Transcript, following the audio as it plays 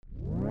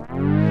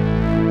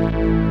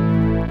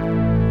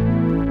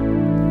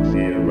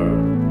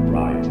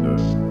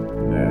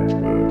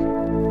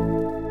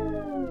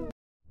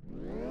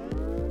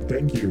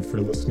thank you for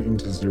listening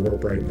to Zero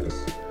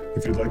Brightness.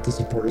 If you'd like to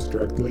support us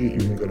directly, you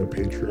can go to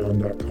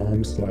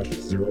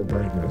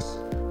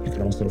patreon.com/zerobrightness. You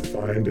can also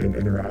find and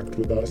interact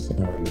with us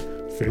on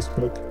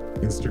Facebook,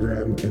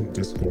 Instagram, and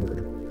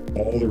Discord.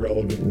 All the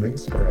relevant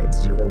links are at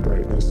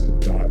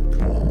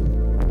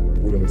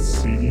zerobrightness.com. We'll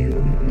see you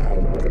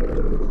out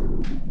there.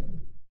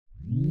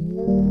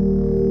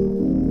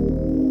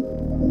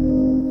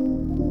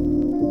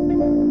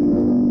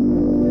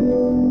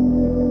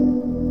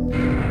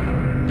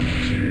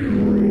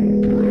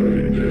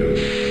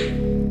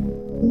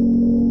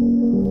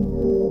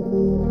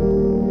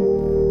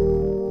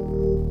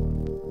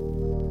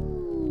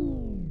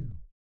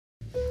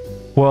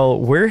 Well,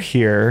 we're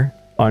here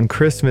on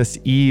Christmas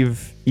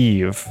Eve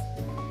to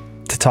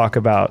talk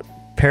about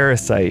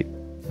Parasite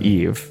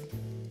Eve.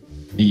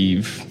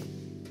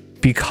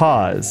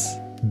 Because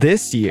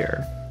this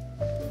year,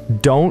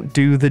 don't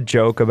do the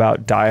joke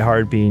about Die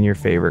Hard being your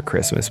favorite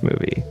Christmas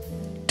movie.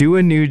 Do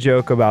a new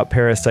joke about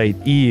Parasite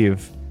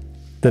Eve,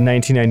 the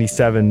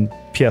 1997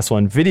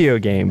 PS1 video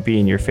game,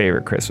 being your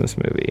favorite Christmas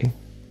movie.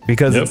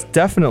 Because it's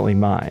definitely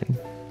mine.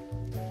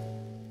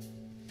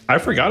 I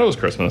forgot it was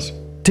Christmas.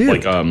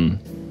 Dude.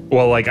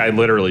 I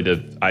literally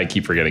did. I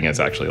keep forgetting it's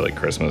actually like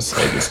Christmas,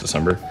 like it's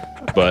December.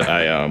 But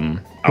I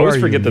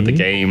always forget that the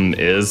game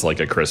is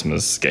like a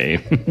Christmas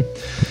game.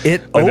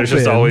 It opens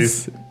just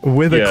always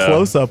with a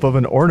close-up of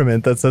an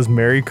ornament that says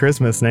Merry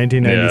Christmas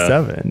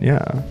 1997.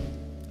 Yeah.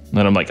 And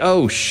I'm like,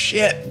 oh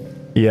shit.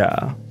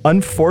 Yeah.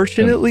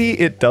 Unfortunately,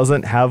 it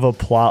doesn't have a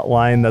plot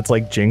line that's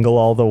like Jingle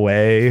All the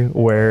Way,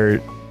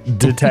 where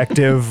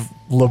Detective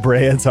La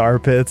Brea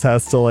Tar-Pits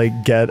has to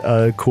like get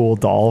a cool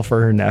doll for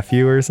her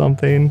nephew or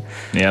something.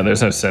 Yeah,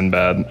 there's no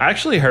Sinbad.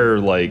 Actually, her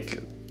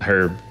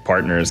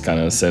partner is kind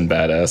of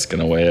Sinbad-esque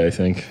in a way, I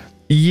think.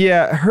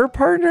 Yeah, her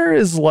partner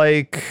is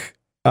like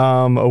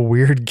a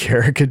weird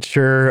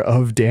caricature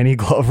of Danny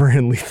Glover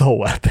in Lethal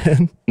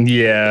Weapon.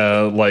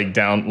 Yeah,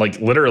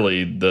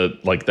 literally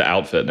the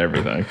outfit and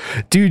everything.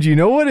 Dude, you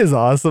know what is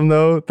awesome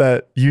though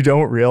that you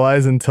don't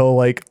realize until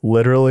like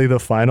literally the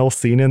final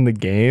scene in the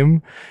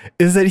game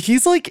is that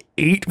he's like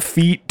 8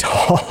 feet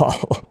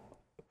tall.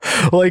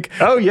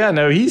 Oh yeah,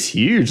 no, he's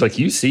huge. Like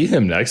you see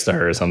him next to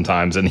her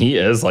sometimes, and he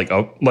is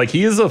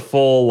he is a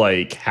full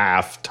like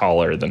half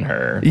taller than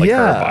her.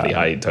 Her body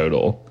height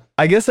total.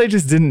 I guess I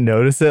just didn't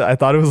notice it. I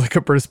thought it was like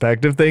a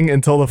perspective thing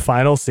until the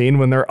final scene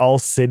when they're all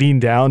sitting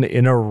down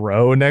in a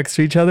row next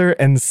to each other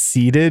and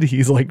seated.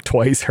 He's like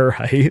twice her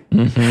height.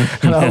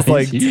 Mm-hmm. And I was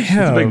like,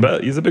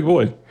 damn. He's a big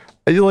boy.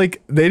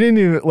 Like they didn't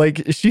even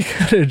she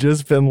could have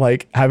just been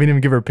like having him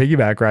give her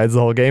piggyback rides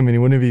the whole game and he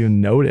wouldn't have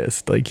even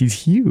noticed. Like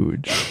he's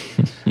huge.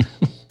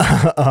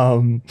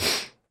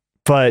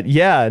 But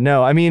yeah,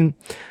 no, I mean,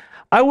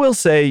 I will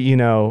say,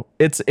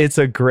 it's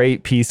a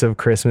great piece of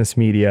Christmas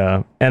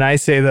media. And I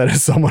say that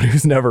as someone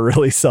who's never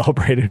really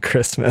celebrated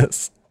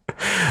Christmas.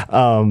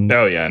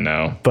 Oh, yeah,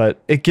 no.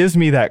 But it gives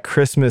me that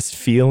Christmas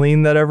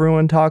feeling that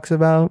everyone talks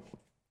about.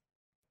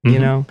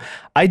 Mm-hmm.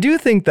 I do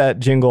think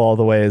that Jingle All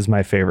the Way is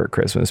my favorite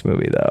Christmas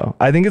movie, though.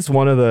 I think it's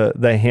one of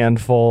the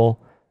handful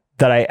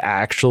that I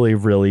actually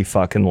really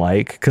fucking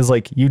like. Because,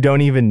 you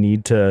don't even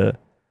need to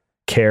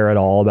care at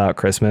all about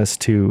Christmas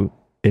to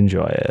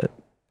enjoy it.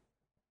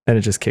 And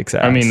it just kicks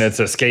ass. I mean, it's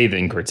a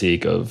scathing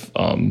critique of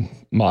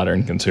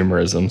modern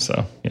consumerism.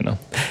 So,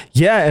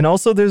 Yeah. And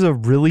also there's a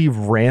really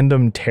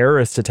random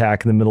terrorist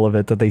attack in the middle of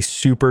it that they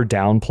super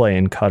downplay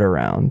and cut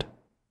around.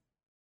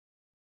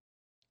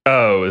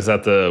 Oh, is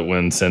that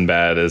when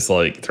Sinbad is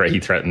he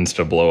threatens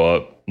to blow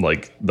up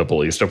the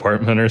police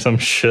department or some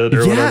shit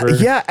or whatever?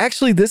 Yeah,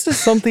 actually, this is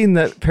something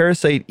that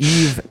Parasite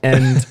Eve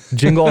and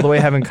Jingle All the Way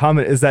have in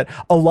common is that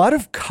a lot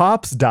of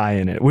cops die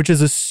in it, which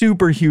is a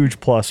super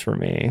huge plus for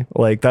me.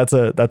 That's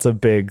a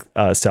big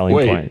selling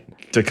point.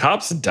 Do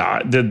cops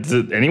die?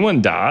 Did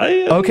anyone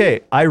die?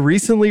 Okay, I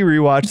recently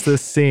rewatched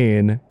this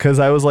scene because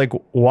I was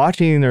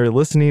watching or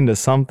listening to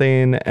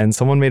something and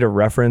someone made a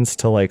reference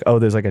to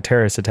there's a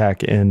terrorist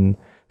attack in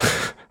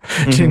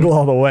Jingle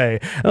All the Way.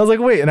 And I was like,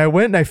 wait, and I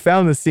went and I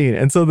found the scene.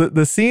 And so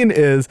the scene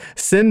is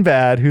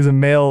Sinbad, who's a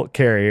mail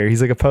carrier,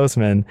 he's like a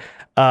postman,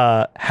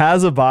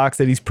 has a box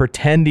that he's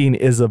pretending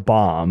is a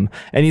bomb.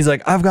 And he's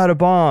like, I've got a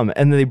bomb.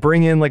 And then they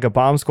bring in a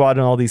bomb squad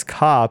and all these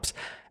cops.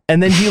 And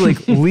then he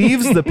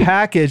leaves the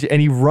package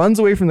and he runs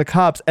away from the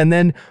cops. And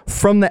then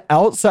from the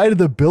outside of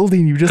the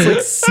building, you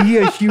just see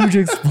a huge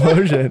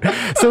explosion.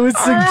 So it's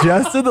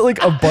suggested that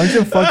a bunch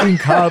of fucking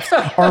cops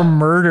are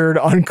murdered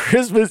on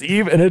Christmas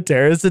Eve in a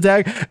terrorist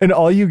attack. And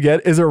all you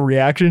get is a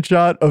reaction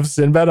shot of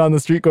Sinbad on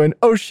the street going,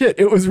 oh shit,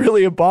 it was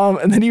really a bomb.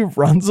 And then he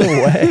runs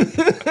away.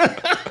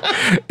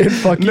 It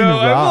fucking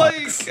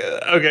rocks.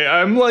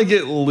 I'm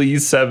at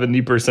least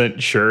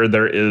 70% sure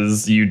there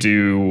is,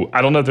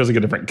 I don't know if there's a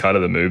different cut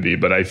of the movie,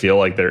 but I feel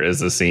like there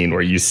is a scene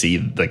where you see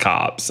the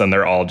cops and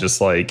they're all just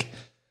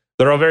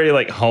they're all very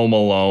Home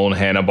Alone,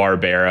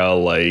 Hanna-Barbera,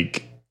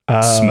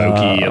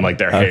 smoky and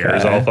their hair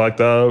is all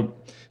fucked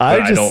up.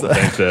 I don't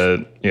think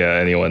that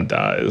anyone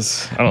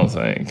dies. I don't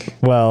think.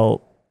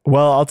 Well,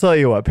 Well, I'll tell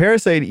you what,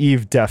 Parasite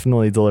Eve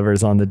definitely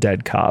delivers on the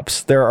dead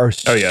cops. There are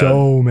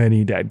so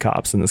many dead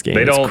cops in this game.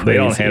 They don't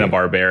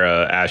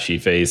Hanna-Barbera, ashy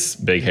face,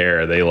 big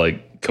hair. They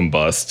like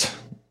combust.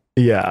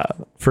 Yeah,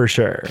 for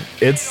sure.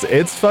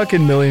 It's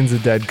fucking millions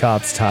of dead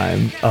cops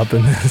time up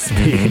in this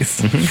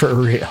piece for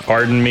real.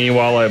 Pardon me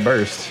while I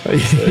burst.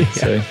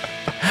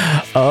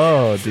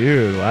 Oh,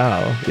 dude,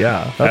 wow.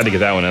 Yeah. I had to get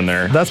that one in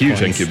there. That's huge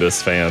points.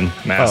 Incubus fan.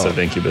 Massive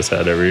Incubus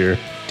head every year.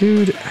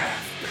 Dude,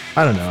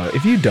 I don't know.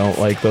 If you don't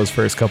like those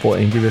first couple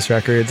Incubus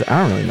records,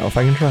 I don't really know if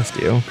I can trust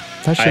you.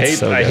 That shit's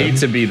so good. I hate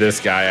to be this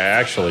guy. I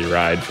actually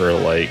ride for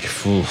like,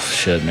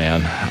 shit,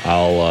 man.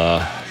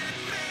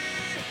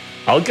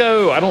 I'll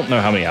go, I don't know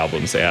how many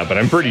albums they have, but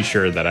I'm pretty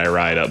sure that I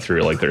ride up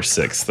through like their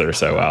 6th or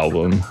so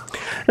album.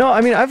 No,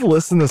 I mean, I've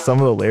listened to some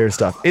of the later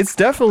stuff. It's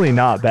definitely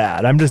not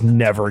bad. I'm just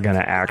never going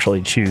to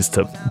actually choose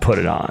to put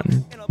it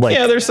on. Like,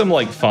 yeah, there's some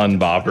like fun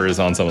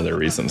boppers on some of their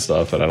recent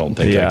stuff, but I don't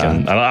think I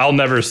can. I'll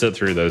never sit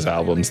through those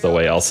albums the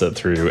way I'll sit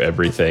through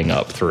everything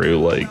up through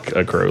like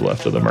A Crow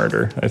Left of the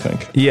Murder, I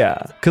think.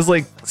 Yeah, because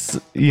like,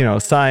 you know,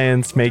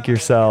 Science, Make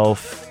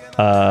Yourself,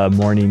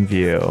 Morning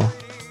View.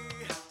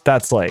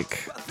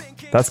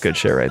 That's good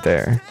shit right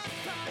there.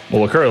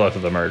 Well, A Crow Left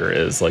of the Murder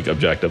is like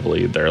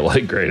objectively their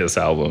like greatest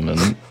album,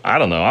 and I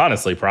don't know,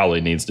 honestly,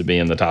 probably needs to be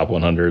in the top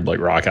 100 like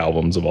rock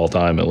albums of all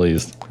time at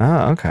least.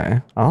 Oh,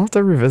 okay. I'll have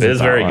to revisit. It is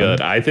very good.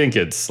 I think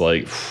it's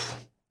like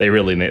they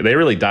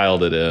really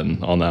dialed it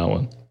in on that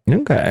one.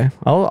 Okay,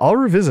 I'll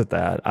revisit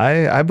that.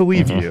 I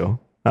believe you.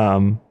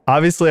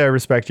 Obviously, I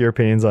respect your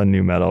opinions on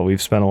new metal.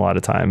 We've spent a lot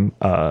of time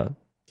on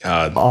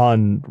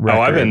record.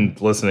 I've been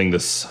listening to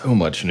so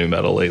much new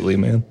metal lately,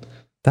 man.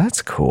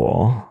 That's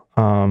cool.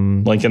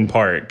 Linkin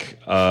Park.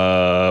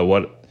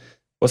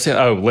 What's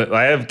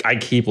the? I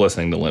keep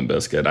listening to Limp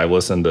Bizkit. I've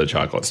listened to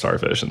Chocolate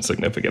Starfish and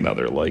Significant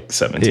Other like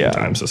 17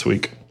 times this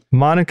week.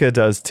 Monica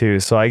does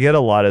too. So I get a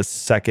lot of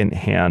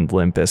secondhand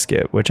Limp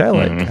Bizkit, which I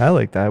like. I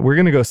like that. We're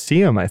gonna go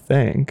see them, I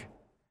think.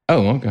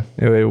 Oh,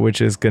 okay. Which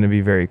is gonna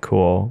be very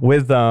cool.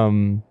 With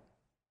who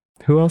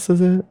else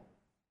is it?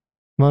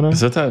 Mono?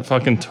 Is it that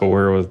fucking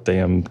tour with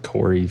damn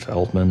Corey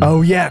Feldman?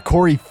 Oh yeah,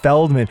 Corey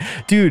Feldman,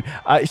 dude.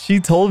 She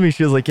told me,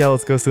 she was like, "Yeah,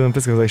 let's go see Limp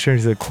Bizkit." I was like, "Sure."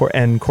 She said,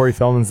 and Corey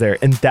Feldman's there,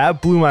 and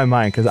that blew my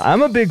mind because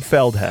I'm a big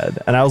Feld head,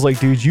 and I was like,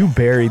 "Dude, you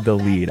buried the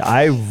lead.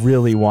 I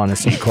really want to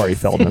see Corey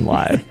Feldman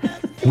live."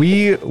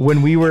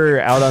 When we were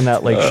out on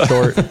that like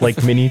short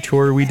like mini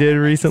tour we did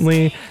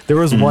recently, there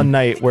was one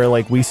night where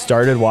like we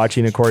started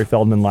watching a Corey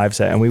Feldman live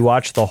set and we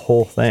watched the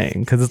whole thing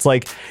because it's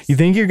like you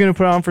think you're gonna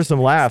put on for some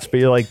laughs, but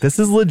you're like, this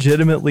is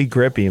legitimately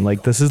gripping.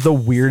 Like this is the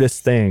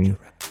weirdest thing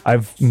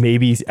I've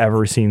maybe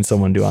ever seen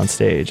someone do on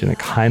stage, and it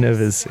kind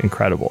of is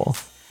incredible.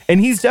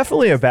 And he's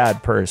definitely a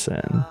bad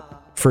person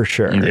for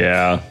sure.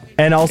 Yeah,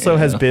 and also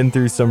has been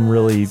through some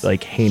really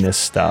like heinous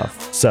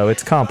stuff, so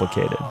it's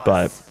complicated,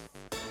 but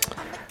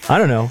I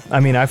don't know.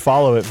 I mean, I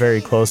follow it very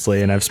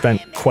closely, and I've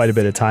spent quite a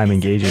bit of time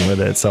engaging with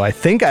it. So I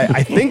think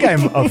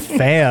I'm a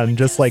fan,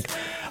 just like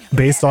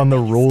based on the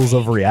rules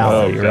of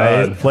reality,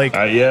 right? Like,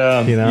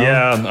 yeah, you know?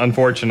 Yeah.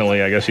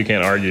 Unfortunately, I guess you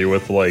can't argue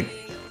with like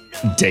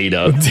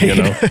data. You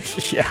know?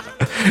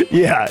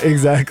 yeah,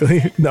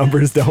 exactly.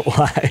 Numbers don't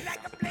lie.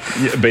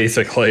 Yeah,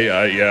 basically,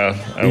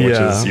 which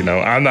is, you know,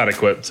 I'm not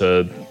equipped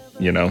to,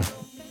 you know,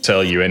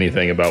 tell you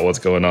anything about what's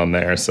going on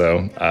there.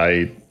 So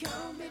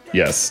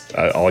yes,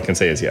 all I can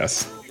say is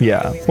yes.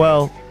 Yeah.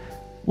 Well,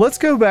 let's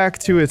go back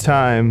to a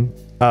time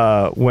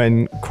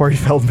when Corey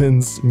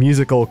Feldman's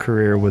musical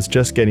career was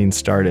just getting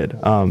started.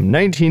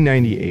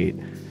 1998,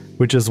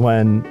 which is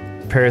when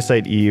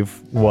Parasite Eve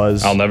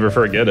was I'll never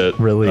forget it.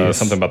 Released.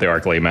 Something about the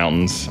Arklay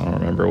Mountains. I don't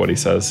remember what he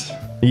says.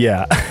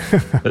 Yeah.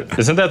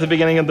 Isn't that the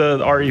beginning of the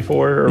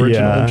RE4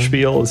 original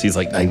spiel? He's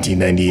like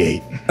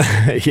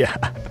 1998.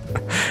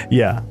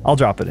 Yeah. I'll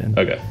drop it in.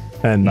 Okay.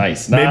 And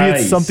nice. Maybe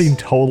it's something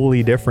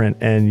totally different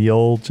and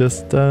you'll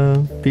just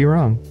be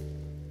wrong.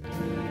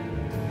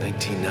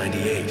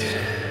 1998.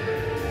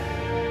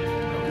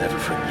 I'll never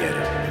forget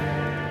it.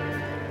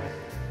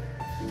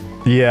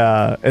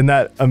 Yeah, and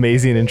that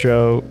amazing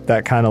intro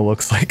that kind of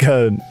looks like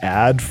an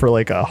ad for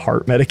like a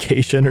heart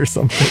medication or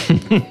something.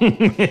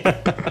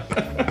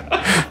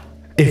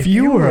 If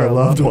you or a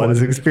loved one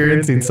is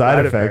experiencing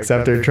side effects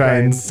after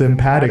trying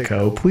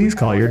Simpatico, please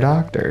call your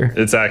doctor.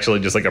 It's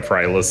actually just like a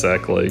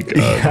Prilosec, like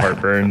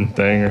heartburn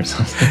thing or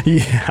something.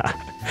 Yeah,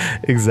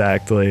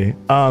 exactly.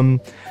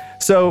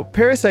 So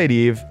Parasite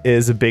Eve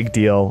is a big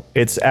deal.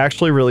 It's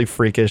actually really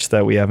freakish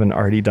that we haven't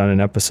already done an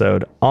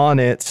episode on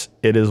it.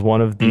 It is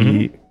one of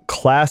the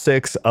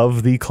classics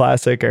of the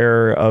classic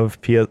era of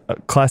era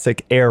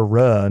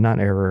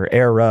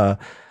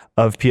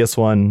of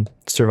PS1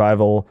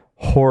 survival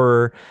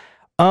horror.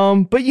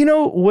 But you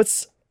know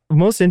what's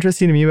most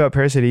interesting to me about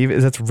Parasite Eve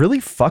is it's really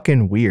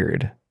fucking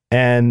weird.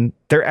 And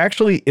there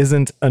actually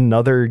isn't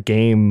another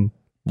game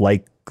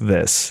like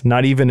this,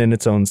 not even in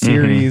its own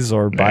series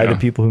or by the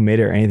people who made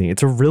it or anything.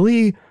 It's a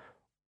really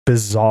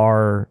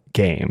bizarre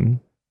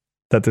game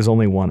that there's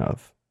only one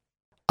of.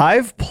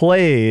 I've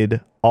played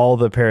all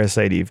the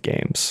Parasite Eve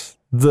games.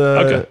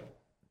 The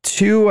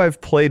 2,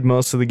 I've played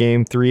most of the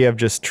game. 3, I've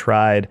just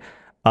tried.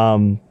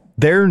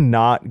 They're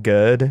not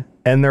good.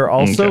 And they're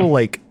also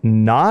like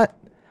not,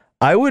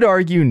 I would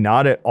argue,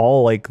 not at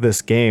all like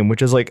this game,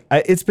 which is like,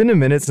 it's been a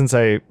minute since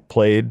I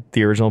played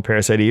the original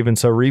Parasite Eve. And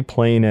so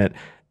replaying it,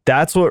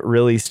 that's what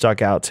really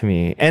stuck out to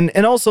me. And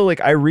also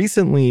like I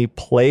recently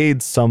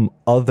played some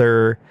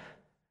other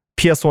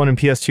PS1 and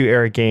PS2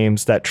 era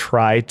games that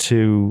try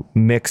to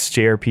mix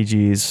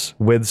JRPGs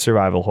with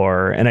survival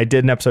horror. And I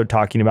did an episode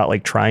talking about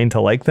like trying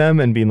to like them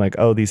and being like,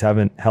 oh, these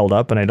haven't held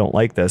up and I don't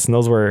like this. And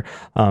those were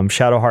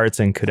Shadow Hearts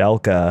and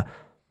Kudelka.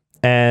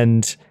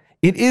 And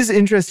it is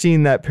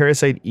interesting that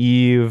Parasite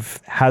Eve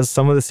has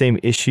some of the same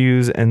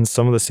issues and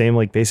some of the same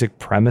like basic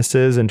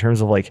premises in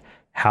terms of like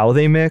how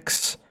they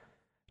mix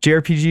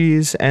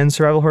JRPGs and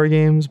survival horror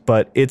games,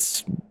 but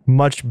it's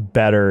much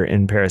better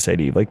in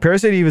Parasite Eve. Like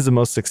Parasite Eve is the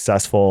most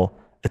successful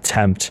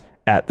attempt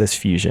at this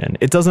fusion.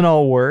 It doesn't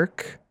all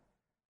work.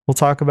 We'll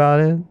talk about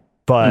it,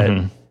 but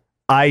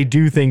I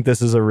do think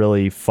this is a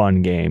really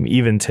fun game,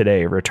 even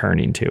today,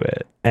 returning to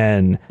it.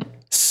 And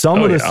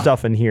some of the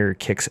stuff in here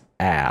kicks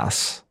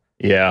ass.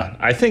 Yeah,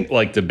 I think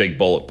like the big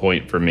bullet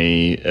point for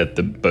me at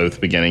the both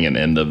beginning and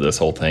end of this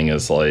whole thing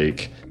is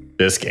like,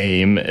 this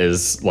game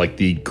is like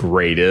the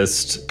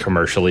greatest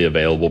commercially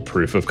available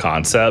proof of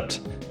concept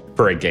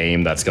for a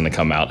game that's going to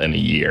come out in a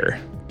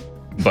year,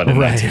 but in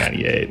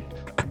 1998.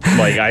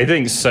 Like, I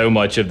think so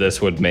much of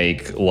this would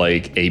make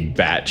like a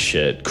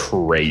batshit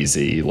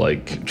crazy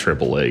like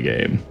AAA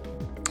game.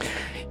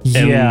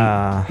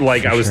 Yeah. And,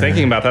 like I was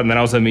thinking about that, and then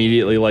I was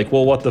immediately like,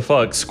 well, what the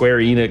fuck? Square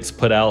Enix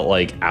put out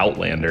like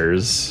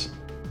Outlanders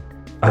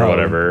or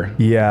whatever.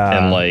 Yeah.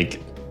 And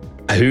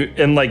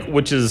like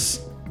which is,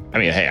 I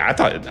mean, hey, I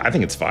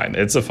think it's fine.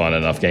 It's a fun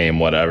enough game,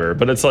 whatever.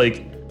 But it's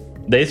like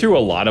they threw a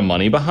lot of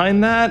money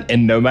behind that,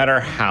 and no matter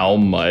how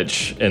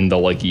much in the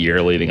like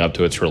year leading up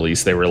to its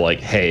release, they were like,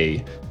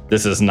 hey,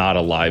 this is not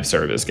a live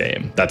service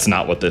game. That's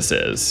not what this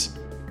is.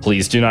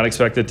 Please do not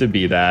expect it to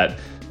be that.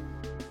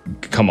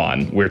 Come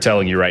on, we're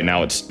telling you right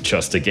now, it's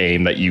just a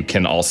game that you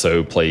can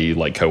also play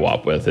like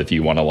co-op with if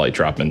you want to like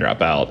drop in,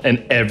 drop out.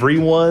 And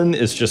everyone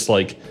is just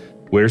like,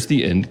 where's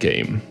the end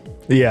game?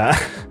 Yeah.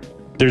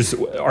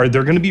 Are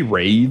there going to be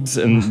raids?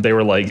 And they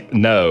were like,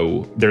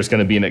 no, there's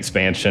going to be an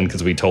expansion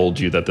because we told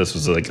you that this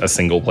was like a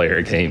single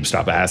player game.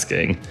 Stop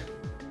asking.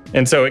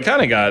 And so it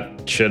kind of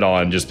got shit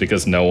on just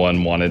because no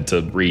one wanted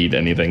to read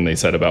anything they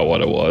said about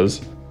what it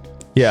was.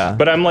 Yeah.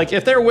 But I'm like,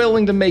 if they're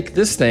willing to make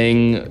this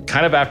thing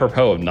kind of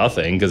apropos of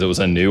nothing, because it was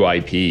a new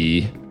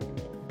IP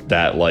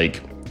that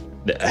like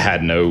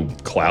had no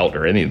clout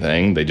or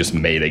anything, they just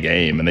made a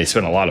game and they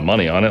spent a lot of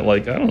money on it.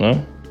 Like, I don't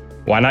know.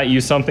 Why not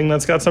use something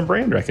that's got some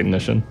brand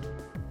recognition?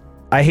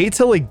 I hate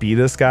to like be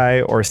this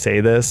guy or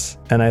say this,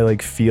 and I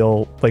like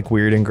feel like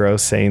weird and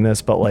gross saying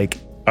this, but like,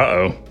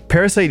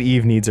 Parasite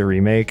Eve needs a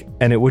remake,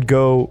 and it would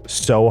go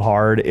so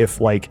hard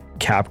if like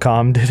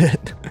Capcom did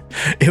it.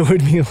 It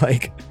would be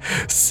like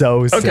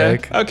so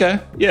sick. Okay.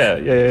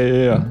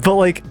 Yeah. But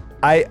like,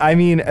 I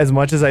mean, as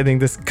much as I think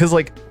this, because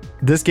like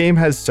this game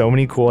has so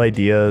many cool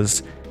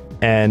ideas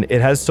and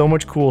it has so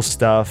much cool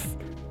stuff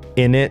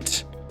in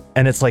it.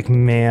 And it's like,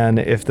 man,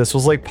 if this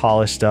was like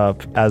polished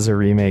up as a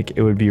remake,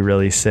 it would be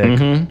really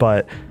sick.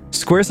 But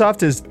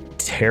Squaresoft is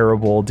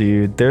terrible,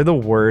 dude. They're the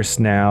worst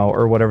now,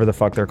 or whatever the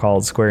fuck they're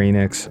called, Square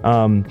Enix.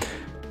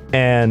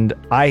 And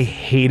I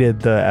hated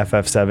the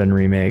FF7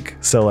 remake.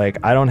 So like,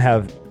 I don't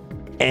have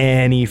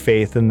any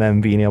faith in them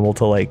being able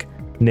to like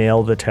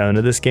nail the tone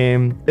of this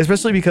game,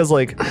 especially because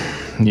like,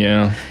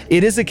 yeah,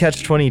 it is a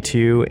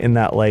catch-22 in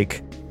that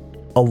like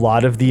a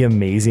lot of the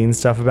amazing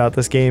stuff about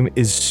this game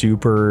is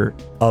super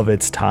of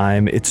its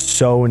time. It's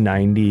so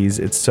 90s.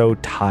 It's so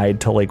tied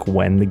to like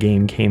when the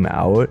game came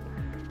out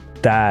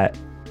that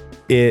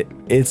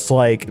it's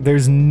like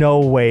there's no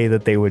way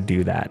that they would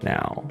do that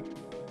now.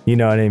 You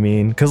know what I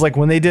mean? Because like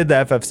when they did the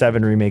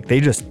FF7 remake, they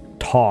just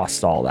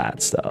tossed all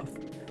that stuff.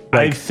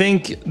 Like, I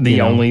think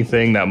the only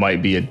thing that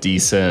might be a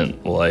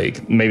decent,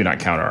 like, maybe not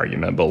counter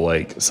argument, but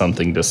like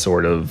something to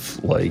sort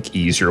of like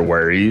ease your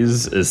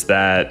worries is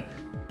that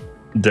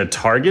the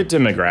target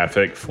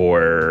demographic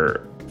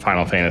for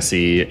Final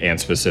Fantasy, and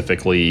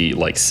specifically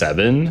like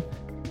 7,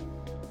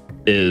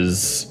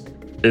 is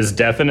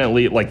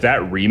definitely like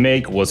that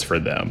remake was for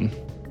them.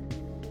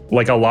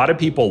 Like a lot of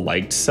people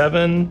liked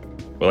 7,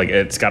 like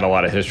it's got a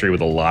lot of history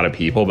with a lot of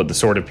people, but the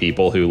sort of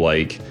people who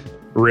like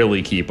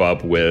really keep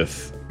up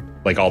with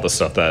like all the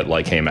stuff that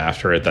like came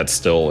after it that's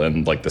still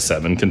in like the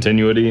 7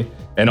 continuity,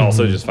 and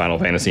also just Final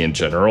Fantasy in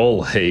general,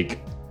 like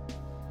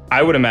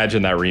I would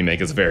imagine that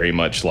remake is very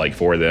much like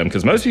for them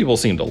because most people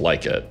seem to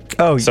like it.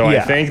 Oh, so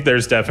yeah. I think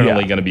there's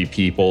definitely going to be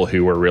people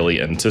who were really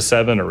into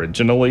 7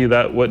 originally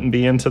that wouldn't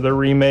be into the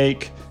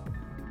remake.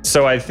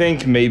 So I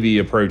think maybe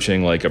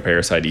approaching like a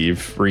Parasite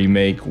Eve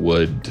remake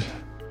would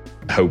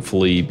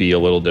hopefully be a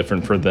little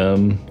different for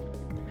them,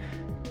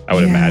 I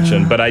would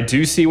imagine. But I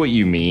do see what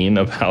you mean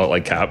about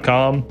like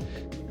Capcom,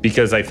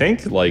 because I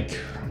think like,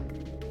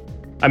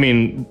 I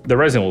mean, the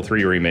Resident Evil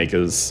 3 remake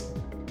is,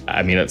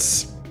 I mean,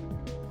 it's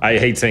I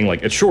hate saying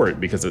like it's short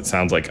because it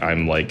sounds like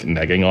I'm like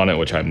negging on it,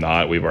 which I'm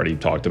not. We've already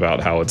talked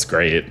about how it's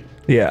great.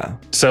 Yeah.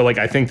 So like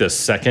I think the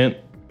second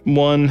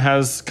one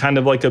has kind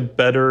of like it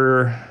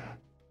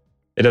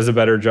does a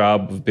better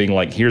job of being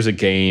like, here's a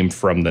game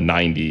from the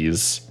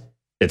 90s.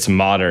 It's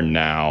modern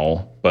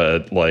now,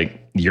 but like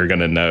you're going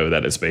to know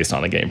that it's based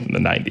on a game from the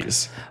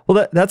 90s.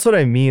 Well, that's what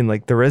I mean.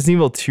 Like the Resident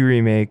Evil 2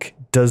 remake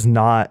does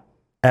not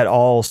at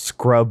all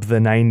scrub the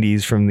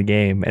 90s from the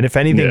game. And if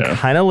anything,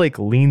 kind of like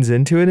leans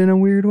into it in a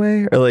weird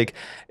way, or like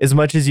as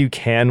much as you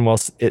can while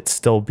it's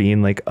still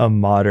being like a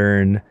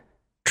modern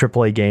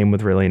AAA game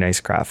with really nice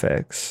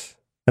graphics.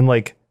 And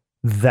like,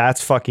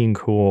 that's fucking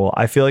cool.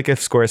 I feel like if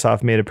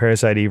Squaresoft made a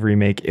Parasite Eve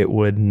remake, it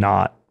would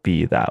not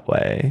be that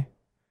way.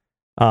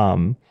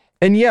 And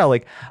yeah,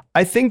 like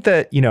I think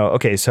that,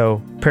 okay,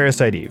 so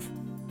Parasite Eve,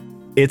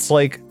 it's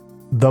like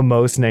the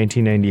most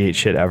 1998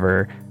 shit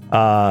ever.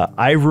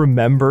 I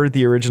remember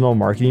the original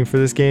marketing for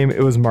this game.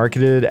 It was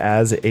marketed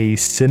as a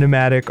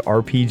cinematic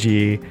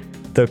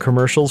RPG. The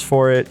commercials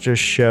for it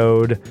just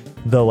showed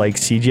the like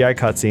CGI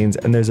cutscenes,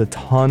 and there's a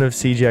ton of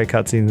CGI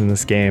cutscenes in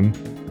this game.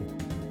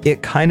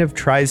 It kind of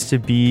tries to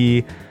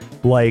be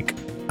like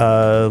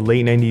a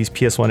late 90s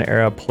PS1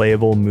 era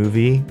playable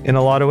movie in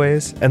a lot of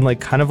ways. And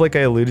like kind of like I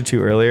alluded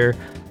to earlier,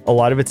 a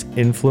lot of its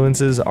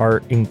influences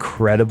are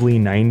incredibly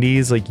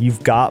 90s. Like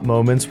you've got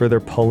moments where they're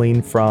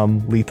pulling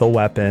from Lethal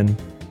Weapon.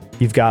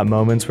 You've got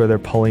moments where they're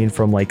pulling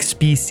from like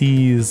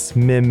Species,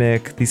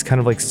 Mimic, these kind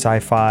of like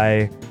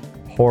sci-fi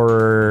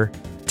horror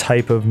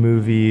type of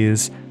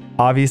movies.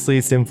 Obviously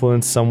it's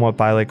influenced somewhat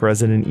by like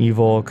Resident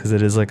Evil because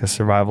it is like a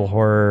survival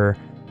horror,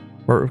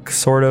 or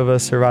sort of a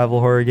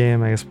survival horror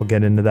game. I guess we'll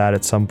get into that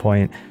at some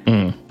point.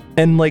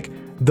 And like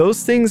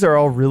those things are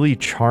all really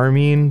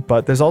charming,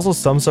 but there's also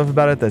some stuff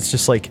about it that's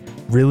just like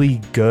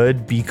really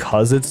good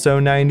because it's so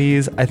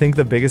 90s. I think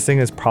the biggest thing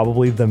is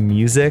probably the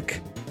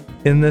music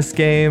in this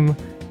game.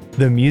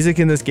 The music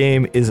in this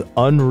game is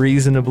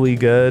unreasonably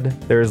good.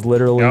 There's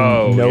literally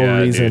no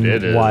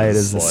reason why it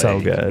is like so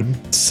good.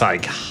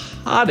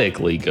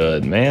 Psychotically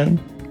good,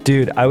 man.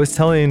 Dude, I was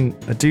telling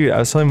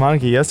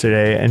Monica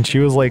yesterday, and she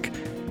was like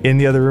in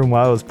the other room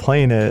while I was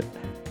playing it.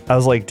 I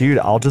was like, dude,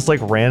 I'll just like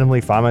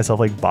randomly find myself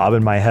like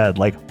bobbing my head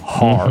like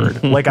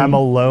hard. Like I'm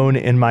alone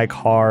in my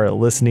car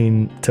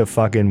listening to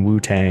fucking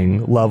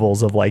Wu-Tang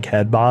levels of like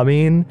head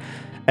bobbing,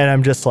 and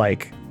I'm just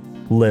like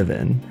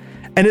living.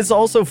 And it's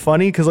also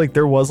funny because like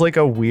there was like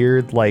a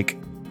weird like,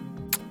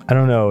 I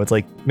don't know, it's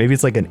like maybe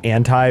it's like an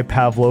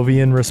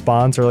anti-Pavlovian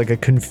response or like a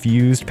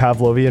confused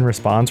Pavlovian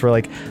response where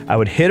like I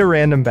would hit a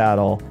random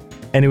battle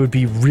and it would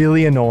be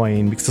really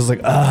annoying because I was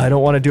like, I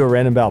don't want to do a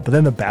random battle. But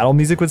then the battle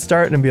music would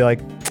start and I'd be like,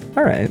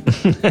 all right,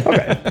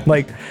 okay,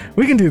 like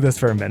we can do this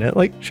for a minute.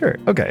 Like, sure,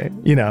 okay,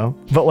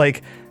 but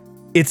like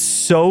it's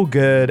so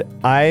good.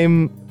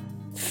 I'm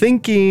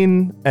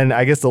thinking, and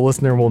I guess the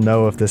listener will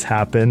know if this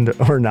happened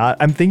or not,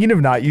 I'm thinking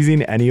of not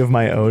using any of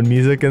my own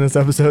music in this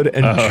episode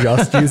and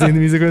just using the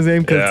music of his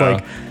name because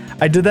like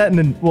I did that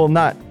well,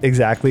 not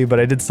exactly, but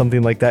I did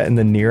something like that in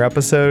the Nier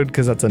episode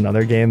because that's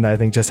another game that I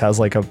think just has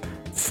like a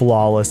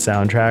flawless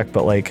soundtrack.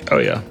 But like,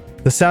 the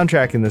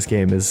soundtrack in this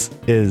game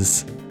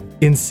is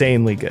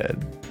insanely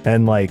good,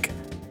 and like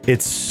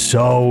it's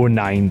so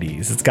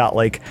 90s. It's got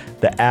like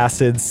the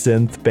acid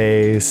synth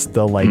bass,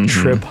 the like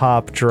trip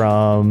hop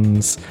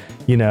drums,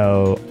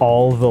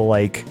 all the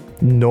like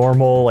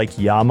normal like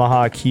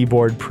Yamaha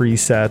keyboard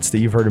presets that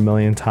you've heard a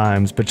million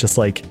times, but just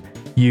like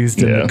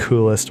used in the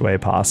coolest way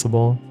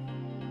possible.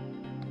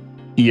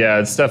 Yeah,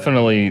 it's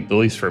definitely, at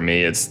least for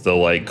me, it's the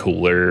like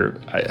cooler.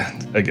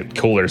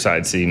 Cooler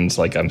side seems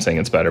like I'm saying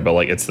it's better, but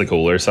like it's the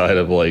cooler side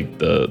of like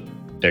the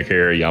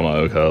Akira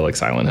Yamaoka like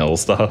Silent Hill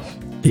stuff.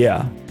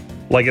 Yeah,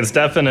 like it's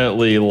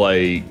definitely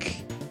like,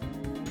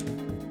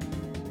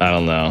 I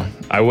don't know.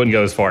 I wouldn't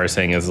go as far as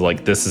saying as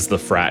like this is the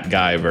frat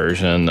guy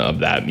version of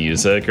that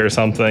music or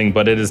something,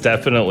 but it is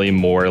definitely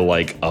more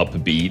like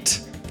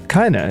upbeat.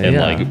 Kind of, and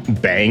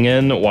like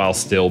banging while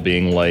still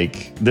being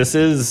like, this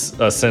is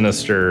a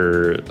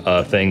sinister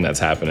thing that's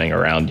happening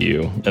around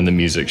you, and the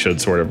music should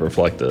sort of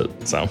reflect it.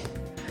 So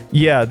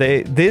yeah,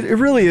 it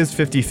really is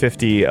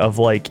 50-50 of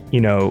like,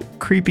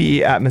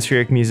 creepy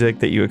atmospheric music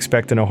that you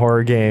expect in a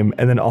horror game,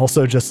 and then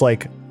also just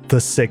like the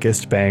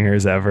sickest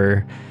bangers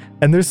ever.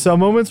 And there's some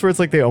moments where it's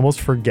like they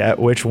almost forget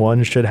which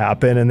one should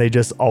happen, and they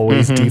just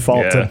always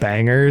default to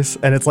bangers,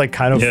 and it's like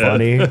kind of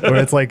funny where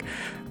it's like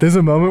there's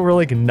a moment where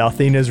like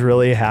nothing is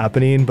really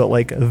happening, but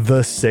like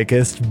the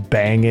sickest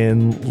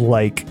banging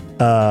like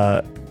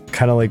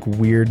kind of like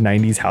weird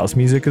 90s house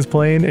music is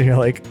playing, and you're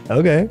like,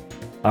 okay,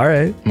 all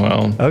right,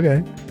 well,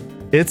 okay.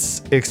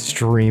 It's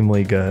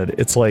extremely good.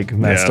 It's like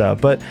messed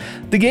up, but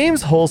the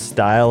game's whole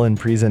style and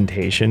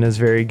presentation is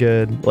very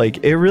good.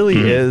 Like it really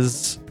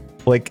is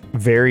like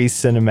very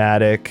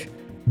cinematic,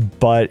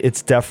 but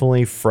it's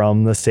definitely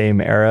from the same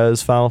era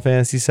as Final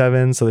Fantasy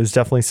VII. So there's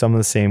definitely some of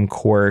the same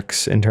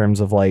quirks in terms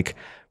of like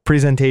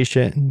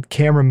presentation,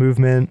 camera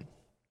movement,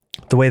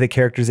 the way the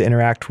characters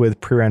interact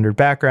with pre-rendered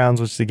backgrounds,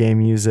 which the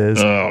game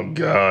uses. Oh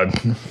God.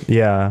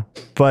 Yeah.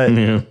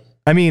 But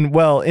I mean,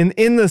 well, in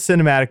the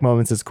cinematic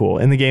moments, it's cool.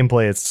 In the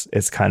gameplay,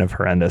 it's kind of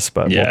horrendous,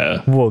 but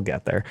we'll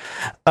get there.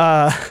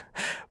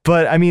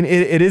 But I mean,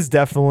 it is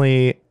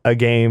definitely a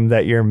game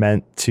that you're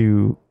meant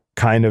to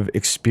kind of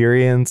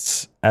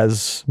experience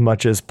as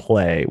much as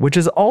play, which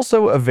is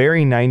also a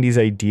very 90s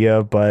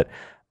idea, but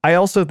I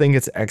also think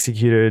it's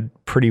executed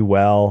pretty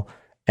well.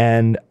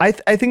 And I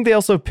think they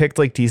also picked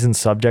like decent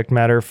subject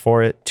matter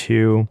for it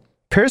too.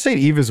 Parasite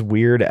Eve is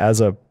weird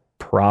as a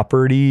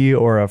property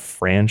or a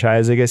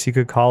franchise, I guess you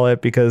could call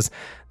it, because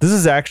this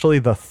is actually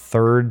the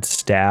third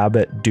stab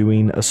at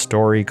doing a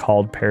story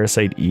called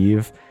Parasite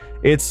Eve.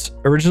 It's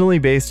originally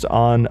based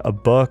on a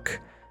book,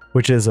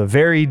 which is a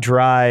very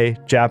dry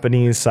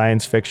Japanese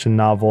science fiction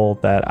novel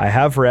that I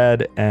have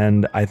read,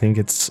 and I think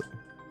it's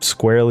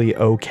squarely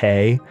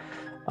okay.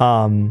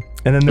 And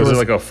then there was it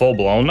like a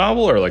full-blown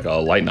novel or like a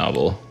light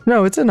novel?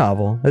 No, it's a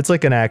novel. It's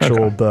like an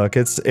actual book.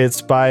 It's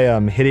by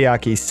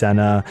Hideaki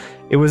Senna.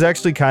 It was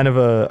actually kind of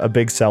a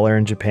big seller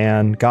in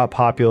Japan, got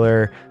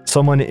popular.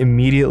 Someone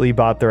immediately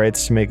bought the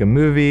rights to make a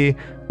movie,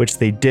 which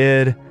they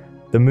did.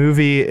 The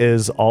movie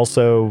is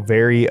also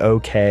very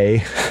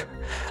okay.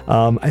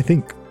 I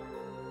think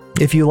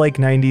if you like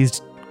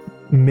 90s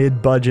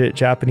mid-budget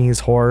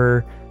Japanese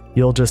horror,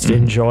 you'll just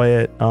enjoy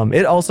it.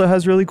 It also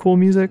has really cool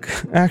music,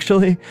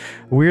 actually.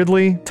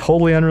 Weirdly,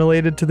 totally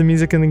unrelated to the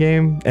music in the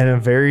game and a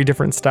very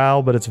different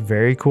style, but it's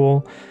very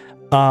cool.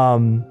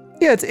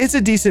 It's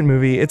a decent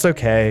movie. It's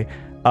okay.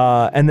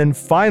 And then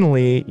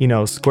finally,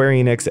 Square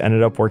Enix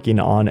ended up working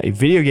on a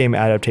video game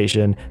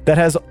adaptation that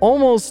has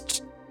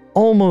almost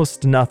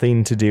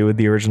nothing to do with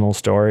the original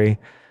story.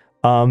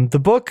 The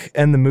book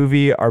and the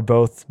movie are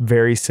both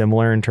very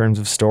similar in terms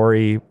of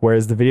story,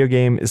 whereas the video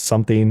game is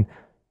something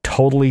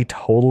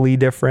totally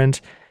different.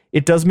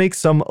 It does make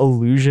some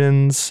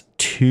allusions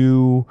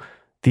to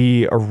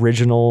the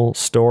original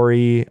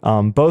story,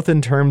 both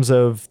in terms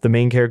of the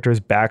main character's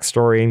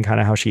backstory and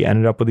kind of how she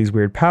ended up with these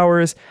weird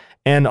powers,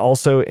 and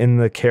also in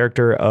the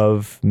character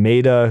of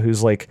Maida,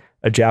 who's like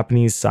a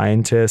Japanese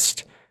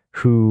scientist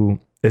who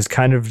is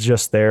kind of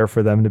just there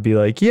for them to be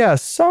like, yeah,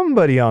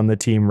 somebody on the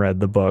team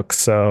read the book,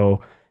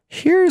 so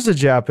here's a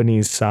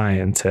Japanese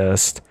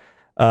scientist.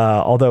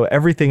 Although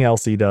everything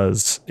else he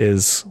does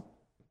is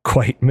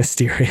quite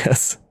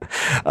mysterious.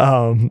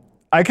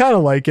 I kind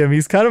of like him.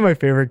 He's kind of my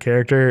favorite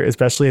character,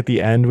 especially at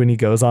the end when he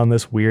goes on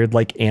this weird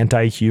like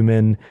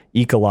anti-human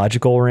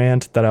ecological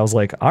rant that I was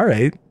like, all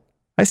right,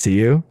 I see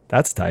you.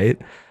 That's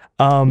tight.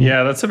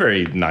 Yeah, that's a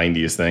very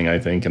 90s thing, I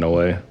think, in a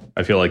way.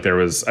 I feel like that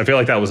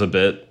was a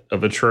bit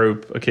of a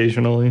trope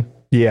occasionally.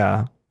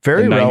 Yeah.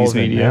 Very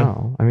relevant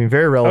now. I mean,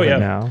 very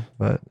relevant now,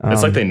 but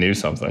it's like they knew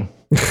something.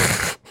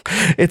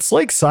 It's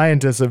like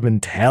scientists have been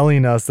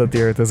telling us that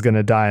the Earth is going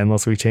to die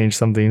unless we change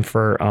something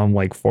for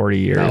like 40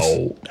 years.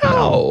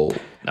 No.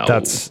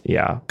 That's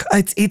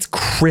It's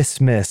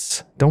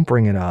Christmas. Don't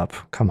bring it up.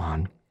 Come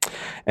on.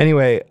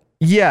 Anyway,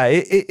 yeah,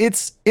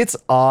 it's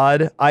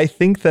odd. I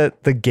think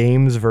that the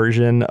game's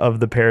version of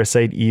the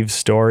Parasite Eve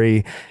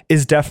story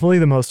is definitely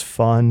the most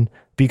fun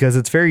because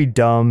it's very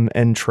dumb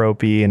and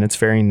tropey and it's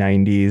very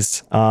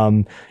 90s.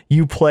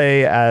 You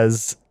play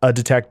as a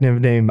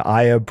detective named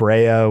Aya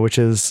Brea, which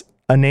is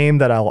a name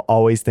that I'll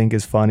always think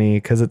is funny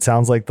because it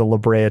sounds like the La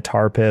Brea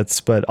Tar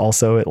Pits, but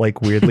also it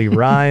like weirdly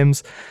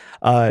rhymes.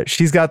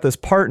 She's got this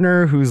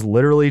partner who's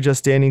literally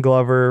just Danny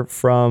Glover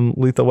from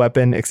Lethal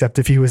Weapon, except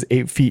if he was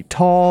 8 feet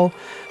tall.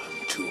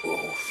 I'm too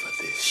old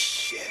for this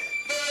shit.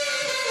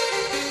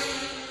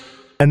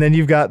 And then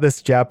you've got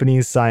this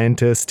Japanese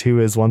scientist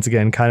who is once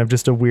again kind of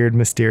just a weird,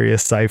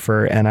 mysterious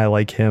cipher, and I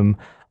like him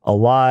a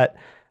lot.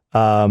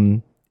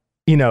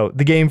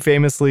 The game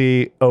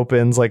famously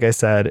opens, like I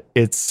said,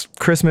 it's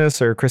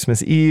Christmas or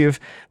Christmas Eve.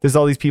 There's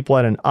all these people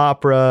at an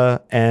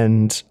opera,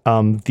 and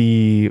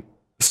the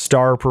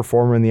star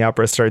performer in the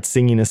opera starts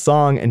singing a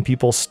song, and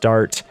people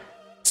start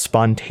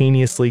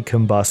spontaneously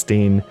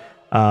combusting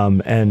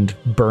and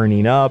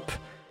burning up.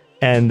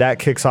 And that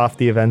kicks off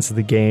the events of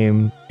the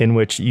game, in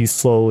which you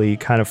slowly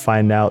kind of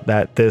find out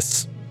that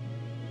this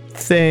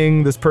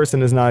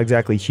person is not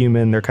exactly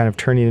human. They're kind of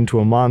turning into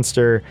a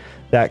monster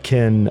that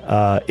can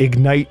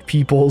ignite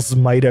people's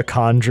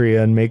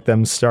mitochondria and make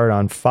them start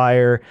on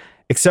fire,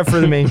 except for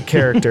the main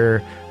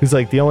character, who's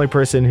like the only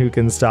person who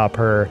can stop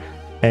her.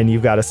 And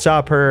you've got to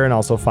stop her and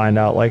also find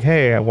out like,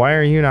 hey, why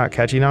are you not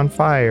catching on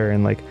fire?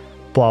 And like,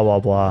 blah, blah,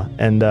 blah.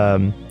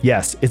 And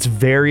yes, it's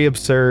very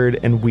absurd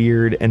and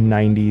weird and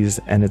 90s,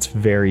 and it's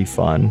very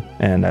fun.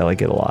 And I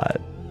like it a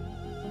lot.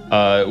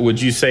 Would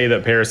you say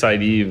that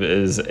Parasite Eve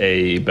is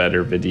a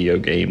better video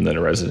game than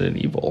Resident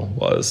Evil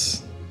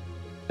was?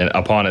 And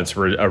upon its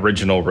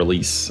original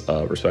release,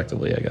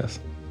 respectively, I guess.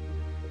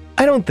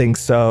 I don't think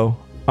so.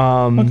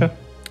 Okay.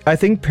 I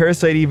think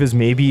Parasite Eve is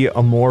maybe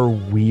a more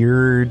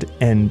weird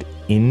and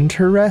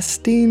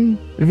interesting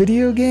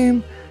video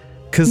game.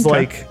 Because,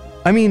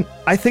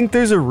 I think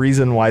there's a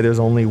reason why there's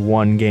only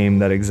one game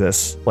that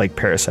exists like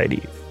Parasite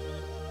Eve.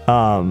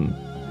 And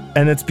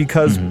it's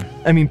because,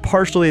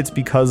 partially it's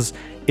because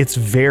it's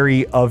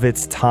very of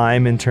its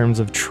time in terms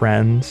of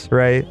trends,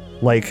 right?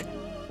 Like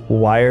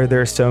why are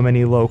there so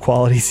many low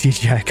quality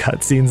CGI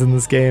cutscenes in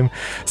this game?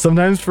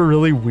 Sometimes for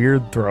really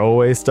weird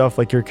throwaway stuff,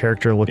 like your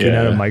character looking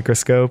at a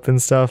microscope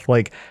and stuff.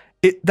 Like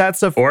that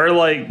stuff. Or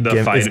like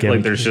the fight,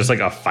 like there's just like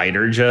a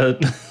fighter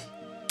jet.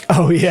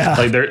 Oh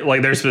yeah.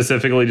 They're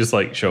specifically just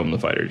like show him the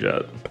fighter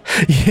jet.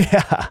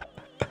 Yeah.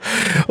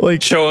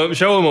 Like show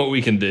him what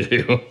we can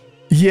do.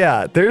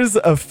 Yeah, there's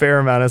a fair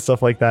amount of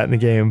stuff like that in the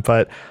game,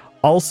 but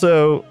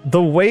also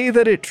the way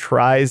that it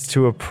tries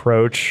to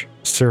approach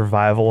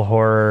survival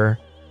horror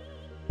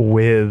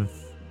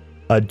with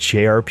a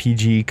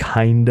JRPG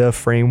kind of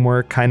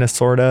framework, kind of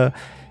sort of,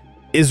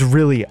 is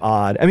really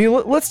odd. I mean,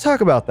 let's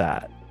talk about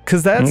that,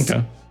 because that's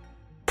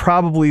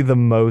probably the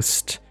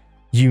most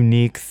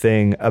unique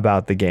thing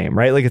about the game,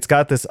 right? Like, it's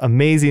got this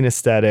amazing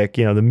aesthetic,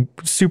 you know, the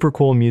super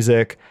cool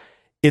music.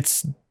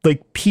 It's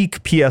like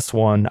peak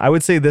PS1. I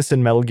would say this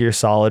and Metal Gear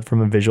Solid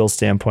from a visual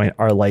standpoint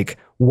are like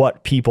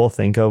what people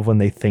think of when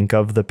they think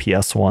of the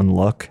PS1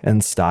 look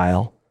and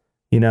style,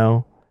 you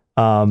know?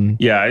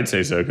 Yeah, I'd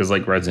say so. Cause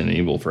like Resident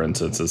Evil, for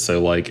instance, is so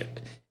like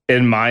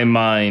in my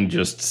mind,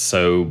 just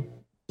so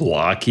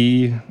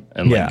blocky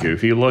and like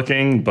goofy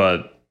looking,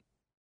 but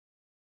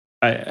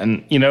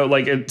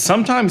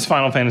sometimes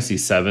Final Fantasy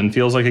VII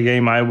feels like a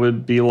game I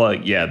would be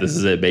like, yeah, this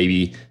is it,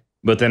 baby.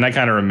 But then I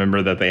kind of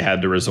remember that they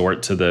had to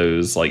resort to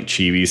those like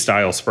chibi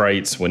style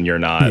sprites when you're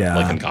not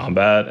like in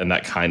combat. And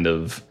that kind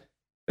of,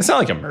 it's not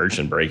like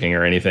immersion breaking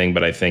or anything,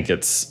 but I think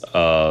it's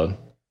a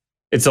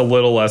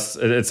little less,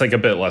 it's like a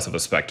bit less of a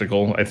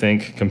spectacle, I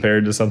think,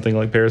 compared to something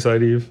like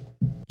Parasite Eve.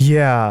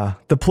 Yeah.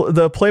 The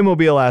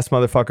Playmobil ass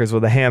motherfuckers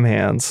with the ham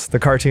hands, the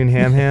cartoon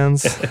ham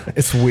hands.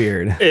 It's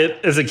weird.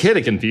 As a kid,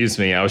 it confused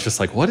me. I was just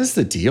like, what is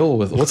the deal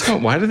with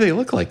why do they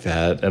look like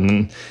that? And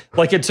then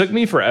like, it took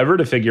me forever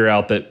to figure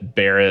out that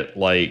Barrett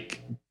like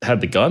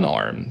had the gun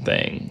arm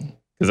thing.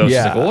 Cause I was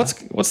just like, well,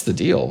 what's the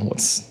deal?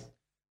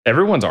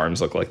 Everyone's arms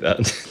look like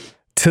that.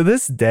 To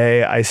this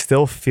day, I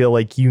still feel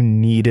like you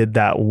needed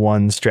that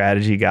one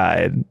strategy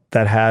guide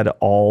that had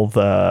all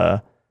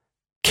the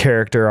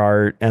character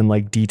art and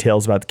like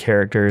details about the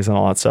characters and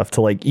all that stuff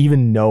to like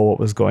even know what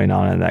was going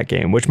on in that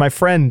game, which my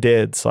friend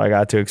did, so I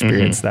got to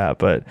experience that.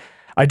 But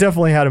I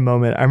definitely had a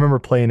moment. I remember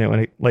playing it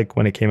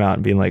when it came out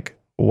and being like,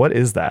 what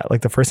is that?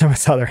 Like the first time I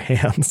saw their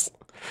hands.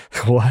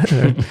 What?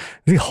 Is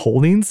he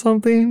holding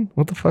something?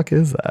 What the fuck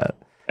is that?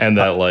 And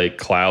that like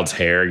Cloud's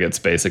hair gets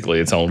basically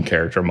its own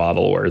character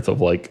model worth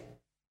of like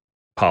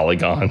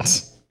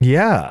polygons.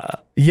 Yeah,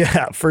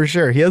 for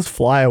sure. He has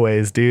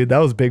flyaways, dude. That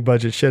was big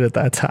budget shit at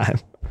that time.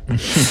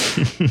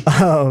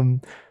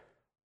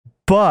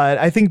 But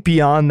I think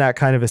beyond that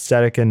kind of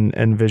aesthetic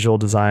and visual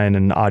design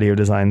and audio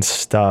design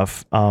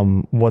stuff,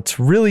 what's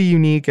really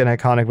unique and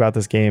iconic about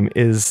this game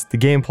is the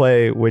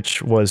gameplay,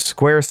 which was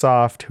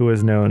Squaresoft, who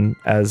is known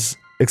as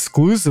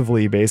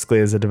exclusively basically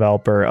as a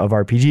developer of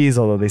RPGs,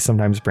 although they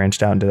sometimes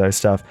branched out into their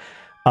stuff.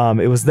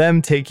 It was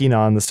them taking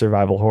on the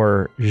survival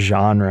horror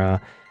genre.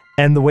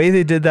 And the way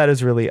they did that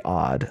is really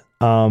odd.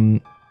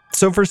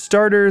 So for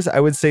starters, I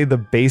would say the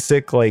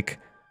basic like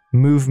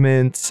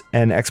movement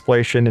and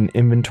exploration and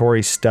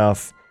inventory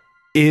stuff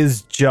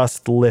is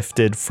just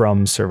lifted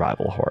from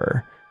survival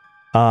horror.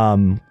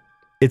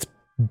 It's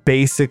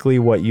basically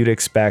what you'd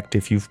expect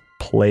if you've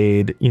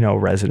played, you know,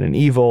 Resident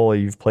Evil, or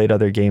you've played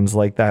other games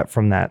like that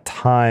from that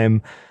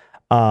time.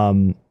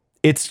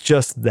 It's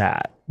just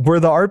that. Where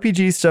the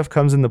RPG stuff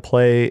comes into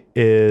play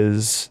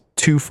is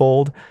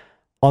twofold.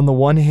 On the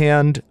one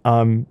hand,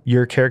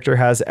 your character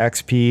has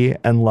XP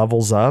and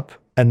levels up,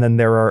 and then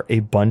there are a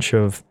bunch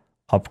of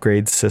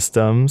upgrade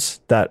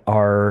systems that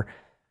are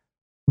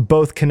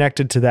both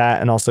connected to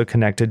that and also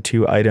connected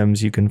to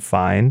items you can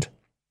find.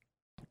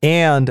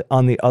 And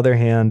on the other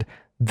hand,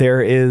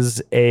 there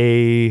is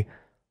a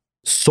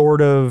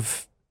sort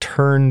of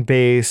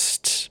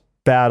turn-based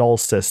battle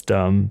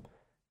system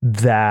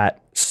that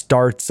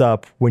starts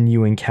up when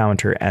you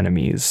encounter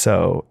enemies.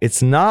 So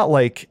it's not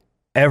like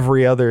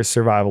every other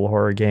survival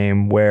horror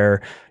game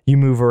where you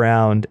move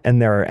around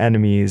and there are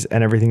enemies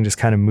and everything just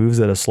kind of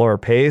moves at a slower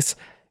pace.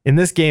 In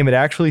this game, it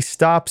actually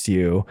stops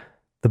you.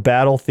 The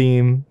battle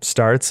theme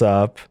starts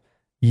up.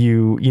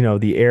 You know,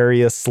 the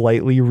area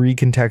slightly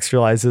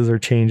recontextualizes or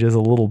changes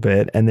a little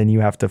bit, and then you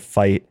have to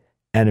fight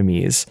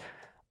enemies.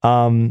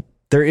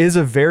 There is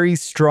a very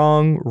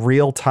strong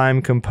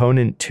real-time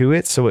component to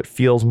it, so it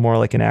feels more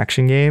like an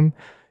action game.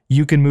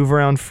 You can move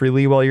around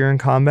freely while you're in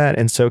combat,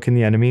 and so can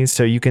the enemies.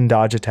 So you can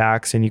dodge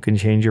attacks and you can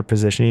change your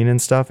positioning and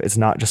stuff. It's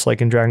not just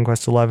like in Dragon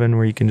Quest XI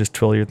where you can just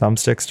twiddle your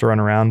thumbsticks to run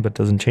around, but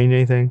doesn't change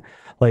anything.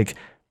 Like,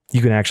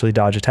 you can actually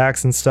dodge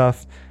attacks and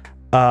stuff.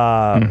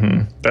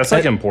 That's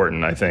like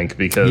important, I think,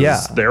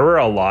 because there were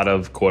a lot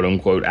of quote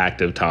unquote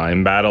active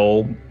time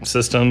battle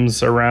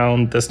systems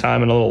around this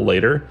time and a little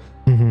later.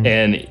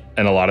 And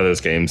in a lot of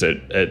those games,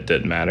 it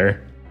didn't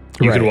matter.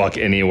 You could walk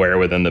anywhere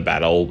within the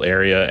battle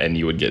area and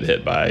you would get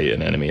hit by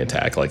an enemy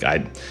attack. Like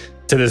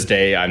to this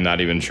day, I'm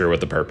not even sure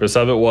what the purpose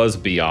of it was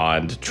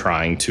beyond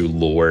trying to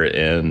lure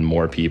in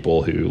more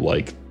people who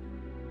like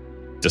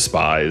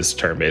despise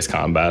turn-based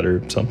combat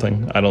or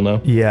something. I don't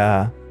know.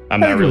 Yeah. I'm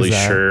not agree really with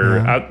that, sure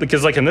yeah.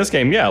 because like in this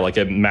game, yeah, like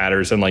it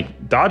matters, and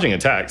like dodging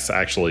attacks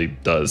actually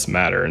does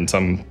matter in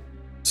some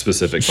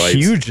specific fights.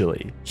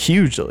 Hugely.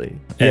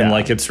 And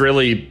like it's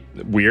really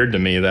weird to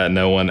me that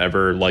no one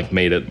ever like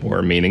made it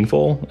more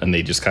meaningful, and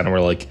they just kind of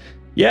were like,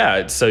 yeah,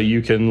 it's so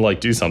you can like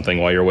do something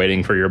while you're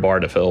waiting for your bar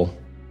to fill.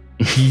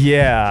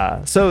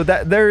 Yeah. So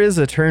that there is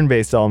a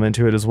turn-based element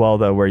to it as well,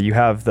 though, where you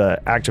have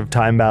the active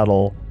time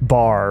battle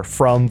bar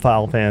from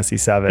Final Fantasy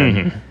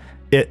VII.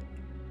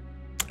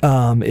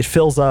 It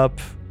fills up.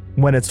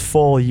 When it's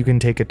full, you can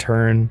take a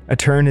turn. A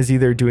turn is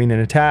either doing an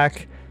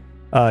attack,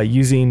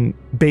 using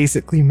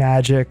basically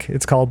magic.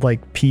 It's called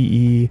like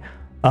PE,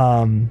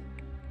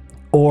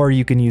 or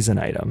you can use an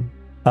item,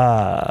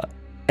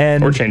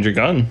 Or change your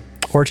gun.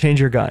 Or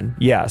change your gun.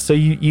 Yeah. So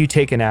you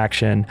take an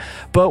action.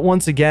 But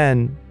once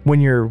again, when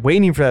you're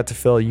waiting for that to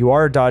fill, you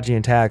are dodging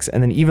attacks.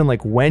 And then even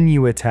like when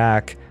you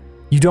attack,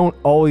 you don't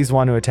always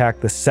want to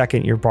attack the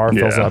second your bar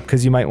fills up,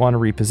 because you might want to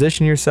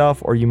reposition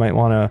yourself, or you might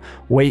want to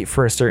wait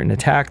for a certain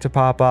attack to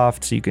pop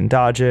off so you can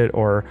dodge it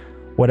or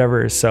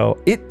whatever. So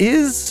it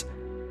is,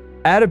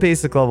 at a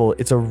basic level,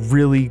 it's a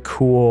really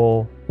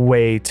cool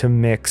way to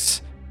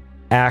mix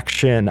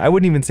action. I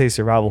wouldn't even say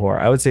survival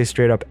horror. I would say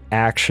straight up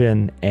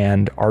action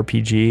and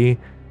RPG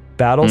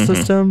battle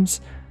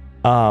systems.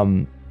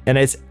 And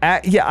it's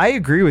I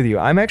agree with you.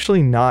 I'm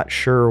actually not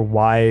sure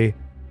why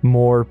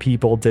more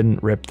people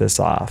didn't rip this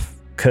off,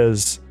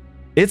 because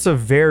it's a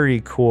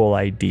very cool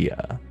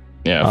idea.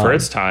 Yeah, for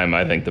its time,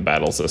 I think the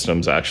battle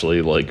system's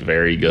actually like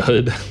very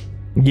good.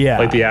 Yeah,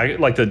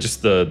 like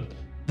the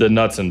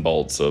nuts and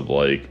bolts of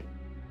like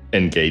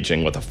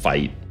engaging with a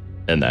fight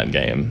in that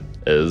game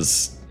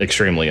is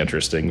extremely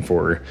interesting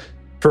for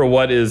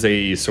what is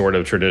a sort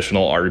of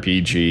traditional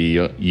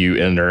RPG. You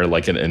enter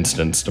like an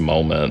instanced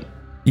moment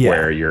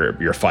where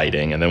you're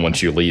fighting, and then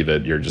once you leave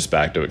it, you're just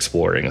back to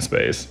exploring a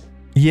space.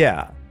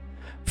 Yeah,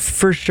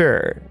 for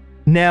sure.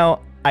 Now,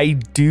 I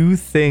do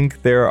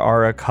think there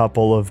are a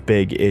couple of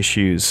big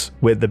issues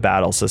with the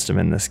battle system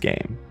in this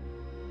game.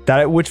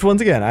 Which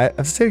once again, I have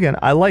to say again,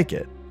 I like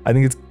it. I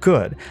think it's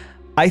good.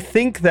 I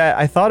think that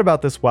I thought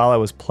about this while I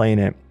was playing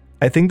it.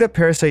 I think that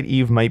Parasite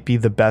Eve might be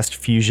the best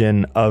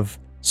fusion of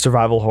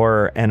survival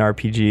horror and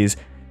RPGs,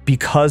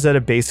 because at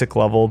a basic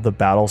level, the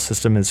battle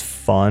system is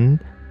fun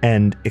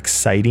and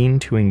exciting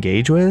to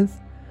engage with,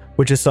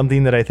 which is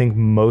something that I think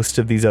most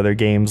of these other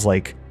games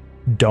like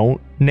don't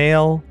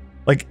nail.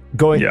 Like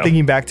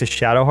thinking back to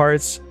Shadow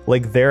Hearts,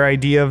 like their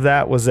idea of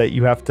that was that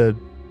you have to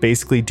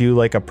basically do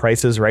like a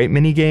Price is Right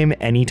minigame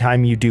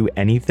anytime you do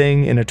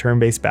anything in a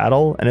turn-based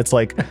battle. And it's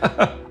like,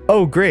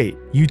 oh, great.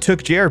 You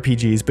took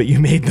JRPGs, but you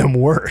made them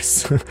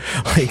worse.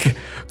 Like,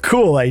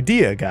 cool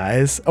idea,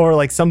 guys. Or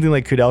like something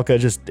like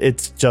Kudelka,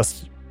 it's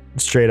just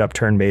straight up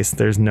turn-based.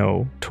 There's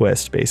no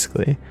twist,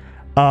 basically.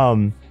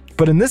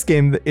 But in this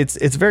game,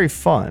 it's very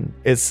fun.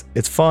 It's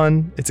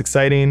fun. It's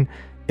exciting.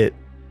 It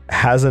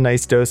has a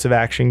nice dose of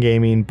action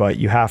gaming, but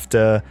you have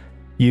to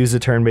use a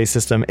turn-based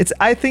system.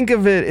 I think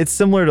of it's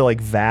similar to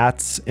like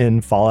VATS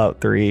in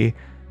Fallout 3,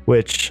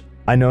 which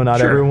I know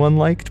not everyone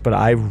liked, but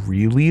I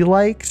really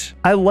liked.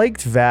 I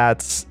liked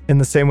VATS in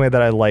the same way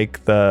that I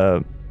like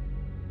the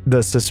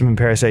system in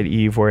Parasite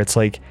Eve, where it's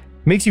like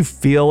makes you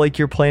feel like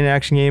you're playing an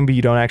action game, but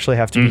you don't actually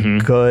have to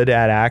be good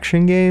at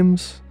action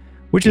games,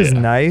 which is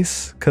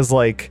nice, because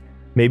like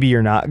maybe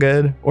you're not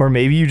good, or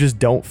maybe you just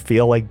don't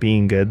feel like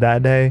being good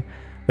that day.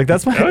 Like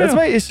that's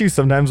my issue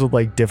sometimes with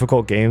like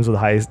difficult games with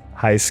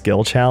high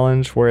skill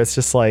challenge, where it's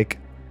just like,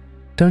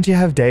 don't you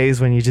have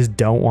days when you just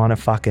don't want to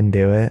fucking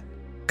do it?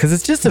 Because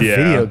it's just a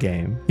video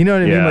game. You know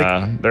what I mean?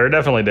 Like, there are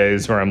definitely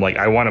days where I'm like,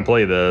 I want to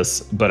play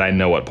this, but I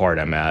know what part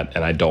I'm at,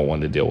 and I don't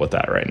want to deal with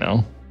that right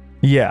now.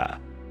 Yeah,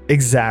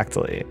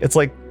 exactly. It's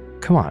like,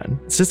 come on,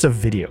 it's just a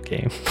video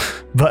game.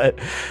 But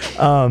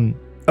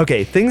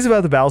okay, things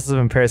about the battle system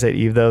in Parasite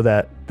Eve though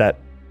that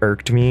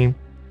irked me.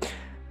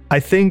 I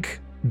think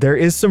there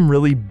is some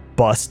really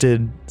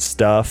busted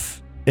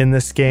stuff in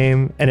this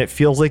game, and it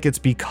feels like it's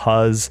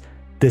because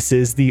this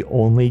is the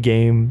only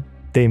game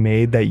they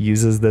made that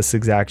uses this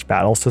exact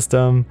battle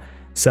system.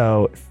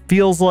 So it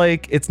feels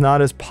like it's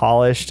not as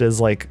polished as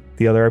like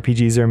the other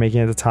RPGs they're making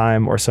at the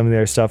time, or some of the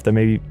other stuff that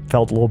maybe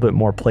felt a little bit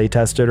more play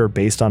tested or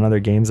based on other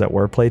games that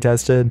were play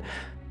tested.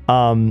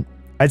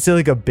 I'd say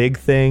like a big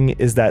thing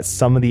is that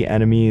some of the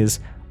enemies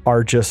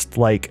are just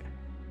like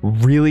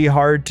really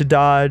hard to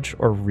dodge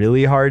or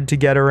really hard to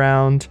get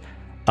around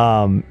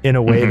in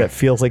a way that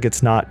feels like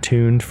it's not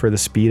tuned for the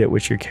speed at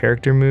which your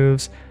character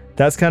moves.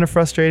 That's kind of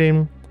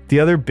frustrating. The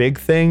other big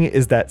thing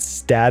is that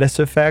status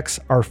effects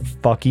are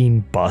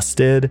fucking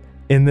busted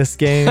in this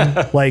game.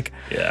 Like,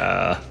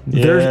 yeah.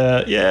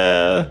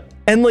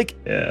 And like,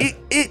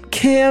 it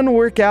can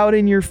work out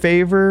in your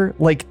favor.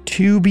 Like,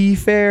 to be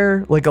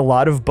fair, like a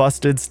lot of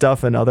busted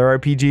stuff in other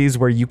RPGs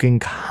where you can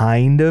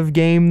kind of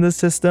game the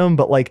system,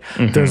 but like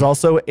there's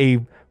also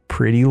a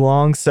pretty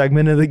long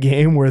segment of the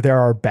game where there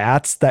are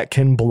bats that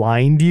can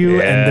blind you.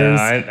 Yeah, and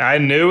there's I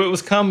knew it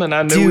was coming.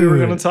 I knew we were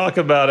going to talk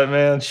about it,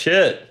 man.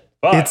 Shit.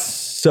 Fuck. It's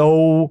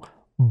so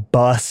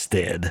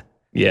busted.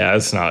 Yeah,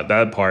 it's not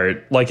that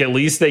part. Like, at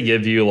least they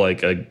give you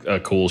like a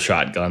cool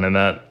shotgun in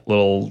that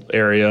little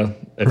area.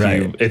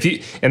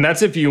 And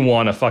that's if you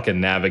want to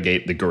fucking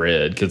navigate the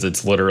grid, because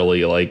it's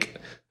literally like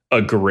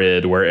a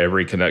grid where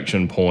every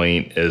connection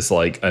point is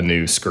like a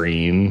new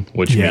screen,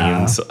 which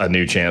means a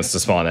new chance to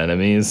spawn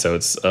enemies. So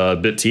it's a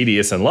bit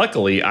tedious. And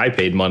luckily, I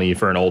paid money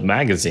for an old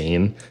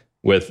magazine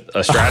with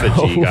a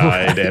strategy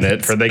guide in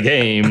it for the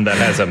game that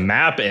has a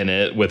map in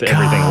it with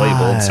everything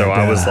labeled. So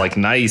I was like,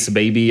 nice,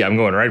 baby. I'm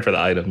going right for the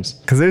items.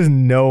 Because there's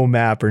no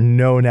map or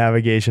no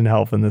navigation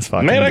help in this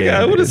fucking game. Man,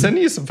 I would have sent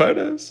you some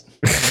photos.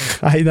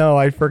 I know.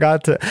 I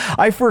forgot.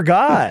 I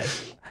forgot.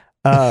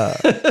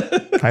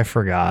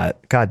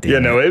 God damn it. Yeah,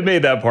 no, it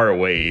made that part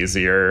way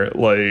easier.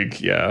 Like,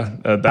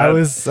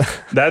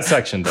 that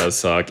section does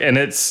suck. And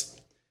it's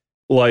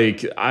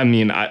like, I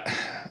mean,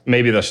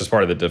 maybe that's just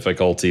part of the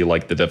difficulty.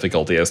 Like, the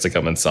difficulty has to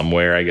come in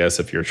somewhere, I guess,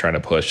 if you're trying to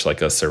push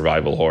like a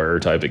survival horror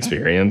type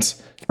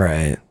experience.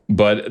 Right.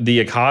 But the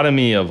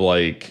economy of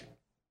like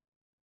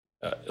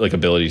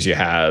abilities you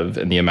have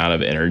and the amount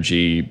of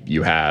energy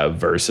you have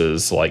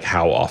versus like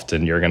how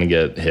often you're going to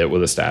get hit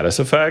with a status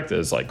effect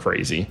is like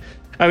crazy.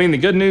 I mean, the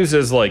good news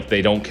is like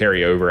they don't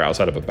carry over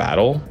outside of a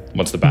battle.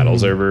 Once the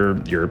battle's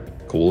over, you're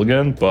cool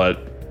again. But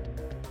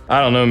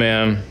I don't know,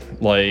 man.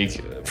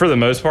 Like, for the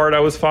most part, I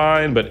was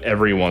fine. But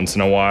every once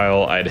in a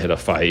while, I'd hit a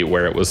fight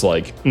where it was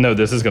like, no,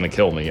 this is going to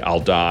kill me.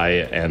 I'll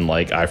die. And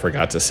like, I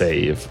forgot to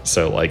save.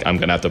 So like, I'm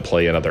going to have to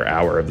play another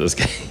hour of this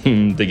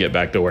game to get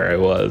back to where I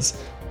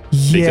was.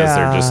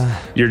 Yeah.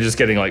 Because you're just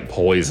getting like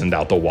poisoned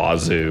out the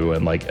wazoo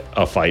and like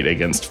a fight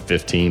against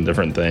 15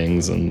 different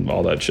things and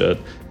all that shit.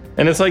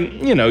 And it's like,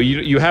 you know,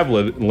 you have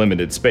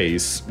limited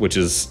space, which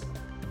is,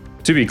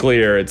 to be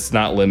clear, it's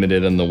not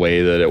limited in the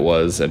way that it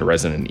was in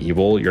Resident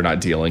Evil. You're not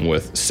dealing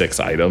with 6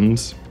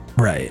 items.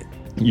 Right.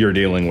 You're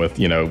dealing with,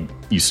 you know,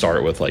 you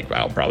start with like,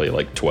 probably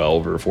like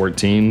 12 or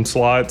 14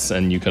 slots,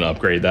 and you can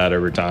upgrade that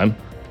over time.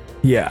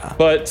 Yeah.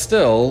 But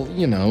still,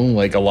 you know,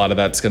 like a lot of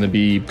that's going to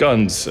be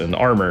guns and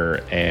armor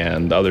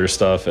and other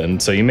stuff.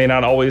 And so you may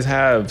not always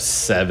have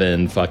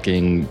 7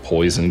 fucking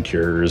poison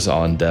cures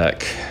on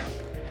deck.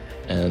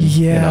 And,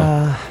 you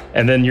know,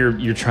 and then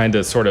you're trying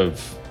to sort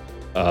of,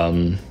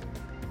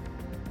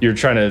 you're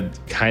trying to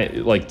kind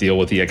of like deal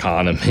with the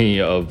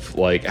economy of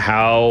like,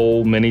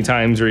 how many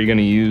times are you going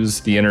to use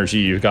the energy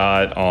you've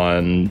got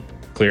on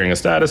clearing a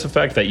status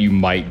effect that you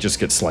might just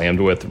get slammed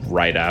with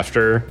right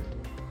after?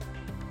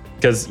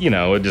 Because, you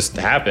know, it just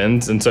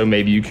happens. And so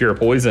maybe you cure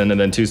poison and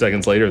then 2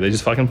 seconds later, they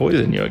just fucking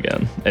poison you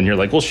again. And you're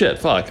like, well, shit,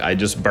 fuck, I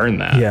just burned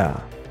that. Yeah.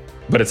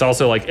 But it's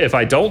also like, if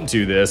I don't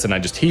do this and I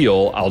just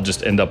heal, I'll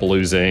just end up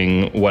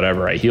losing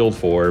whatever I healed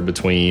for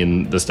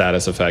between the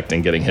status effect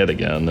and getting hit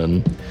again.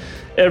 And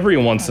every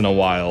once in a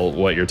while,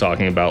 what you're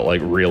talking about like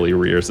really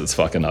rears its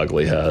fucking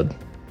ugly head.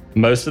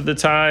 Most of the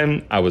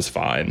time, I was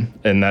fine.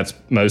 And that's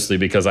mostly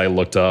because I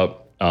looked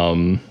up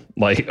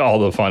like all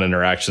the fun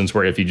interactions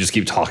where if you just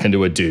keep talking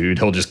to a dude,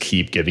 he'll just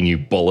keep giving you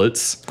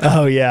bullets.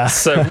 Oh, yeah.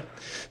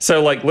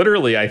 So like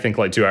literally, I think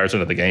like 2 hours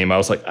into the game, I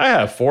was like, I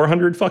have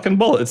 400 fucking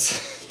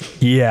bullets.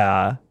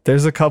 Yeah.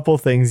 There's a couple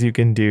things you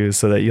can do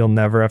so that you'll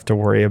never have to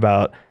worry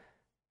about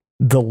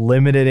the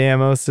limited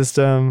ammo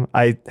system.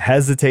 I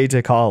hesitate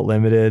to call it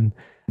limited.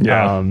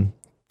 Yeah.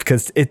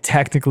 Because it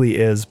technically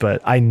is,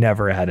 but I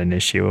never had an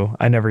issue.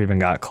 I never even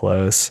got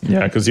close.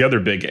 Yeah, because the other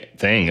big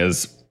thing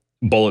is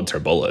bullets are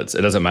bullets.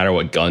 It doesn't matter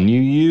what gun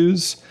you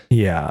use.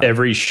 Yeah.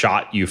 Every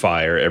shot you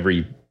fire,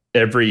 every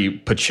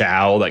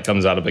pachow that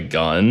comes out of a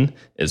gun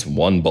is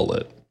 1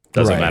 bullet.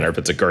 Doesn't matter if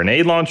it's a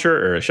grenade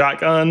launcher or a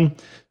shotgun,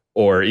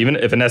 or even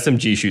if an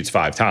SMG shoots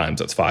 5 times,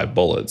 that's 5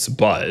 bullets.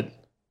 But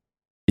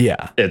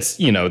yeah, it's,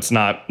 you know,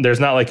 there's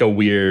not like a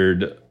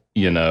weird,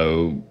 you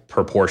know,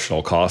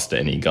 proportional cost to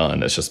any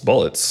gun. It's just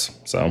bullets.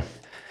 So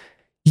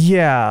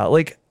yeah,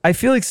 like I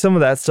feel like some of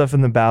that stuff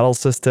in the battle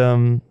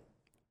system,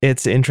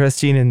 it's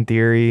interesting in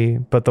theory,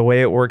 but the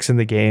way it works in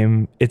the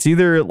game, it's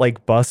either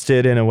like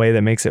busted in a way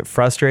that makes it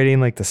frustrating,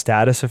 like the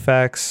status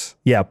effects.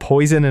 Yeah,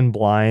 poison and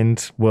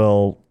blind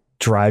will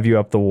drive you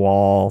up the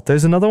wall.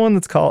 There's another one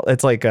that's called,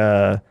 it's like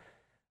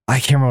I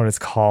can't remember what it's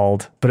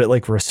called, but it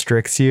like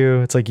restricts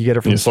you. It's like you get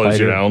it from slows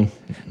you down.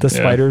 The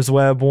spider's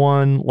web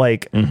one.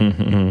 Like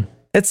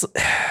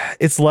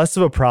it's less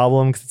of a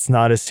problem because it's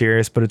not as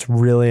serious, but it's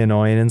really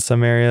annoying in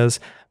some areas.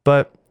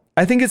 But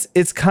I think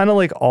it's kind of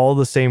like all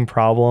the same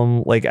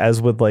problem, like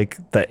as with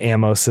like the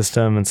ammo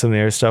system and some of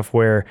the other stuff,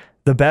 where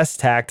the best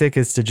tactic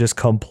is to just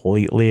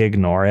completely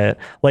ignore it.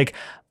 Like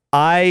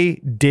I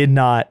did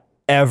not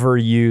ever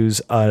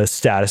use a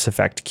status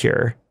effect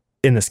cure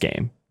in this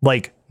game.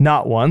 Like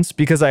not once,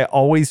 because I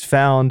always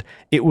found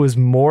it was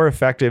more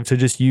effective to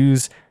just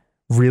use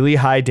really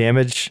high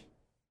damage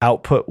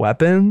output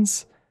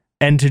weapons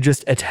and to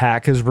just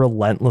attack as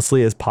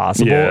relentlessly as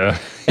possible. Yeah.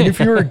 And if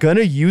you were going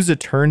to use a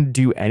turn to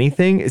do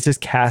anything, it's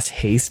just cast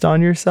haste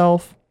on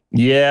yourself.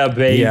 Yeah,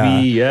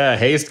 baby. Yeah.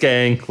 Haste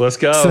gang. Let's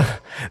go.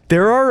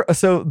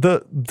 So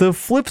the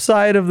flip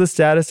side of the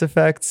status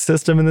effect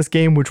system in this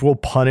game, which will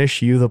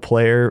punish you, the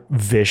player,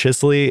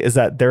 viciously, is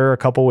that there are a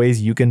couple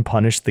ways you can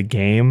punish the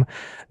game.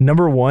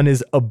 Number one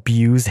is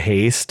abuse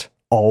haste.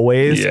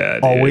 Always. Yeah,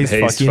 dude. Always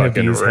Haste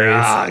fucking abuse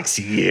rocks.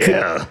 haste.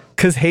 Yeah.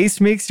 Because haste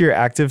makes your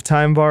active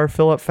time bar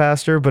fill up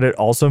faster, but it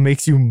also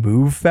makes you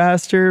move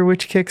faster,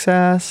 which kicks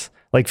ass.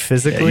 Like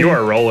physically. Yeah, you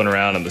are rolling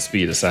around in the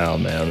speed of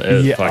sound, man.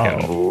 It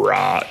fucking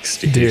rocks,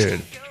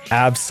 dude.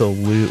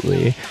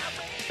 Absolutely.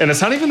 And it's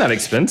not even that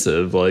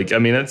expensive. Like, I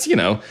mean, it's, I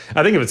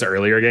think if it's an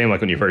earlier game, like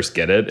when you first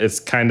get it,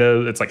 it's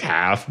like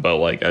half, but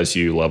like as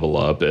you level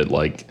up, it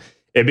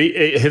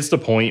hits the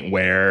point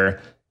where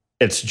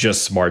it's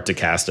just smart to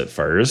cast it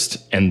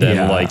first, and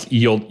then like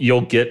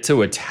you'll get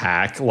to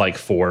attack like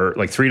 3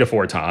 to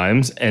 4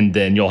 times, and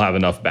then you'll have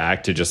enough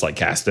back to just like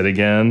cast it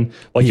again.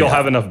 Like you'll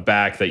have enough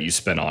back that you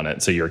spend on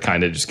it, so you're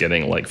kind of just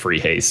getting like free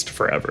haste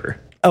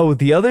forever. Oh,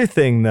 the other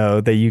thing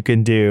though that you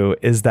can do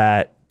is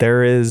that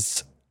there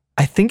is,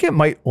 I think it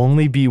might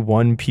only be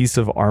one piece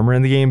of armor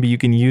in the game, but you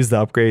can use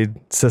the upgrade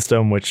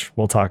system, which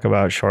we'll talk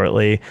about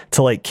shortly,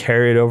 to like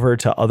carry it over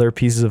to other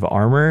pieces of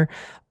armor.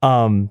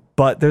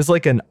 But there's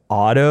like an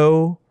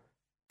auto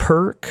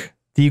perk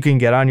that you can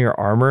get on your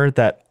armor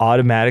that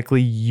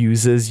automatically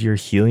uses your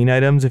healing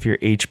items if your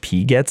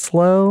HP gets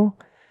low.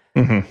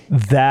 Mm-hmm.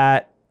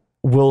 That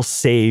will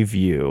save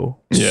you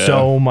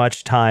so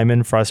much time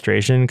and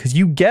frustration, because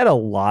you get a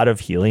lot of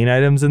healing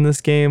items in this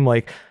game.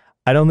 Like,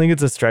 I don't think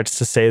it's a stretch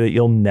to say that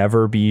you'll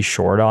never be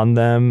short on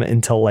them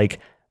until like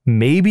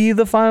maybe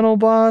the final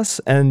boss,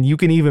 and you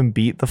can even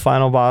beat the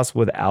final boss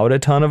without a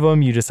ton of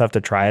them. You just have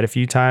to try it a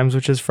few times,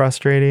 which is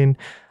frustrating.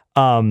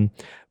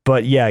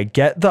 But yeah,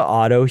 get the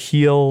auto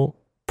heal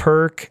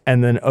perk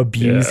and then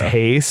abuse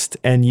haste,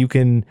 and you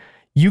can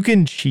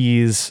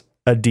cheese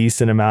a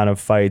decent amount of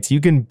fights.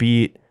 You can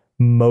beat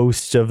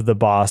most of the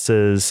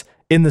bosses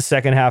in the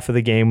second half of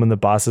the game when the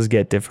bosses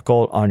get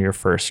difficult on your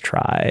first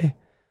try.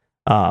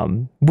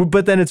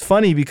 But then it's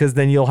funny because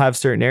then you'll have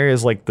certain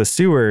areas like the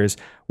sewers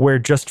where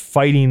just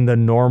fighting the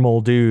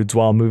normal dudes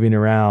while moving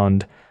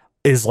around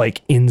is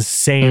like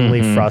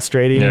insanely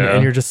frustrating.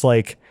 And you're just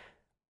like,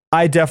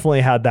 I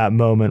definitely had that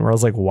moment where I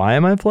was like, why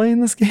am I playing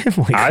this game?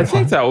 Like, I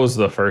think that was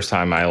the first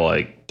time I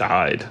like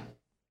died.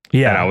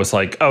 Yeah. And I was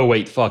like, oh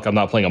wait, fuck, I'm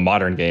not playing a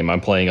modern game.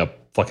 I'm playing a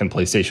fucking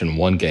PlayStation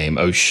 1 game.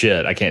 Oh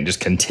shit, I can't just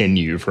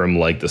continue from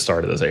like the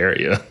start of this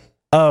area.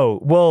 Oh,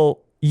 well,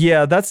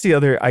 yeah, that's the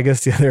other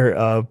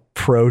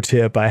pro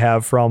tip I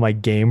have for all my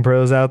game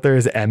pros out there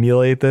is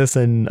emulate this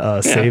and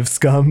save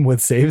scum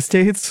with save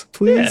states,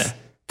 please.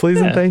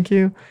 Please and thank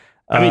you.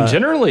 I mean,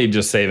 generally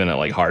just saving at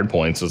like hard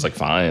points was like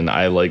fine.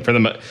 I like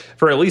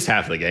for at least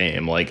half the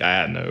game, like I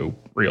had no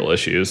real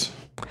issues.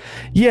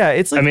 Yeah,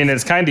 it's like, I mean,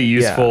 it's kind of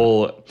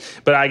useful,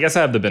 but I guess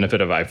I have the benefit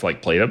of I've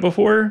like played it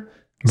before.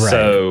 Right.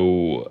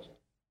 So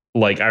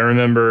like I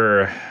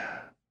remember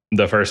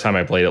the first time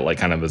I played it like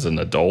kind of as an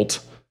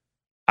adult.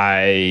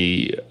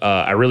 I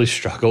really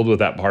struggled with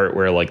that part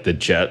where like the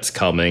jet's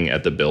coming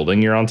at the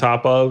building you're on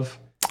top of,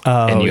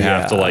 and you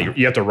have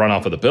to run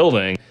off of the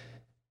building,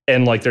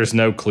 and like there's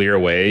no clear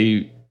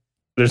way,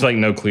 there's like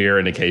no clear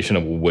indication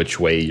of which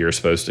way you're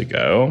supposed to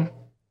go.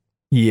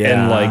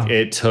 Yeah, and like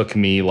it took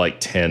me like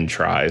 10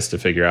 tries to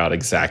figure out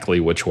exactly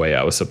which way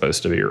I was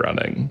supposed to be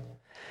running.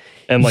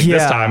 And like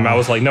this time I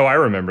was like, no, I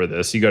remember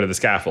this. You go to the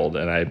scaffold,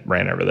 and I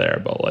ran over there,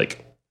 but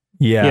like.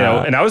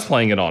 Yeah, and I was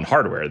playing it on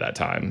hardware that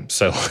time,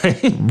 so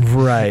like,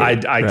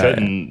 I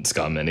couldn't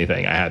scum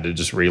anything. I had to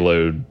just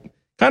reload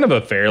kind of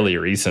a fairly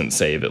recent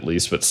save at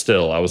least, but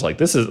still, I was like,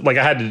 this is like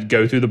I had to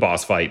go through the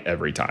boss fight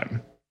every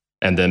time,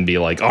 and then be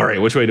like, all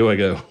right, which way do I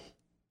go?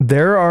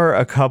 There are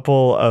a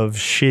couple of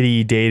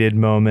shitty dated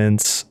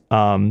moments,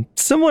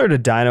 similar to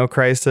Dino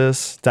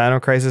Crisis.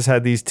 Dino Crisis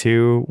had these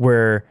two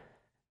where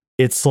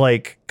it's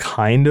like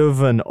kind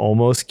of an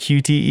almost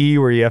QTE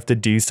where you have to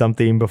do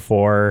something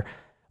before.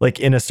 Like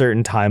in a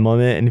certain time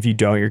limit, and if you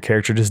don't, your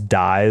character just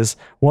dies.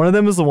 One of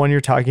them is the one you're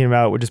talking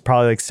about, which is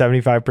probably like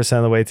 75%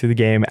 of the way through the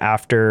game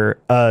after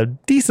a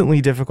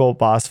decently difficult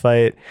boss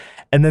fight.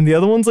 And then the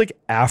other one's like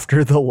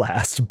after the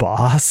last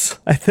boss,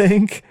 I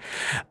think,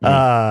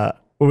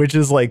 which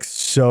is like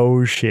so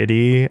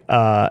shitty.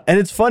 And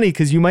it's funny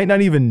because you might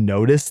not even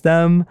notice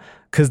them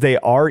because they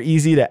are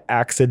easy to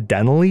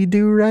accidentally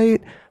do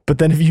right. But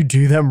then if you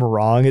do them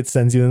wrong, it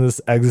sends you in this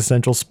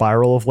existential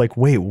spiral of like,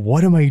 wait,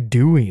 what am I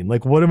doing?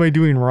 Like, what am I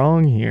doing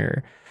wrong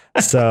here?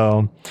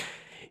 So,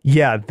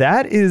 yeah,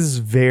 that is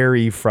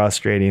very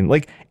frustrating.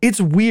 Like,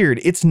 it's weird.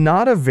 It's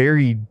not a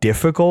very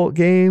difficult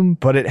game,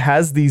 but it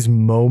has these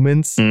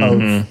moments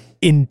of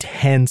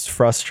intense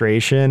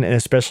frustration. And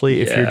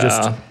especially if you're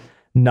just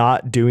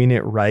not doing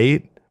it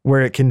right,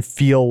 where it can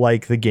feel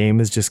like the game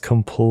is just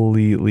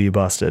completely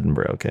busted and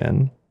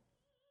broken.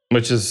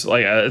 Which is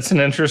like, it's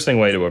an interesting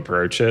way to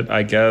approach it,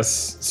 I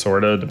guess,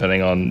 sort of,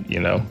 depending on,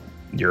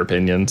 your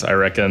opinions, I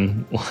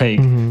reckon.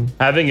 Like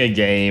having a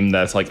game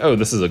that's like, oh,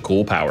 this is a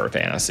cool power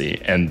fantasy.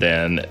 And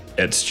then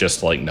it's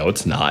just like, no,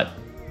 it's not.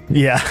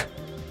 Yeah.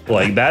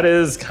 Like, that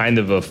is kind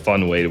of a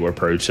fun way to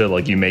approach it.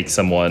 Like, you make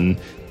someone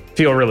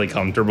feel really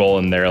comfortable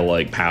in their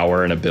like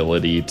power and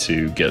ability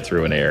to get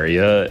through an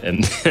area,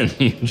 and then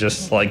you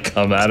just like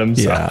come at them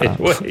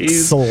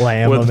sideways,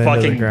 slam with them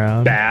fucking into the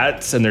ground.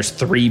 bats, and there's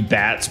 3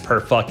 bats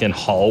per fucking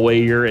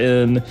hallway you're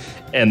in,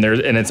 and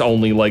it's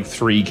only like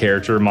 3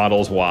 character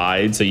models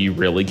wide, so you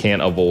really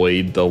can't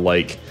avoid the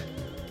like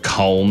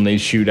cone they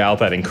shoot out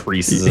that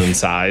increases in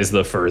size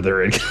the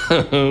further it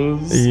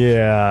goes.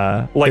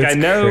 Yeah. Like, I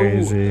know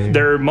crazy.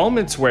 there are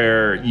moments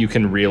where you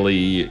can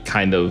really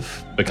kind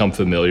of become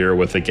familiar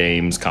with the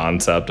game's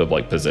concept of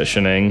like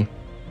positioning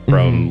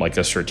from like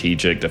a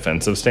strategic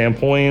defensive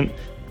standpoint.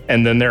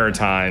 And then there are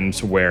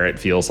times where it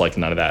feels like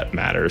none of that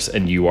matters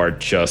and you are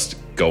just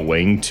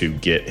going to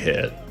get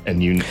hit.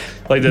 And you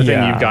like the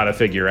thing you've got to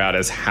figure out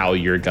is how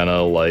you're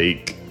gonna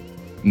like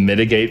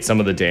mitigate some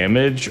of the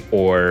damage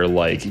or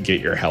like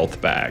get your health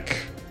back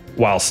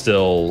while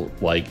still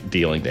like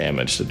dealing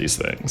damage to these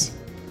things.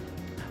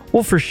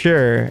 Well, for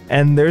sure.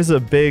 And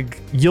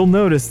you'll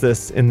notice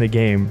this in the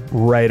game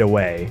right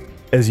away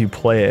as you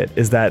play it,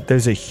 is that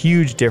there's a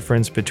huge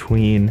difference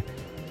between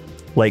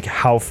like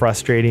how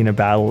frustrating a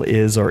battle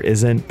is or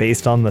isn't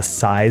based on the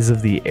size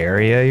of the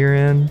area you're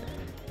in.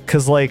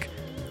 Because like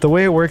the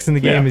way it works in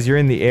the game is you're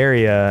in the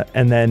area,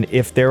 and then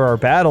if there are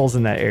battles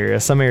in that area,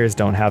 some areas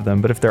don't have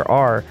them, but if there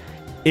are,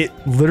 it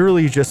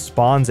literally just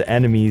spawns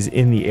enemies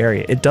in the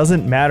area. It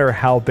doesn't matter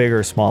how big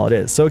or small it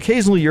is. So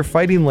occasionally you're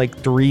fighting like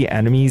 3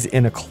 enemies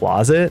in a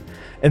closet,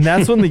 and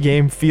that's when the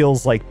game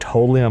feels like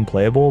totally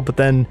unplayable. But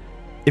then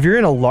if you're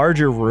in a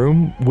larger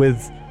room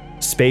with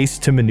space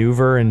to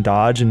maneuver and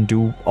dodge and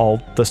do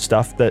all the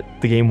stuff that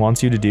the game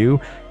wants you to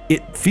do,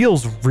 it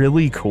feels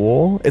really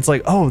cool. It's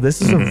like, oh, this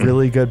is a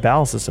really good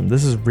battle system.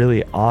 This is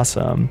really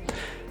awesome.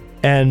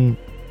 And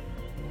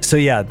so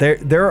yeah,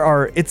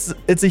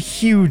 it's a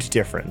huge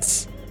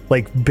difference,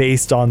 like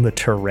based on the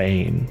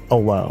terrain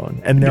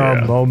alone. And there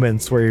are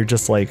moments where you're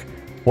just like,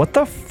 what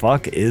the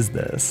fuck is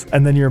this?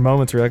 And then your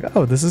moments where you're like,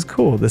 oh, this is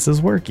cool. This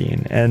is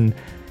working. And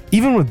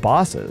even with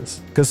bosses,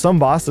 because all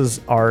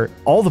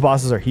the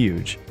bosses are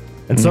huge.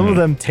 And some of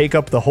them take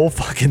up the whole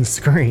fucking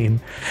screen.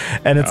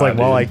 And it's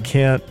I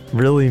can't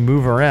really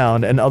move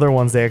around. And other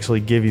ones, they actually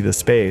give you the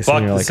space. Fuck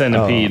and you're the like,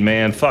 centipede,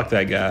 man. Fuck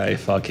that guy.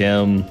 Fuck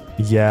him.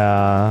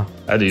 Yeah.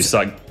 That dude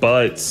sucked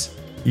butts.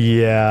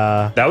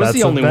 Yeah. That was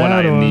the only one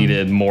I bad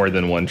needed more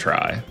than one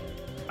try.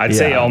 I'd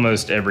say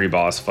almost every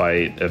boss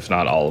fight, if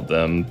not all of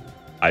them,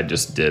 I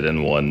just did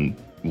in one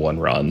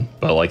run.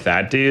 But like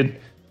that dude,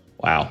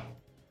 wow.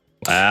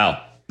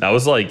 That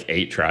was like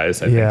 8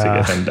 tries, I think, to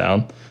get him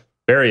down.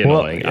 Very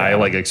annoying. I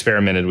like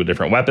experimented with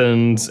different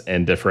weapons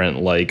and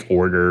different like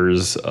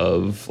orders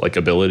of like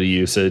ability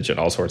usage and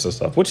all sorts of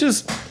stuff, which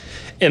is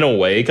in a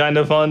way kind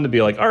of fun to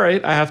be like, all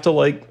right, I have to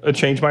like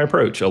change my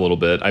approach a little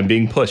bit. I'm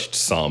being pushed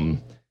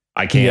some.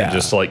 I can't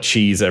just like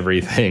cheese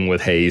everything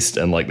with haste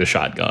and like the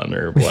shotgun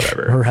or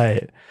whatever.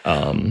 Right.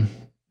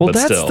 Well,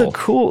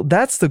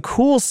 that's the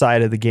cool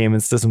side of the game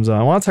and system zone.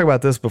 I want to talk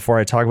about this before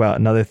I talk about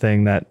another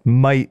thing that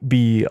might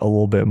be a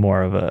little bit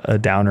more of a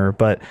downer,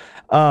 but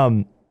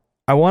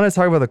I want to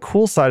talk about the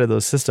cool side of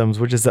those systems,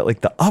 which is that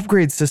like the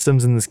upgrade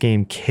systems in this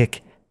game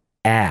kick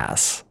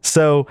ass.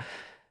 So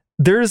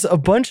there's a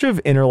bunch of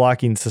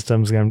interlocking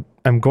systems, and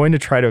I'm going to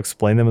try to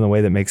explain them in a way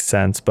that makes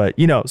sense. But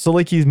so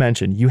like you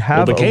mentioned, you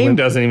have the game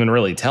doesn't even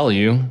really tell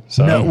you.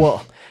 So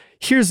no,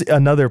 here's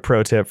another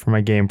pro tip for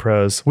my game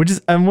pros, which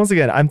is, and once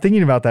again, I'm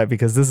thinking about that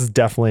because this is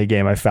definitely a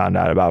game I found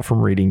out about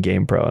from reading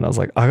Game Pro, and I was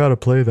like, I gotta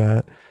play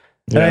that.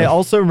 And I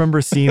also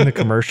remember seeing the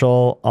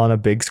commercial on a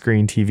big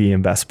screen TV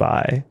in Best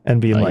Buy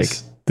and being like,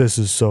 this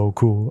is so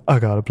cool. I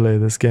gotta play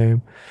this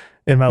game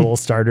in my little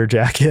starter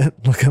jacket,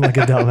 looking like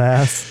a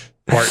dumbass.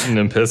 Farting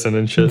and pissing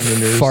and shitting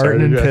in your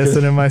farting and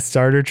pissing in my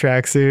starter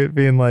tracksuit,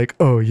 being like,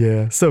 oh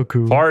yeah, so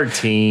cool.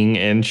 Farting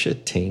and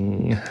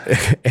shitting.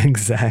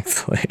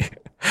 Exactly.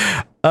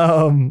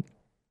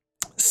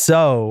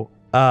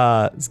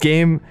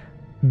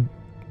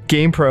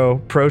 Game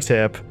Pro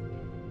tip.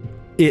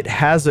 It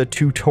has a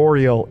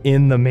tutorial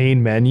in the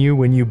main menu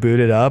when you boot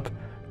it up.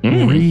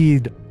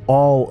 Read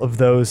all of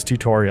those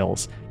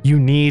tutorials. You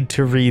need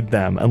to read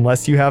them.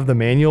 Unless you have the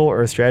manual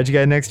or a strategy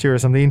guide next to you or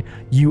something,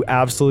 you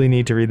absolutely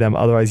need to read them.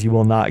 Otherwise, you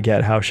will not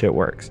get how shit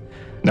works.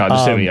 No,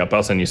 just hit me up.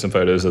 I'll send you some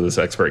photos of this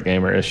Expert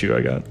Gamer issue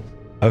I got.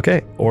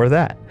 Okay, or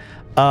that.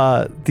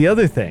 The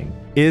other thing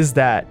is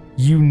that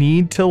you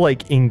need to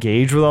like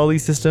engage with all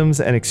these systems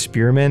and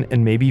experiment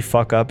and maybe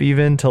fuck up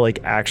even to like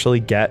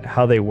actually get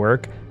how they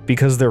work,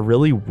 because they're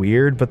really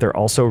weird, but they're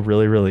also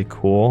really, really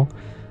cool.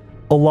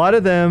 A lot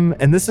of them,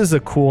 and this is a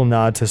cool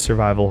nod to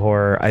survival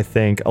horror, I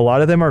think, a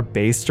lot of them are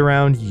based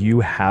around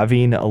you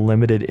having a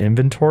limited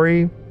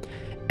inventory.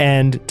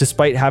 And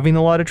despite having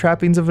a lot of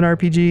trappings of an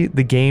RPG,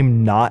 the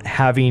game not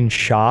having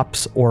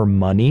shops or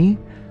money.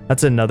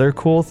 That's another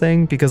cool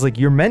thing, because like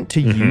you're meant to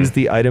use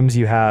the items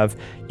you have.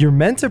 You're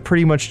meant to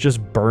pretty much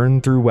just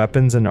burn through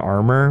weapons and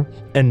armor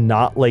and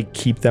not like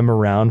keep them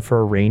around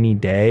for a rainy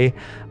day.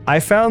 I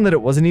found that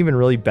it wasn't even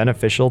really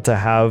beneficial to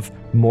have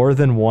more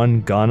than one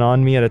gun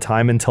on me at a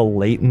time until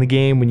late in the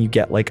game, when you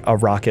get like a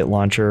rocket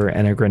launcher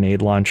and a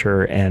grenade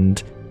launcher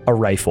and a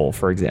rifle,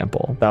 for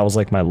example. That was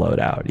like my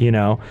loadout, you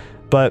know?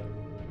 But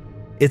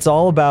it's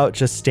all about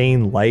just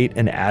staying light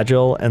and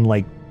agile and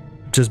like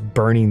just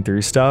burning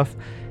through stuff.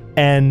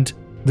 And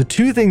the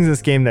two things in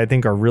this game that I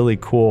think are really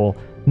cool,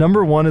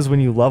 number one is when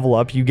you level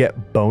up, you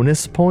get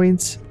bonus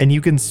points, and you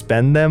can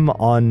spend them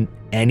on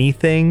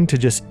anything to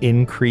just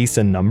increase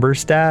a number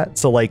stat.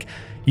 So like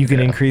you can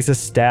increase a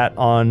stat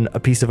on a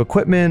piece of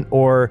equipment,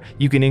 or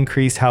you can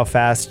increase how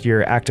fast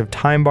your active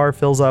time bar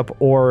fills up,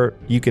 or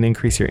you can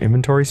increase your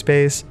inventory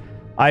space.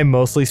 I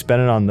mostly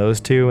spent it on those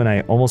two, and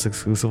I almost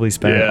exclusively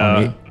spent it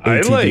on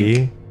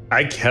ATB.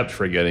 I kept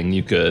forgetting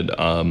you could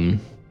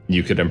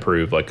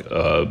improve like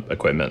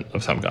equipment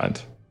of some kind.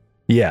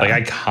 Yeah. Like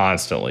I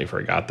constantly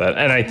forgot that.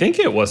 And I think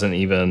it wasn't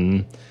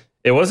even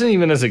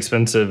as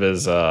expensive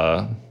as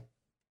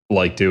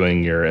like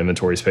doing your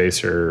inventory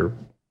space or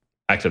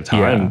active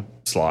time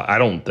slot. I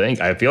don't think.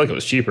 I feel like it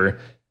was cheaper.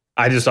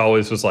 I just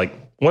always was like,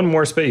 one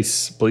more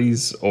space,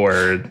 please.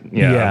 Or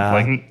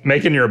like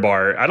making your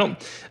bar. I don't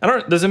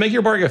does it make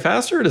your bar go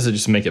faster, or does it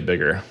just make it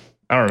bigger?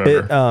 I don't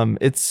remember.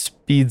 It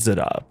speeds it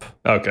up.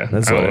 Okay.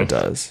 That's what it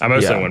does. I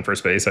mostly went for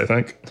space, I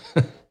think.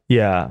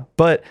 Yeah.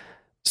 But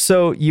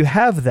so you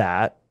have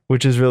that,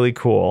 which is really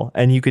cool,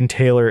 and you can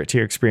tailor it to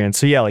your experience.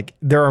 So yeah, like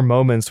there are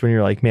moments when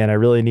you're like, man, I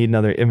really need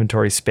another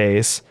inventory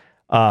space,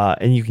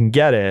 and you can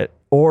get it,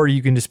 or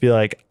you can just be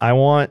like, I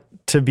want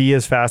to be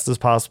as fast as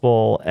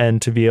possible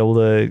and to be able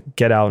to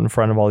get out in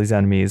front of all these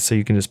enemies. So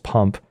you can just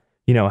pump,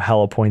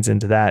 hella points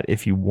into that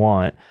if you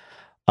want.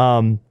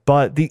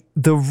 But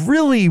the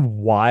really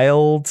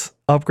wild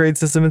upgrade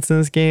system that's in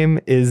this game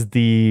is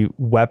the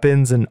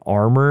weapons and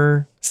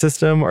armor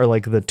system, or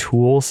like the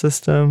tool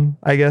system,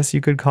 I guess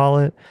you could call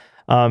it.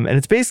 And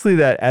it's basically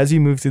that as you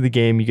move through the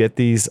game, you get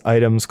these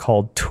items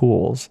called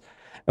tools.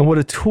 And what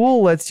a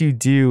tool lets you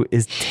do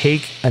is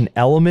take an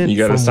element. You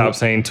got to stop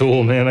saying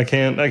tool, man. I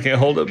can't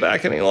hold it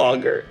back any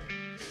longer.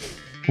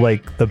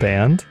 Like the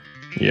band?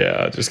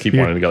 Yeah, just keep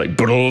wanting to go like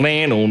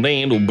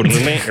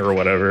or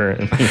whatever.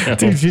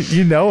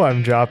 Dude,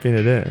 I'm dropping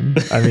it in.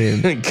 I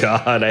mean,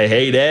 God, I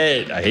hate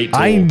it. I hate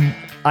tool.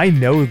 I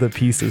know the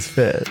pieces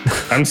fit.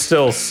 I'm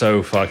still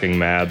so fucking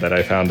mad that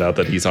I found out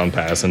that he's on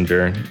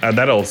Passenger.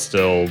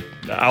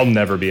 I'll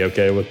never be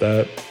okay with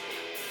that.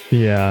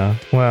 Yeah,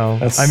 well,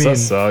 that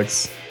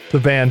sucks. The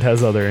band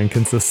has other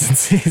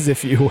inconsistencies,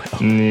 if you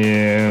will.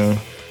 Yeah.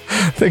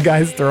 The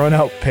guy's throwing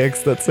out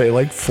pics that say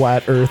like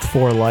flat earth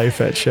for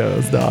life at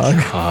shows, dog.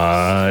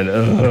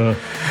 God.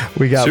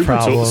 We got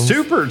problems.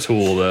 Super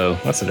Tool, though.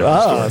 That's a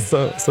different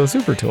story. So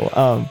Super Tool.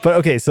 But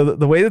okay, so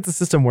the way that the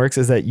system works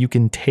is that you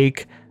can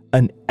take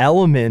an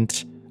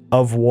element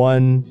of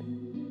one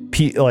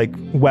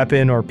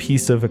weapon or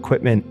piece of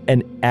equipment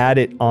and add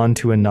it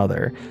onto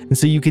another. And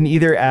so you can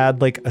either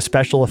add like a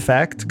special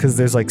effect, because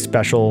there's like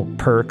special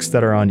perks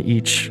that are on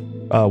each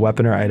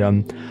weapon or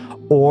item,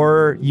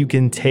 or you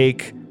can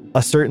take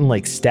a certain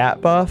like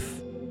stat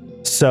buff.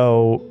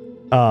 So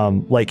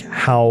like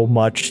how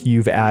much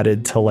you've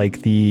added to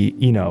like the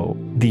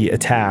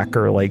attack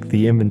or like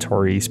the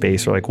inventory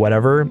space or like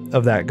whatever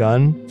of that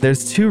gun.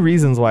 There's two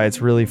reasons why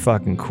it's really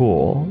fucking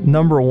cool.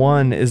 Number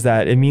one is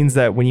that it means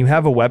that when you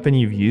have a weapon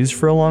you've used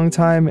for a long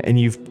time and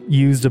you've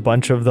used a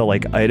bunch of the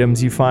like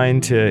items you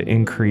find to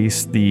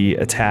increase the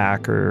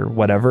attack or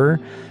whatever,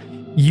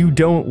 you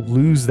don't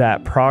lose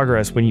that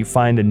progress when you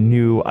find a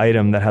new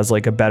item that has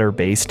like a better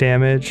base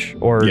damage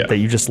or that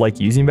you just like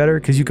using better,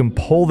 because you can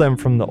pull them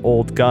from the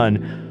old gun.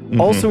 Mm-hmm.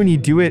 Also, when you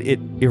do it, it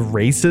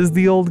erases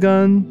the old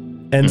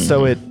gun, and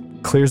so it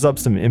clears up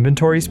some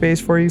inventory space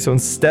for you. So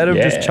instead of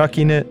just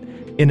chucking it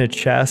in a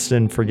chest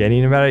and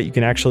forgetting about it, you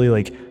can actually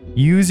like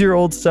use your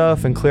old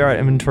stuff and clear out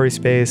inventory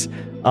space.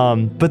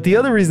 But the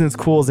other reason it's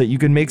cool is that you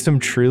can make some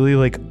truly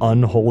like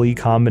unholy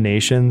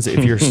combinations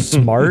if you're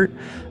smart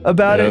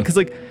about it, because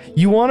like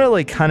you want to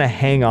like kind of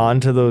hang on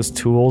to those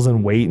tools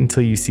and wait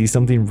until you see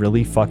something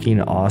really fucking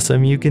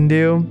awesome you can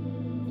do.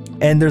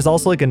 And there's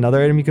also like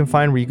another item you can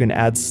find where you can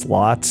add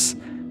slots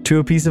to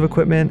a piece of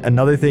equipment.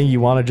 Another thing you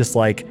want to just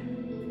like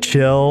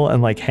chill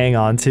and like hang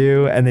on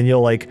to, and then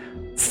you'll like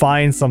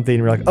find something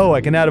and you're like, oh,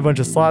 I can add a bunch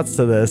of slots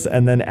to this,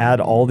 and then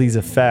add all these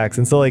effects.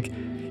 And so like,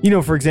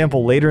 for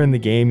example, later in the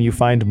game, you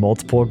find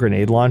multiple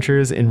grenade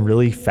launchers in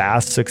really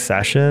fast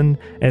succession.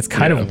 And it's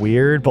kind of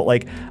weird, but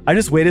like, I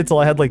just waited till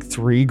I had like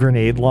 3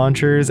 grenade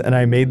launchers, and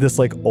I made this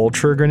like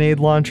ultra grenade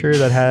launcher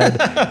that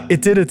had,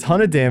 it did a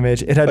ton of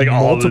damage. It had like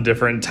all the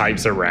different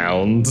types of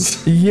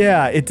rounds.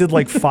 Yeah, it did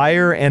like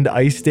fire and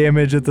ice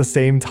damage at the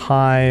same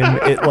time.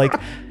 It like,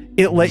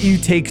 it let you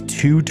take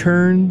 2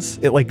 turns.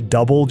 It like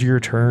doubled your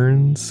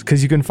turns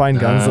because you can find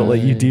guns that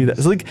let you do that.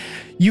 It's like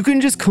you can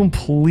just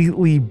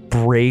completely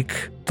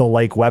break the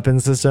like weapon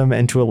system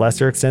and to a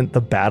lesser extent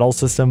the battle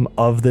system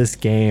of this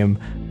game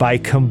by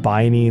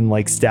combining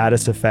like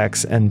status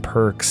effects and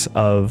perks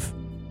of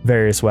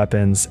various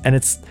weapons. And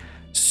it's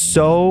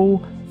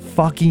so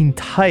fucking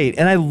tight.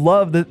 And I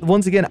love that.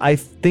 Once again, I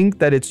think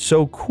that it's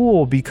so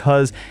cool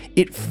because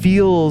it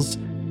feels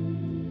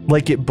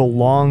like it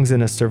belongs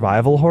in a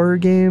survival horror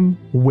game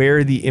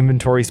where the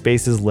inventory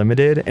space is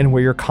limited and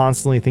where you're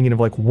constantly thinking of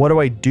like, what do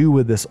I do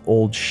with this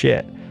old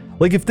shit?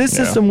 Like if this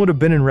system would have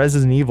been in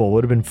Resident Evil, it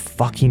would have been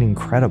fucking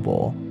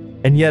incredible.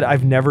 And yet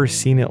I've never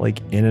seen it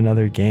like in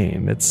another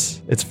game.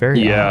 It's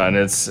very odd. And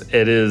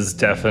it is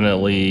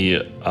definitely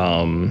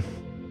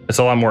it's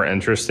a lot more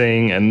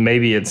interesting, and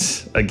maybe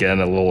it's again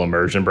a little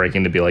immersion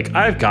breaking to be like,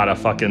 I have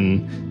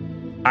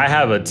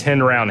a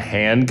 10-round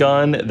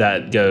handgun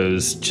that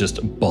goes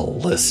just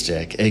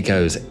ballistic. It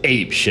goes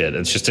ape shit.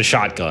 It's just a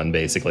shotgun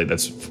basically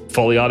that's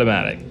fully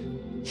automatic.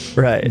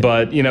 Right.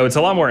 But it's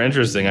a lot more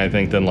interesting, I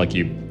think, than like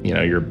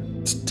your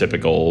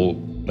typical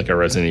like a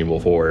Resident Evil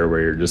 4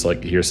 where you're just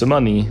like, here's some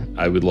money.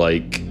 I would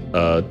like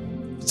a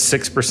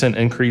 6%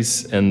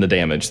 increase in the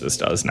damage this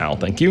does now.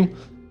 Thank you.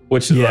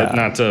 Which is like,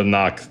 not to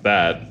knock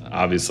that.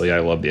 Obviously, I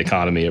love the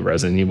economy of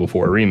Resident Evil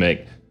 4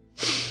 Remake.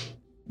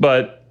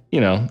 But,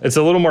 it's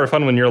a little more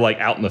fun when you're like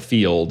out in the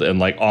field and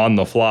like on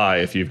the fly.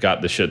 If you've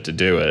got the shit to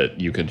do it,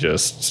 you can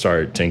just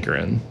start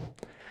tinkering.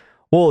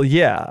 Well,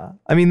 yeah.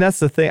 I mean, that's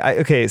the thing.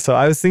 So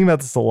I was thinking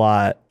about this a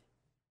lot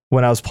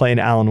when I was playing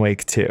Alan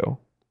Wake 2.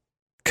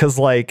 Because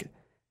like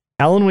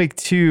Alan Wake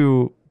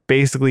 2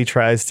 basically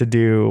tries to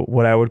do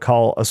what I would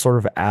call a sort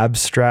of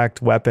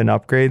abstract weapon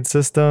upgrade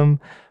system.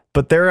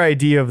 But their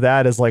idea of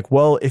that is like,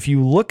 well, if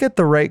you look at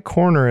the right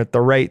corner at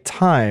the right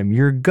time,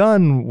 your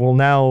gun will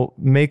now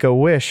make a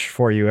wish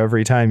for you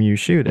every time you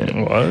shoot it.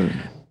 What?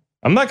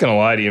 I'm not going to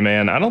lie to you,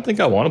 man. I don't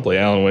think I want to play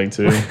Alan Wake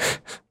 2.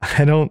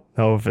 I don't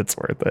know if it's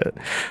worth it.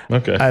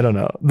 Okay. I don't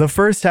know. The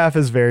first half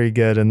is very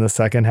good, and the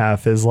second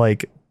half is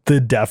like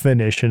the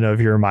definition of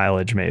your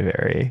mileage may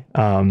vary.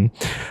 But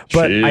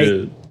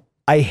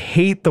I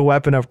hate the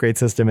weapon upgrade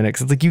system in it,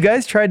 because it's like, you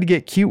guys tried to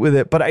get cute with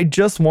it, but I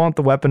just want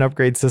the weapon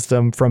upgrade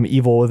system from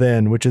Evil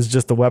Within, which is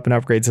just the weapon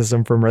upgrade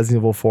system from Resident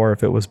Evil 4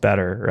 if it was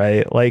better,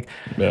 right? Like,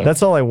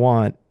 that's all I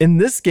want. In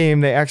this game,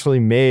 they actually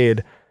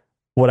made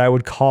what I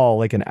would call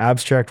like an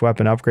abstract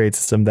weapon upgrade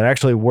system that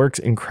actually works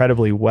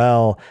incredibly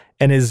well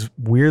and is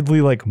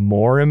weirdly like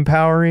more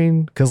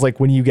empowering, because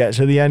like when you get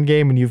to the end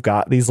game and you've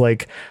got these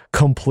like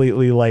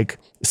completely like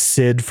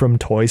Sid from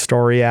Toy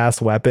Story ass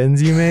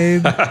weapons you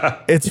made,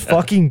 it's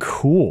fucking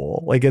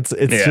cool. Like it's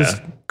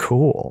just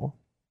cool,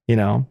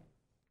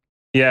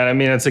 Yeah, I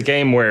mean, it's a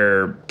game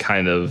where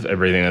kind of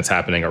everything that's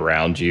happening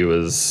around you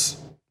is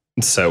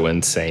so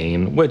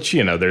insane, which,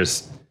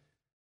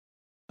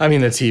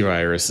 the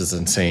T-Virus is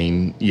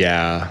insane.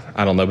 Yeah,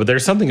 I don't know. But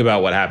there's something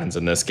about what happens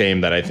in this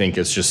game that I think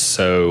is just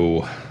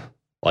so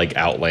like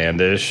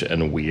outlandish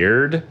and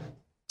weird,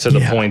 to the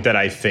point that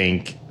I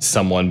think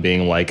someone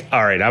being like,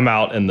 all right,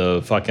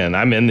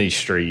 I'm in these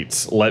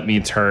streets. Let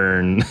me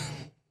turn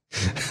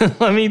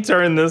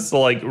this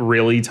like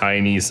really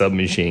tiny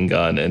submachine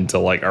gun into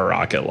like a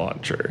rocket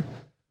launcher.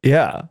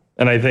 Yeah.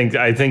 And I think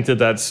that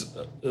that's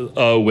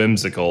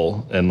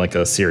whimsical in like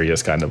a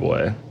serious kind of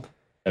way.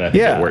 And I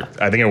think it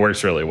worked. I think it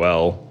works really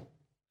well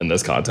in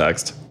this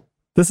context.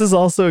 This is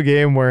also a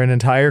game where an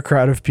entire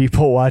crowd of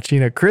people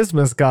watching a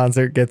Christmas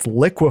concert gets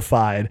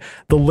liquefied.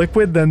 The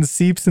liquid then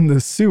seeps in the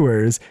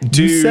sewers.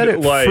 You set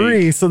it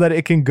free so that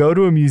it can go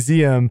to a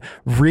museum,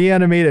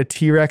 reanimate a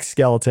T-Rex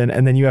skeleton,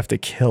 and then you have to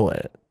kill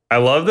it. I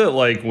love that,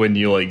 like, when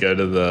you like go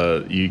to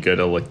the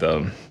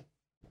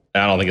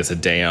I don't think it's a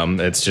dam.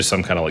 It's just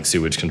some kind of like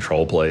sewage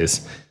control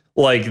place.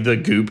 Like the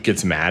goop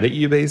gets mad at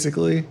you,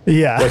 basically.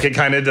 Yeah. Like it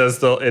kind of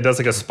does like a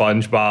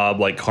SpongeBob,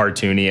 like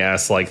cartoony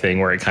ass like thing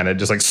where it kind of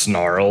just like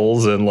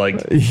snarls and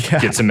like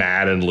gets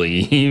mad and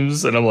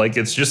leaves. And I'm like,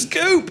 it's just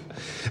goop.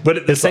 But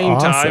at the same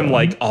time,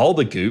 like all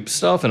the goop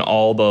stuff and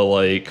all the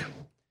like,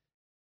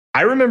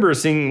 I remember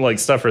seeing like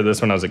stuff for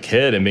this when I was a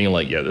kid and being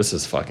like, yeah, this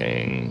is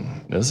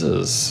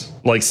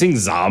like seeing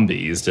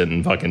zombies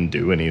didn't fucking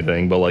do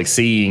anything. But like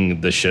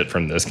seeing the shit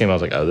from this game, I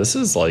was like, oh, this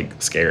is like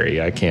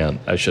scary.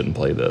 I shouldn't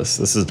play this.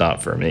 This is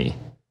not for me.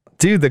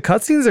 Dude, the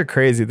cutscenes are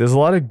crazy. There's a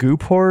lot of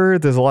goop horror.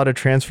 There's a lot of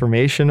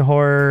transformation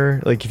horror.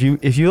 Like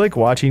if you like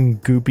watching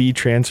goopy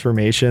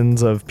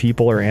transformations of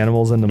people or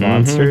animals into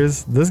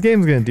monsters, this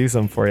game's going to do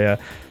something for you.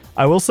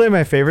 I will say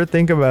my favorite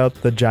thing about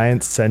the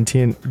giant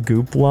sentient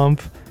goop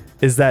lump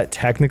is that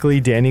technically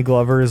Danny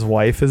Glover's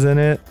wife is in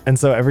it. And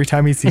so every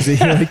time he sees it,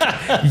 he like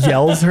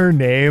yells her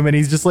name, and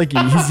he's just like,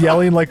 he's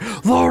yelling like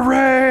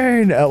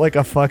Lorraine at like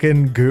a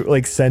fucking goop,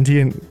 like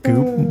sentient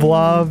goop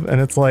blob.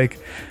 And it's like,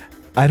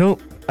 I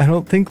don't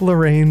think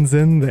Lorraine's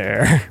in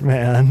there,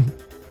 man.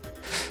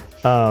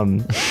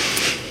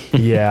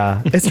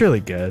 Yeah, it's really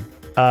good.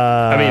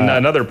 I mean,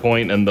 another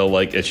point in the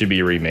like it should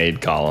be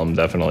remade column,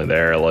 definitely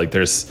there. Like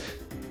there's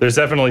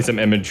definitely some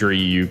imagery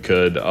you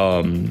could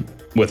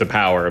with the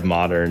power of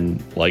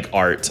modern like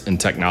art and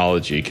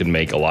technology can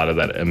make a lot of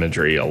that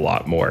imagery a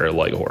lot more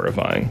like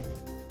horrifying.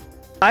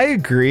 I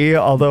agree,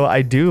 although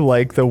I do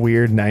like the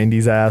weird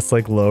 90s ass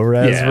like low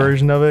res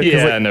version of it.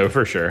 Yeah, like, no,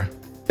 for sure.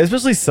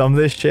 Especially some of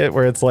this shit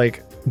where it's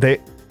like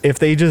if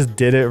they just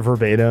did it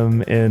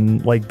verbatim in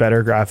like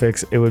better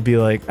graphics, it would be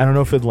like, I don't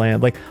know if it'd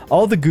land. Like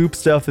all the goop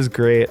stuff is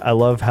great. I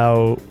love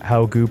how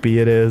goopy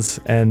it is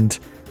and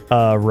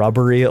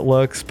rubbery it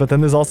looks. But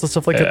then there's also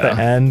stuff like at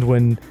the end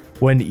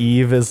when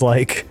Eve is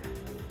like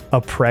a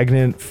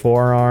pregnant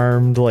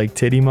four-armed like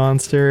titty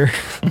monster.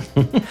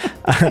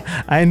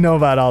 I know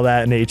about all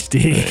that in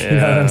HD. Yeah. You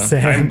know what I'm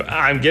saying?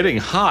 I'm getting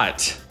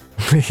hot.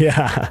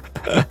 Yeah.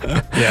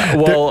 Yeah.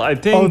 Well, I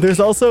think. Oh, there's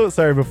also,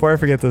 sorry, before I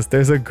forget this,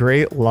 there's a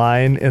great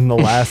line in the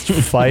last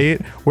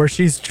fight where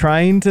she's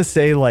trying to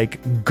say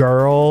like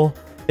girl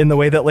in the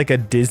way that like a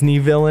Disney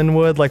villain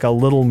would, like a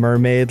Little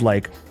Mermaid,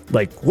 like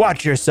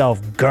watch yourself,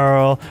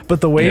 girl.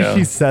 But the way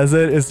she says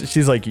it is,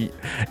 she's like,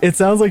 it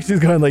sounds like she's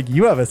going like,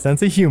 you have a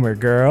sense of humor,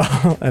 girl.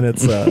 And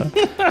it's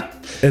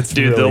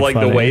dude, really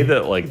funny. the way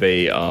that like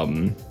they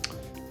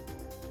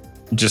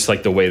just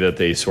like the way that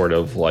they sort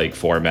of like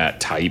format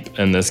type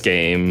in this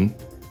game,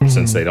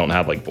 since they don't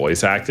have like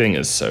voice acting,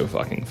 is so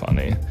fucking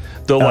funny.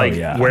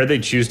 Where they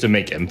choose to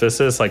make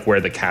emphasis, like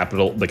where the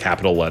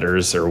capital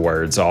letters or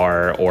words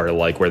are, or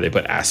like where they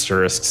put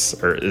asterisks,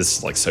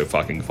 is like so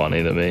fucking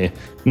funny to me.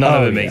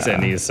 None of it makes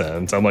any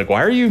sense. I'm like,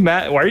 why are you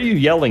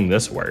yelling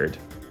this word?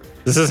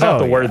 This is not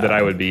the word that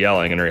I would be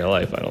yelling in real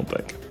life, I don't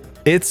think.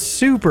 It's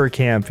super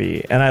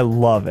campy, and I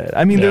love it.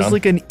 I mean, there's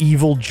like an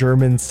evil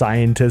German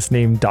scientist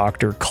named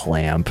Dr.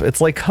 Clamp. It's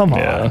like, come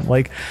on,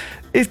 like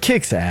it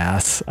kicks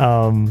ass.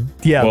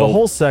 The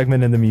whole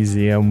segment in the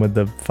museum with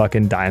the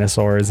fucking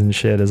dinosaurs and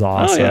shit is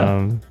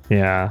awesome.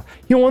 Yeah.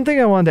 You know, one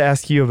thing I wanted to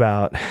ask you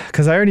about,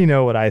 because I already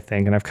know what I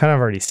think, and I've kind of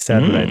already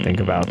said what I think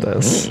about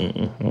this,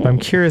 but I'm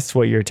curious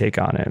what your take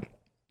on it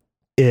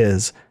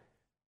is.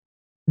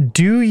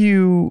 Do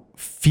you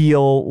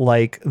feel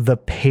like the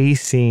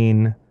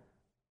pacing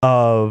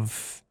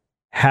of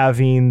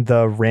having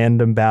the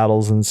random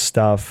battles and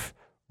stuff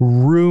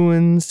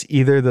ruins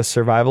either the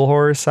survival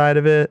horror side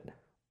of it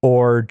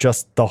or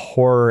just the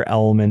horror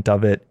element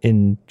of it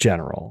in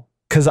general?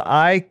 Because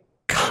I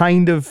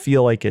kind of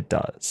feel like it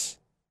does.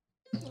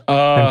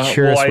 I'm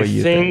curious what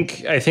you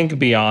think. I think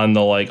beyond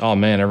the like, oh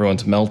man,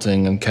 everyone's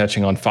melting and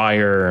catching on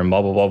fire and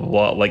blah blah blah blah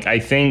blah. Like I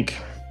think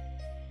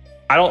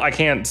I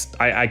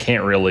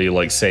can't really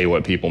like say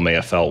what people may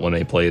have felt when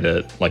they played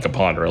it like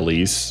upon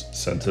release,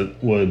 since it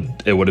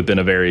would have been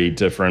a very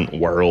different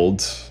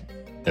world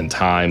and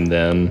time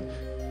then,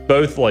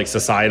 both like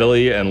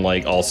societally and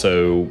like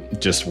also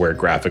just where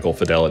graphical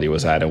fidelity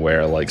was at and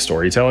where like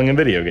storytelling in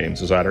video games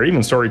was at, or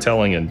even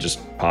storytelling in just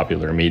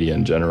popular media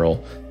in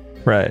general.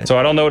 Right. So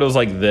I don't know what it was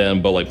like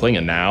then, but like playing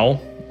it now,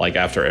 like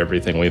after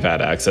everything we've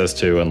had access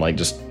to and like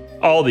just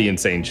all the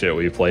insane shit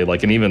we've played,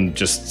 like, and even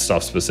just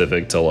stuff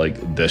specific to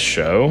like this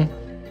show,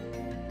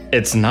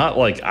 it's not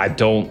like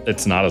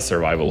it's not a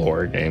survival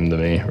horror game to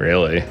me,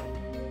 really.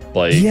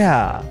 Like,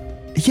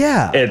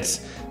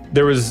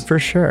 there was for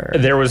sure.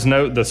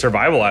 The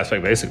survival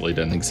aspect basically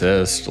didn't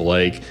exist.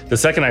 Like the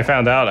second I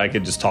found out, I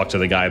could just talk to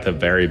the guy at the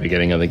very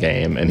beginning of the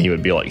game and he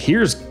would be like,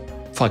 here's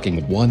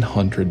fucking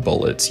 100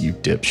 bullets, you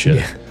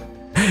dipshit.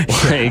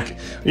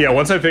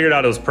 Once I figured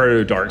out it was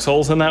proto Dark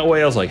Souls in that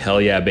way, I was like, hell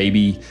yeah,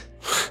 baby.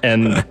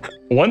 And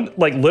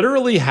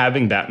literally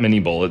having that many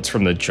bullets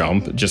from the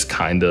jump just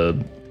kind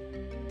of,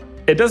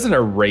 it doesn't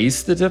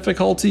erase the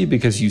difficulty,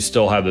 because you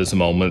still have those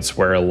moments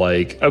where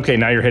like, okay,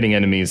 now you're hitting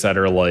enemies that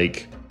are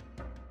like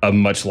a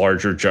much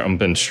larger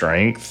jump in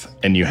strength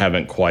and you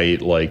haven't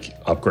quite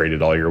like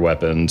upgraded all your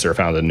weapons or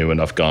found a new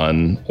enough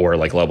gun or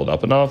like leveled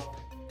up enough.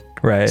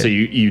 Right. So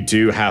you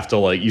do have to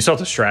like, you still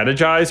have to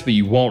strategize, but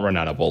you won't run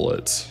out of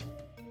bullets.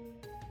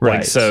 Right.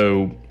 Like,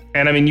 so,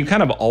 and I mean, you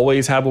kind of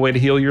always have a way to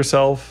heal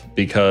yourself,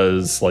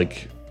 because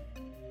like,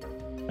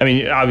 I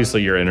mean,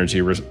 obviously your energy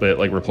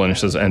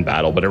replenishes in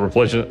battle, but it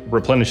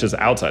replenishes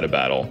outside of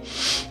battle.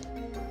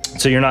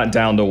 So you're not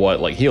down to what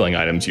like healing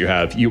items you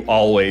have. You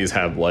always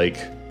have like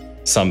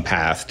some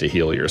path to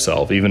heal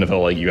yourself, even if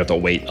you have to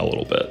wait a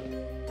little bit.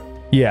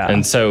 Yeah.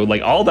 And so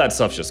like all that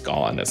stuff's just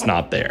gone. It's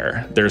not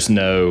there. There's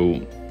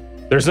no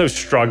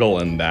struggle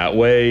in that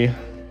way.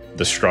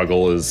 The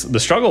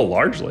struggle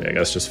largely, I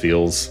guess, just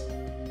feels,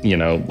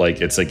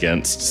 like it's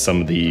against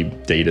some of the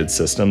dated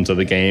systems of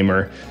the game,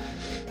 or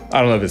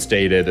I don't know if it's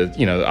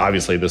dated.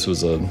 Obviously this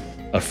was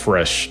a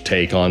fresh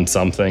take on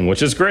something,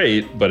 which is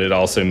great, but it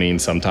also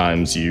means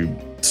sometimes you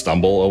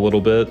stumble a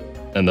little bit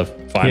in the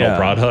final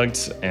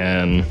product.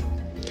 And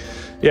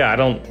I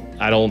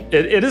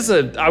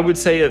would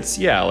say it's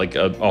like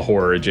a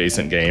horror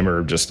adjacent game,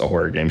 or just a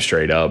horror game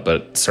straight up,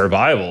 but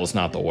survival is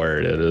not the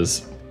word. It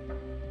is,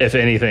 if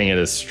anything, it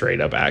is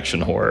straight up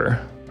action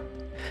horror.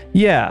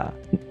 Yeah.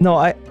 No,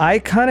 I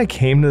kind of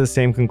came to the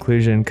same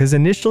conclusion, because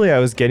initially I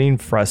was getting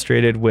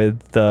frustrated with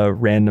the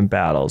random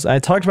battles. I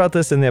talked about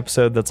this in the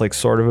episode that's like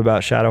sort of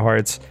about Shadow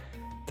Hearts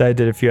that I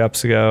did a few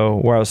episodes ago,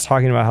 where I was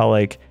talking about how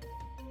like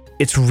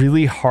it's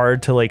really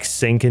hard to like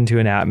sink into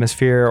an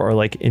atmosphere or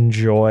like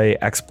enjoy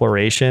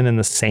exploration in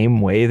the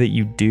same way that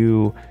you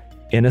do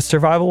in a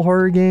survival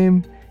horror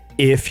game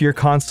if you're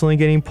constantly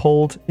getting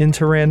pulled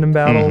into random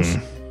battles.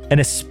 And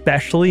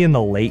especially in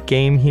the late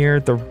game here,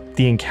 the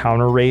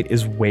encounter rate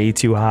is way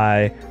too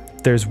high.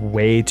 There's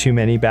way too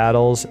many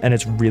battles, and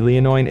it's really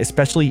annoying,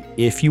 especially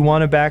if you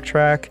want to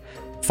backtrack,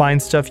 find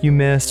stuff you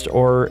missed,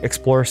 or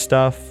explore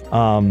stuff.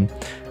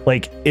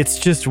 Like, it's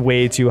just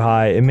way too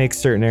high. It makes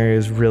certain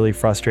areas really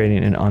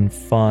frustrating and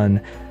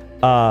unfun.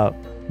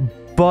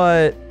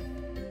 But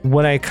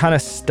when I kind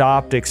of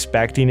stopped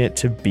expecting it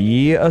to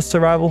be a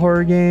survival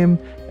horror game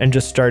and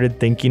just started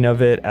thinking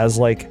of it as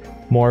like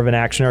more of an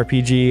action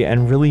RPG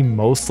and really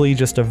mostly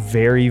just a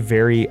very,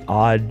 very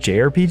odd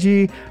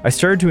JRPG, I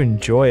started to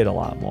enjoy it a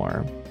lot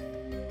more.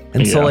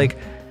 And so like,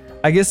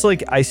 I guess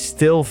like I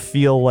still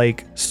feel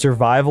like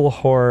survival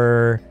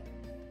horror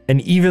and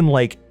even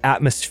like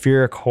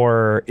atmospheric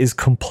horror is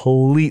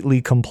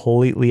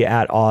completely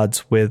at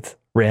odds with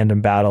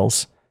random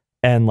battles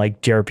and like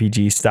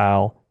JRPG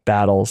style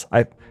battles.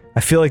 I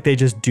feel like they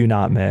just do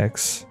not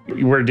mix.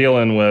 We're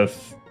dealing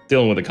with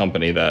a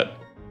company that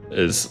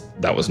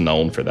was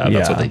known for that.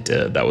 That's what they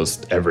did. That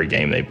was every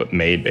game they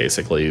made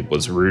basically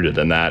was rooted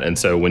in that. And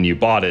so when you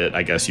bought it,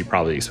 I guess you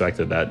probably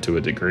expected that to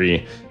a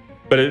degree,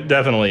 but it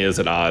definitely is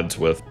at odds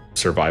with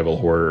survival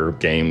horror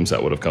games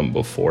that would have come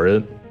before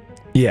it.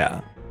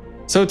 Yeah.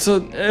 So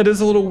it is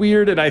a little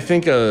weird. And I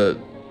think a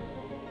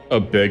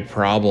big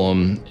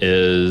problem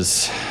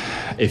is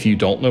if you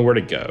don't know where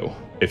to go,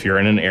 if you're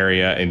in an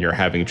area and you're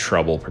having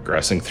trouble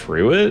progressing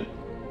through it,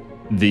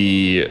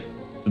 the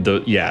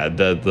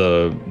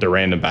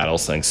random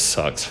battles thing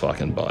sucks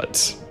fucking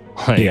butts.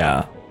 Like,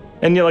 yeah.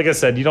 And like I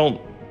said,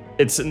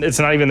 it's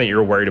not even that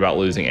you're worried about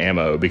losing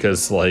ammo,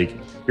 because like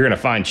you're gonna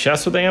find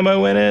chests with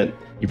ammo in it.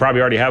 You probably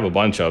already have a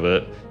bunch of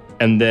it.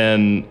 And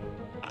then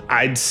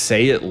I'd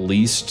say at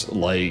least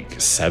like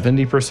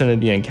 70% of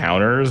the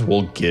encounters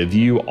will give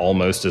you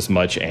almost as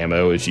much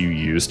ammo as you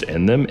used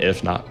in them,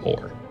 if not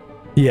more.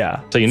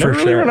 Yeah. So you never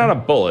really run out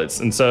of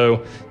bullets. And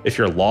so if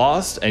you're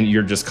lost and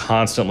you're just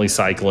constantly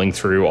cycling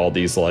through all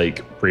these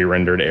like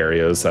pre-rendered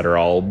areas that are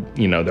all,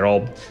 they're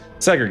all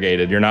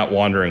segregated, you're not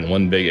wandering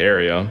one big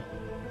area,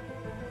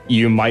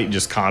 you might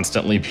just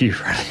constantly be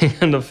running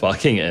into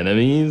fucking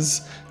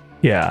enemies.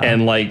 Yeah.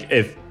 And like,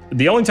 if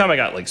the only time I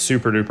got like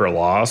super duper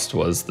lost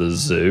was the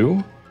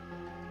zoo.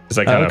 Because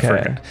I kind of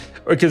forgot.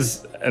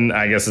 Because, and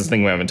I guess this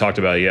thing we haven't talked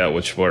about yet,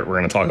 which we're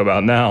going to talk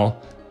about now.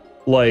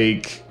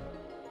 Like,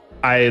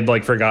 I had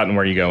like forgotten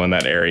where you go in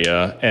that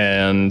area,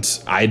 and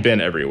I'd been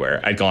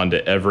everywhere. I'd gone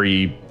to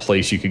every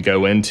place you could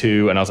go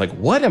into, and I was like,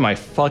 what am I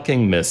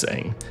fucking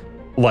missing?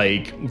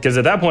 Like, because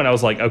at that point I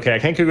was like, okay, I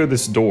can't go to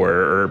this door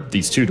or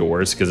these two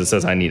doors because it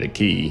says I need a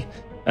key.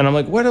 And I'm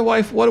like, what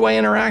do I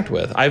interact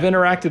with? I've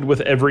interacted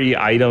with every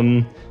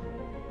item,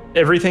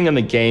 everything in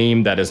the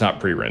game that is not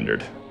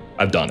pre-rendered.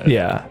 I've done it.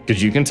 Yeah.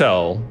 Because you can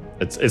tell,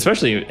 it's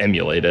especially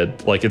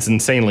emulated, like it's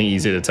insanely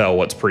easy to tell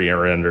what's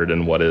pre-rendered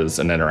and what is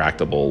an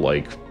interactable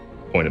like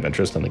point of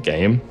interest in the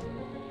game.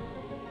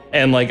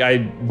 And like I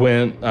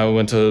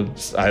looked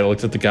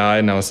at the guide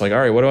and I was like, all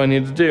right, what do I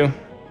need to do?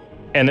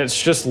 And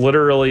it's just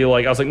literally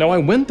like, I was like, no, I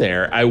went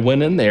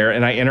in there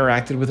and I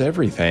interacted with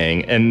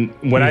everything. And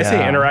when I say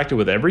interacted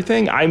with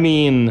everything, I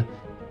mean,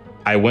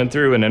 I went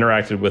through and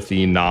interacted with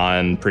the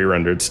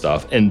non-pre-rendered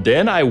stuff. And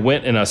then I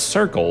went in a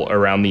circle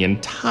around the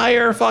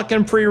entire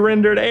fucking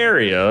pre-rendered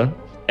area.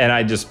 And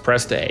I just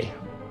pressed A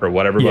or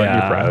whatever button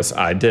you press.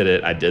 I did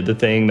it. I did the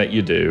thing that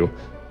you do.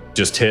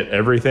 Just hit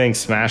everything,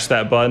 smash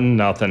that button,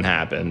 nothing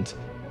happened.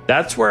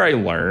 That's where I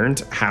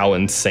learned how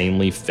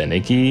insanely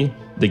finicky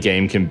the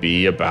game can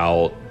be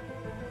about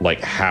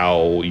like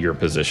how you're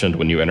positioned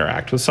when you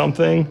interact with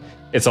something.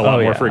 It's a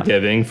lot more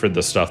forgiving for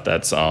the stuff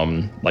that's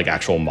like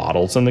actual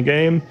models in the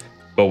game.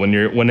 But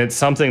when it's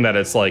something that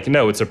it's like,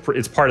 no, it's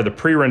part of the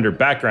pre-rendered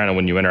background, and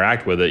when you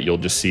interact with it, you'll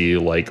just see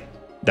like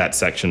that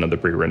section of the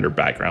pre-rendered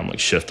background like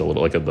shift a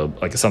little,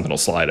 like something will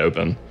slide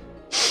open.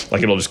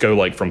 Like it'll just go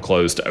like from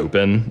closed to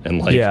open and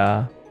like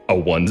a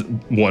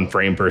one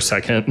frame per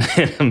second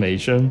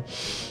animation.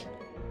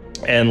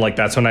 And like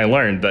that's when I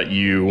learned that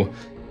you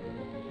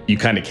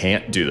kind of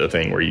can't do the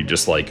thing where you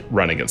just like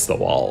run against the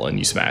wall and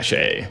you smash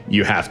A.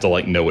 You have to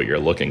like know what you're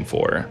looking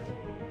for.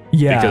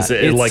 Yeah. Because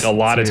it like a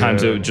lot of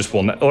times it just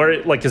will not, or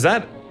like, cause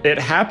it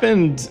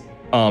happened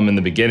in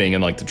the beginning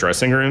in like the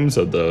dressing rooms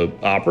of the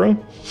opera.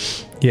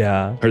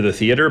 Yeah. Or the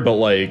theater, but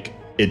like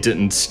it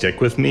didn't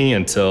stick with me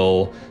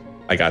until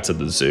I got to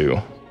the zoo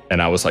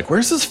and I was like,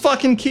 where's this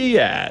fucking key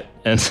at?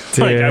 And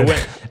like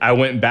I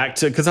went back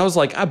to, because I was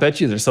like, I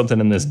bet you there's something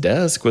in this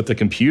desk with the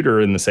computer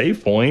and the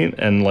save point,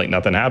 and like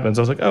nothing happens.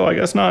 I was like, oh, I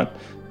guess not.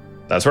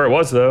 That's where it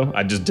was though.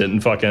 I just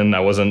didn't I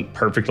wasn't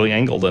perfectly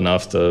angled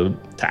enough to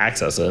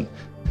access it.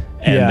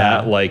 And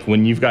that like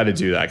when you've got to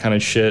do that kind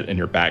of shit and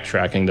you're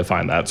backtracking to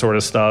find that sort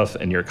of stuff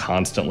and you're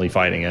constantly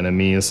fighting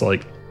enemies,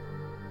 like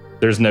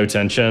there's no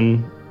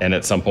tension. And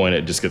at some point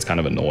it just gets kind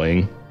of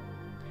annoying.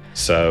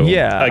 So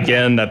Yeah.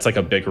 again, that's like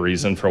a big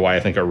reason for why I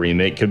think a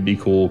remake could be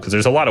cool, because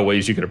there's a lot of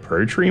ways you could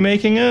approach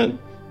remaking it,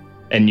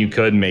 and you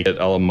could make it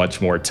a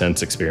much more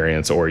tense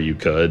experience, or you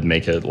could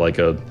make it like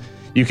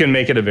you can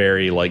make it a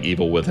very like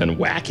Evil Within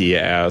wacky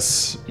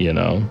ass, you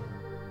know,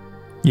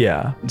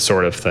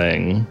 sort of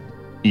thing.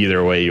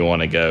 Either way you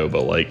want to go,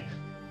 but like,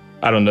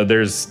 I don't know.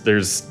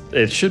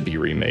 It should be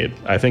remade.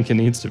 I think it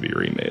needs to be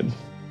remade.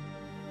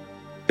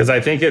 Because I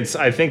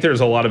think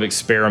there's a lot of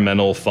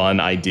experimental, fun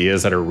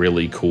ideas that are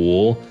really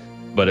cool,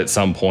 but at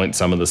some point,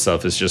 some of the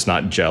stuff is just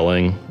not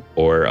gelling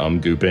or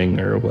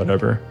gooping or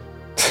whatever.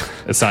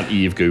 It's not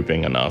Eve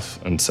gooping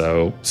enough, and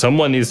so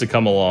someone needs to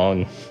come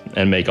along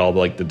and make all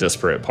the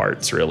disparate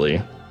parts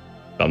really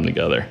come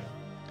together.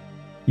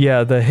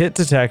 Yeah, the hit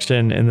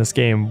detection in this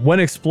game, when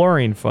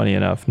exploring, funny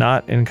enough,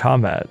 not in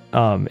combat,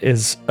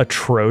 is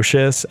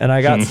atrocious. And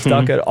I got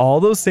stuck at all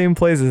those same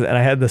places, and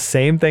I had the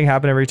same thing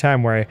happen every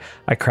time where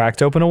I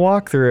cracked open a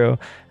walkthrough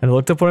and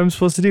looked up what I'm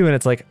supposed to do, and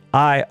it's like,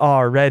 I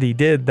already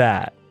did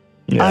that.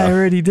 Yeah. I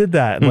already did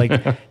that. And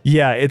like,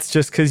 yeah, it's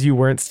just because you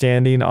weren't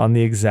standing on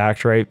the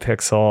exact right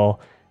pixel.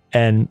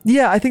 And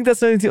yeah, I think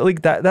that's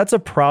like that's a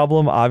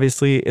problem.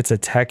 Obviously, it's a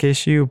tech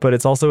issue, but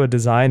it's also a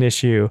design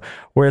issue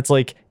where it's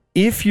like,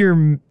 if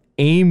you're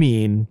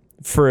aiming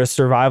for a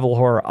survival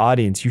horror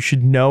audience, you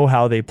should know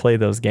how they play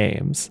those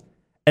games.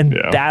 And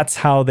that's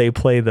how they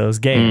play those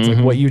games.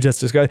 Like what you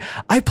just described.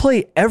 I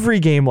play every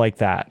game like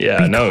that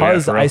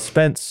because I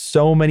spent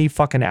so many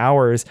fucking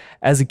hours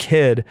as a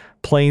kid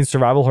playing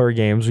survival horror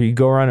games where you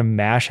go around and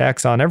mash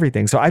X on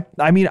everything. So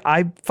I mean,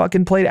 I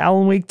fucking played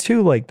Alan Wake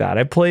 2 like that.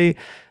 I play,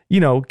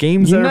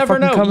 games that are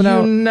fucking coming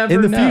out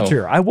in the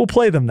future. I will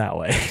play them that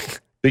way.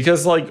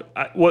 Because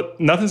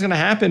nothing's going to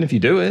happen if you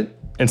do it.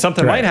 And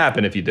something might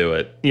happen if you do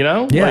it, Yeah.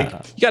 Like,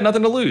 you got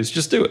nothing to lose.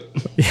 Just do it.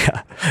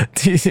 Yeah.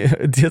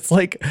 It's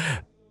like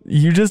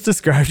you just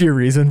described your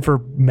reason for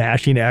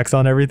mashing X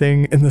on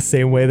everything in the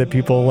same way that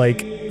people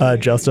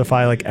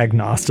justify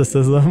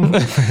agnosticism.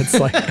 It's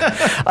like,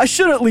 I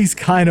should at least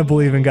kind of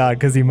believe in God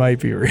because he might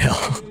be real.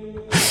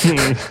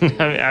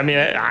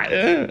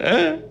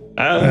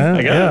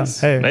 I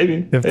guess. Yeah. Hey,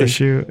 maybe. If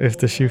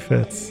the shoe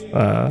fits.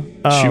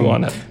 Shoe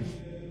on it.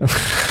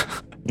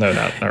 No,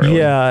 not really.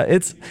 Yeah,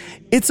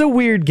 it's a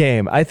weird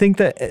game. I think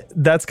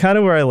that's kind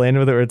of where I landed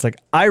with it, where it's like,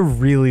 I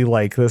really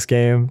like this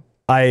game.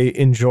 I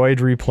enjoyed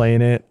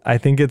replaying it. I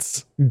think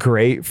it's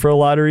great for a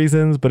lot of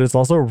reasons, but it's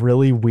also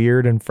really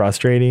weird and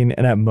frustrating.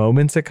 And at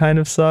moments it kind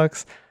of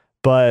sucks.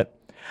 But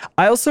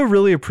I also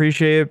really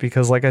appreciate it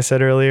because, like I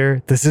said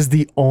earlier, this is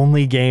the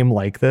only game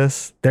like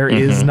this. There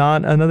is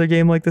not another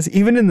game like this.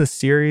 Even in the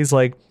series,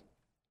 like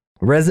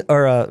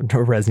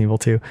Resident Evil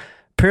 2,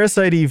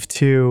 Parasite Eve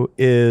 2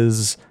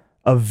 is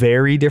a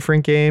very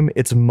different game.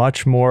 It's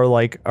much more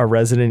like a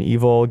Resident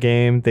Evil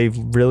game. They've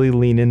really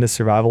leaned into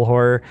survival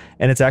horror,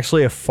 and it's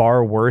actually a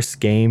far worse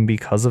game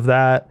because of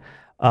that.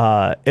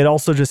 It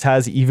also just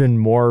has even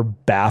more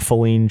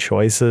baffling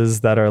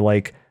choices that are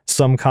like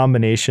some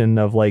combination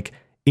of like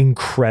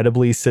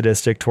incredibly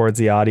sadistic towards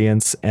the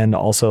audience and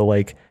also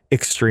like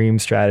extreme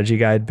strategy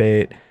guide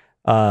bait.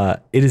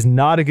 It is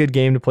not a good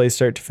game to play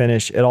start to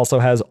finish. It also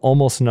has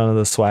almost none of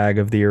the swag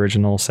of the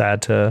original.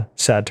 Sad to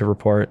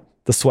report.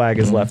 The swag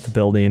has left the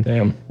building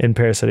in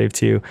Parasite Eve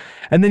 2.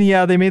 And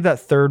then, they made that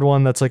third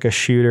one that's like a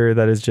shooter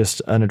that is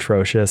just an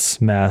atrocious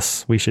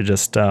mess. We should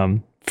just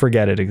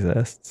forget it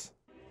exists.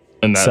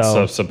 And that's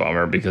such a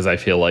bummer because I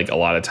feel like a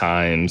lot of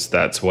times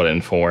that's what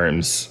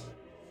informs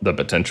the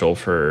potential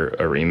for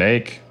a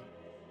remake.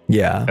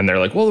 Yeah. And they're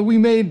like, well, we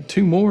made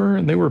 2 more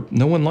and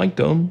no one liked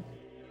them.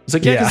 It's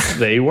like, because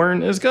they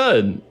weren't as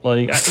good.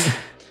 Like,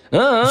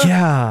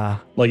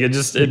 like it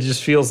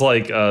just feels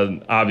like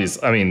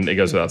obvious. I mean, it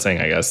goes without saying,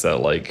 I guess,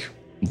 that like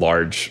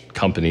large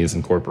companies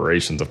and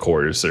corporations, of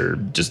course, are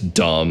just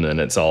dumb and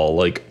it's all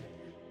like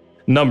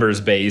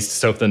numbers based.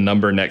 So if the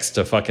number next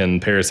to fucking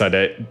Parasite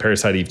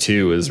Eve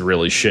 2 is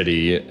really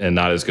shitty and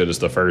not as good as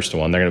the first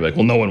one, they're gonna be like,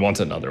 well, no one wants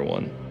another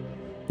one.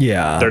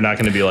 Yeah. They're not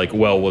going to be like,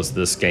 well, was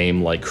this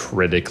game like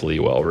critically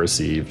well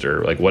received,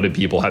 or like what did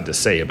people have to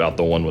say about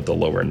the one with the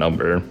lower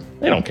number?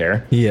 They don't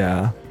care.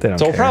 Yeah, they don't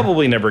care. So I'll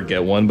probably never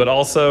get one, but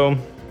also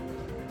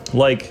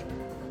like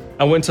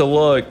I went to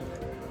look,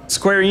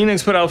 Square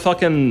Enix put out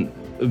fucking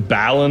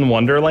Balan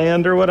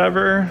Wonderland or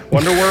whatever,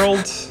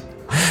 Wonderworld.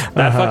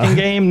 That fucking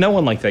game, no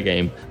one liked that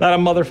game. Not a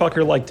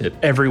motherfucker liked it.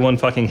 Everyone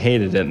fucking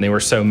hated it, and they were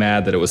so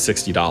mad that it was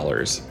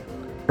 $60.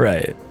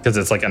 Right. Because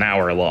it's like an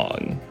hour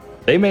long.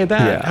 They made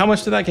that. Yeah. How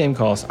much did that game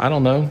cost? I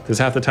don't know. Because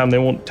half the time they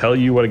won't tell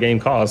you what a game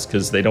costs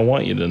because they don't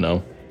want you to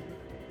know.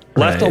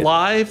 Left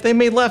Alive? They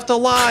made Left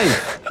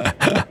Alive.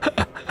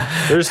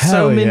 There's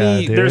so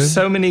many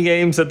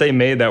games that they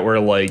made that were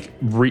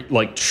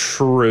like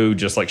true,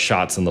 just like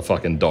shots in the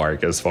fucking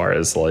dark as far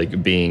as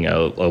like being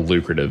a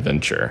lucrative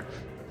venture.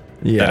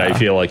 Yeah. That I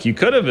feel like you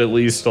could have at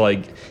least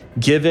like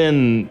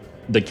given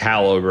the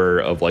caliber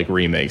of like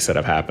remakes that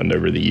have happened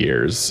over the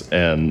years,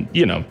 and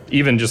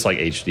even just like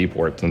HD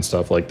ports and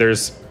stuff, like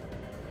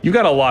you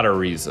got a lot of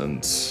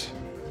reasons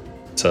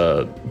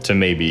to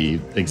maybe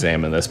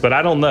examine this, but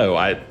I don't know.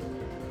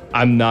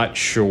 I'm not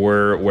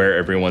sure where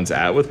everyone's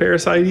at with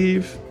Parasite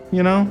Eve,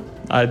 you know?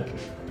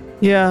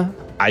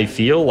 I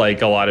feel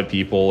like a lot of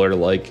people are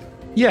like,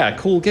 yeah,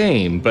 cool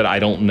game, but I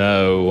don't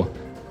know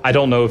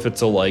if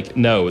it's a like,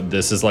 no,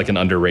 this is like an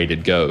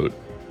underrated GOAT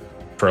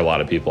for a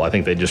lot of people. I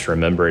think they just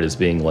remember it as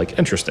being like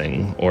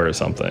interesting or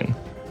something.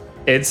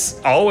 It's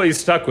always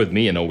stuck with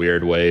me in a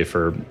weird way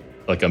for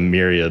like a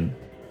myriad,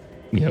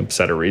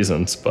 set of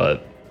reasons,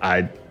 but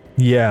I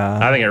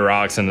think it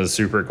rocks and is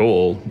super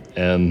cool,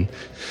 and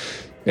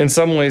in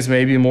some ways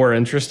maybe more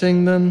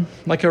interesting than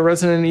like a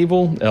Resident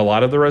Evil. A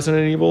lot of the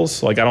Resident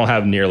Evils, like I don't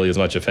have nearly as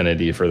much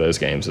affinity for those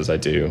games as I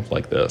do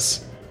like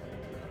this.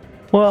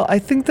 Well, I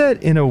think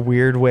that in a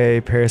weird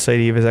way, Parasite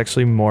Eve is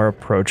actually more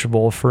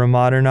approachable for a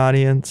modern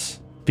audience,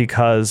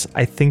 because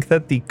I think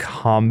that the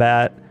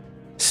combat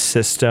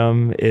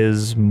system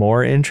is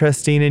more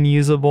interesting and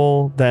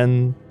usable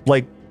than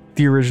like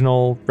the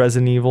original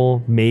Resident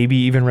Evil, maybe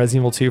even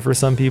Resident Evil 2 for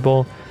some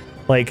people.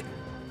 Like,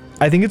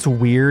 I think it's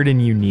weird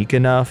and unique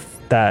enough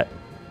that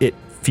it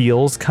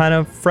feels kind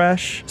of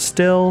fresh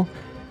still,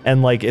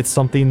 and like it's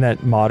something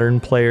that modern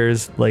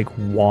players like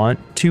want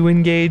to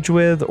engage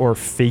with or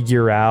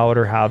figure out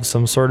or have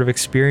some sort of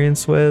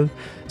experience with.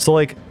 So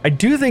like I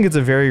do think it's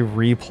a very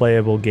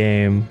replayable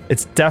game.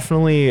 It's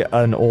definitely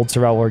an old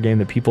survival horror game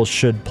that people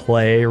should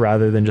play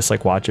rather than just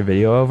like watch a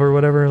video of or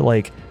whatever.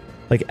 Like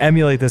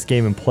emulate this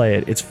game and play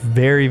it. It's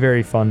very,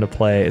 very fun to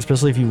play,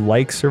 especially if you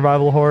like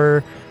survival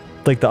horror.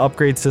 Like the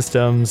upgrade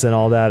systems and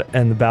all that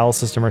and the battle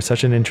system are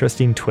such an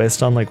interesting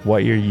twist on like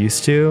what you're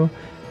used to.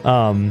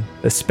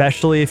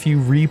 Especially if you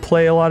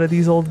replay a lot of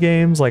these old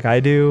games like I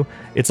do.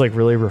 It's like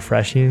really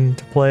refreshing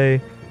to play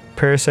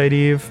Parasite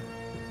Eve.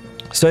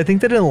 So I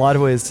think that in a lot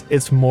of ways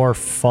it's more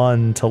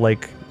fun to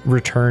like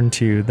return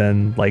to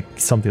than like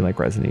something like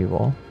Resident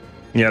Evil.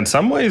 Yeah, in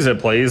some ways it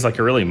plays like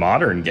a really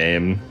modern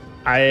game.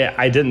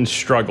 I didn't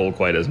struggle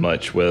quite as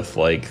much with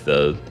like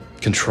the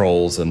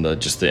controls and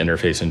just the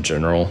interface in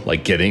general,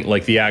 like getting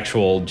like the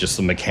actual just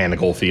the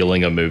mechanical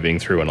feeling of moving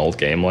through an old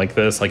game like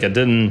this. Like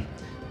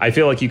I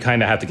feel like you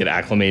kind of have to get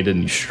acclimated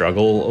and you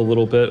struggle a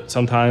little bit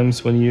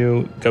sometimes when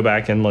you go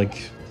back and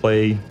like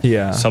play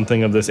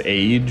something of this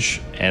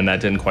age, and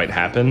that didn't quite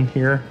happen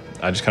here.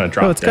 I just kind of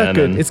dropped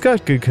in. It's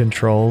got good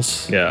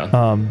controls.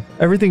 Yeah.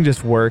 Everything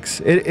just works.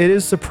 It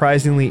is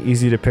surprisingly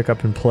easy to pick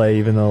up and play,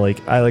 even though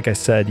like I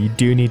said, you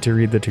do need to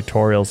read the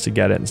tutorials to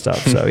get it and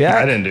stuff. So yeah.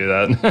 I didn't do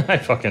that. I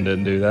fucking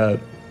didn't do that.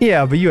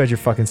 Yeah, but you had your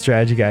fucking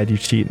strategy guide, you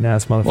cheating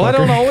ass motherfucker. Well, I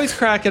don't always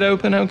crack it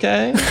open,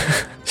 okay?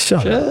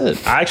 Shut up.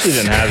 I actually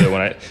didn't have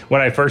it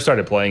when I first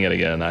started playing it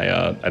again.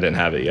 I didn't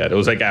have it yet. It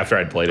was like after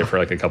I'd played it for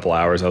like a couple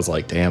hours, I was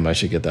like, damn, I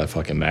should get that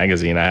fucking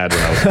magazine I had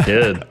when I was a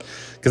kid.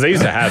 Because I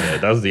used to have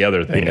it. That was the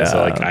other thing. Yeah.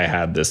 So like I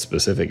had this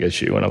specific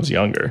issue when I was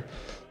younger.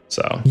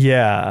 So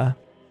yeah.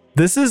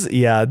 This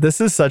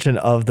is such an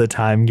of the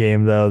time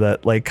game though,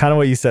 that like kind of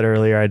what you said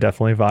earlier, I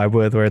definitely vibe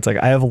with, where it's like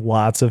I have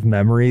lots of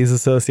memories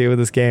associated with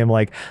this game.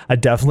 Like I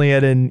definitely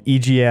had an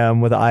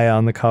EGM with Aya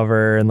on the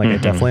cover, and like I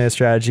definitely had a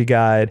strategy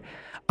guide.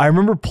 I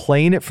remember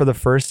playing it for the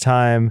first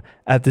time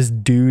at this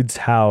dude's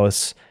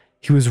house.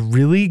 He was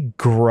really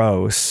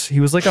gross. He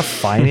was like a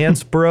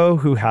finance bro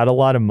who had a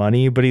lot of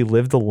money, but he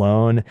lived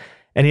alone.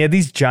 And he had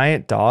these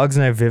giant dogs,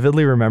 and I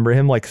vividly remember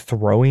him like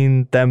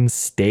throwing them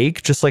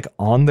steak just like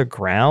on the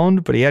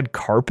ground, but he had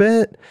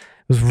carpet. It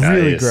was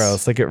really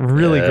gross. Like it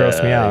really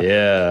grossed me out.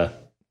 Yeah.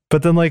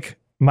 But then like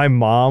my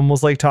mom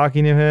was like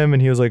talking to him,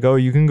 and he was like, "Oh,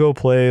 you can go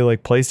play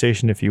like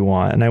PlayStation if you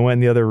want." And I went in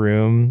the other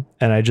room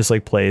and I just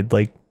like played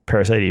like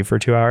Parasite Eve for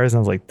 2 hours, and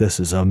I was like, "This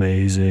is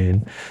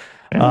amazing."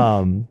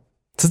 Yeah.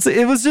 So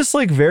it was just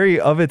like very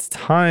of its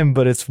time,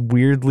 but it's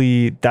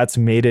weirdly that's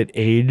made it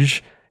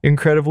age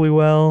incredibly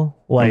well.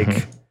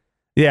 Like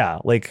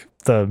like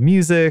the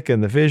music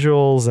and the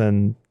visuals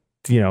and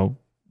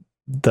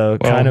the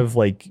kind of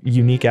like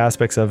unique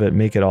aspects of it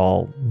make it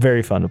all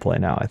very fun to play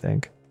now, I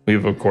think.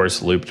 We've of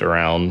course looped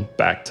around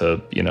back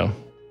to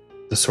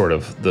the sort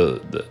of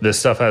this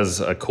stuff has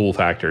a cool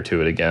factor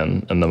to it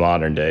again in the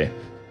modern day,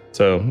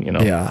 so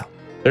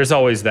there's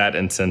always that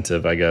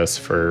incentive, I guess,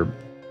 for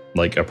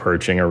like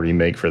approaching a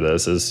remake for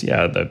this is the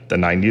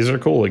 90s are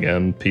cool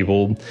again.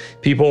 People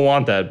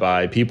want that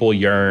vibe. People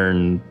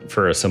yearn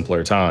for a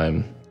simpler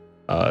time,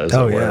 as it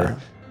were.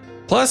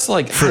 Plus,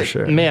 like, for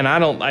sure, man,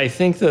 I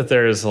think that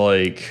there's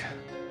like,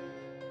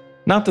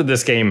 not that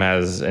this game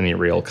has any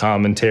real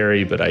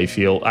commentary, but I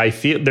feel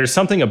there's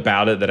something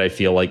about it that I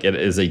feel like it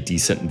is a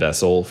decent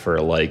vessel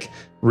for like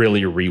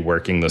really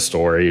reworking the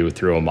story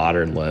through a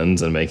modern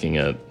lens and making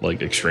it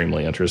like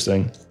extremely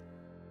interesting.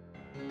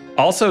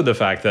 Also, the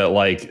fact that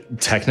like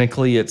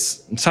technically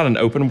it's not an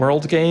open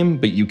world game,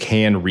 but you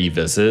can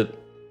revisit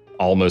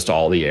almost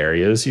all the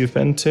areas you've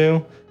been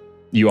to.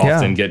 You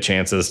often get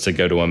chances to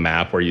go to a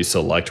map where you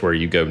select where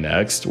you go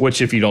next,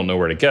 which if you don't know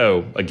where to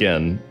go,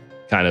 again,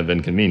 kind of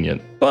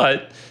inconvenient.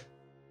 But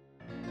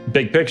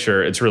big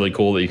picture, it's really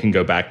cool that you can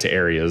go back to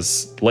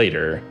areas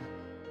later.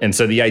 And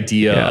so the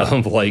idea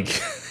of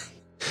like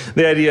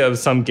the idea of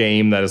some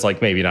game that is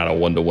like maybe not a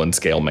 1-to-1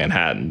 scale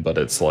Manhattan, but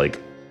it's like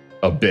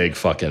a big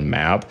fucking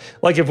map.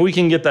 Like if we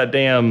can get that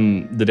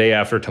damn The Day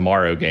After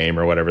Tomorrow game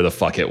or whatever the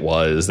fuck it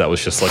was, that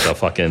was just like a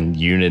fucking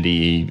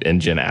Unity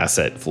engine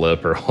asset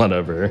flip or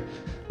whatever.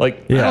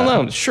 Like, I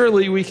don't know.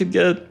 Surely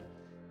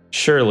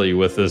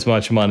with as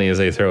much money as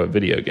they throw at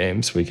video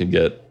games, we could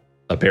get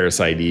a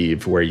Parasite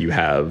Eve where you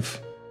have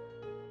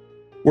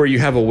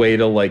a way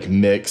to like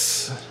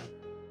mix.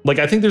 Like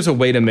I think there's a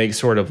way to make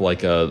sort of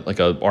like a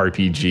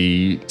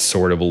RPG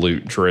sort of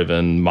loot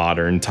driven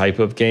modern type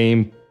of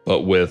game,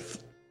 but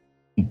with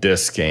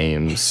disc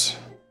games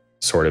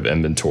sort of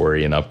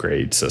inventory and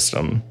upgrade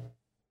system.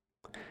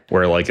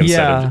 Where like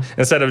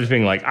instead of just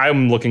being like,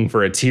 I'm looking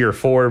for a tier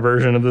 4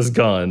 version of this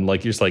gun,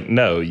 like you're just like,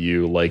 no,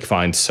 you like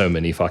find so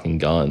many fucking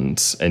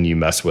guns and you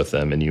mess with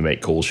them and you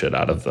make cool shit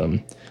out of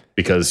them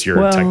because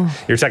you're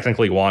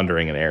technically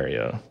wandering an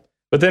area.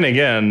 But then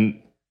again,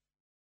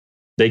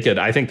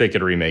 I think they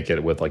could remake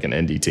it with like an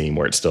indie team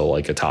where it's still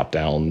like a top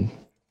down,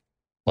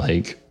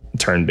 like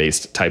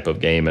turn-based type of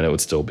game and it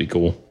would still be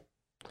cool.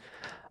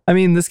 I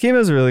mean, this game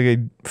has a really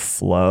good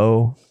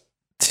flow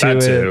to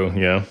it. Too,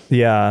 yeah.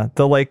 Yeah.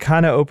 The like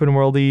kind of open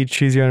worldy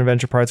choose your own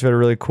adventure parts of it are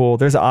really cool.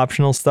 There's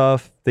optional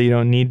stuff that you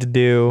don't need to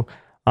do.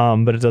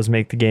 But it does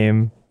make the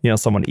game,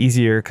 somewhat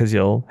easier because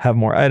you'll have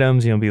more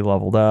items, you'll be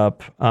leveled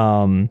up.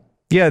 The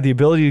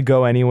ability to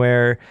go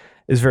anywhere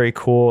is very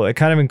cool. It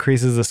kind of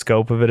increases the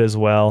scope of it as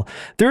well.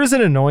 There is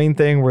an annoying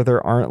thing where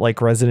there aren't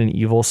like Resident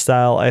Evil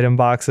style item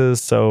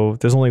boxes. So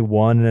there's only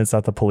one and it's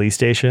at the police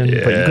station.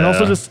 Yeah. But you can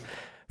also just,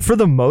 for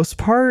the most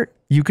part,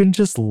 you can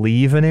just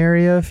leave an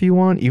area if you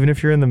want, even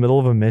if you're in the middle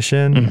of a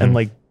mission and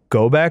like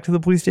go back to the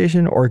police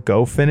station or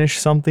go finish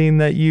something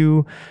that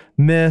you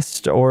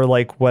missed or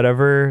like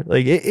whatever.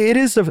 Like it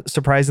is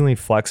surprisingly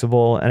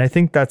flexible. And I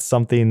think that's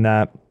something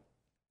that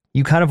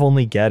you kind of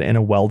only get in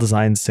a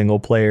well-designed single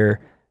player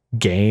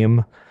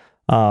game.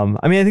 I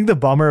think the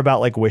bummer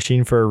about like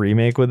wishing for a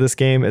remake with this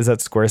game is that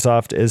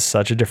Squaresoft is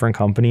such a different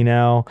company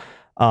now.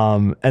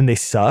 And they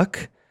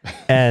suck.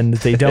 And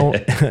they don't,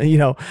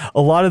 a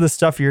lot of the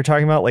stuff you're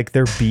talking about, like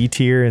their B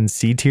tier and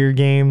C tier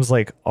games,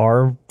 like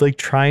are like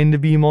trying to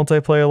be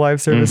multiplayer live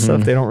service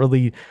stuff. They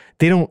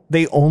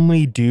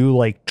only do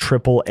like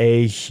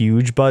AAA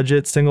huge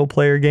budget single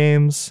player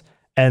games,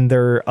 and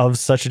they're of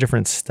such a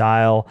different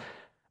style.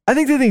 I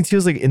think the thing too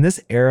is like in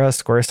this era,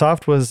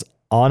 Squaresoft was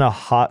on a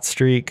hot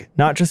streak,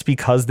 not just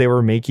because they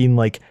were making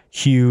like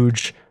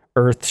huge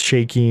earth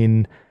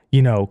shaking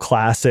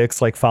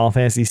classics like Final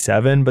Fantasy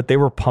VII, but they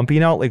were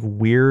pumping out like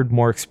weird,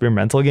 more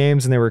experimental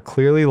games. And they were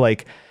clearly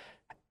like,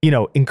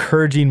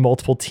 encouraging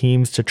multiple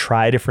teams to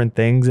try different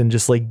things and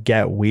just like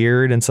get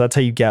weird. And so that's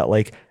how you get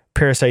like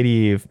Parasite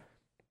Eve,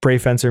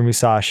 Brave Fencer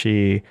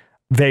Musashi,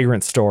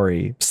 Vagrant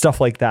Story,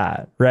 stuff like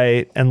that.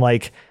 Right. And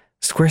like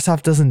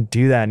Squaresoft doesn't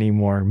do that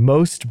anymore.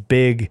 Most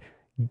big,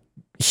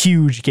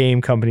 huge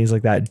game companies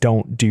like that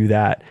don't do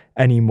that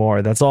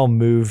anymore. That's all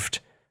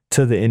moved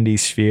to the indie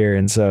sphere.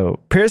 And so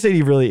Parasite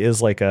Eve really is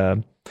like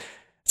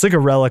it's like a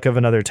relic of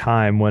another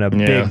time when a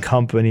big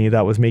company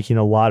that was making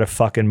a lot of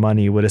fucking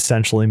money would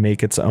essentially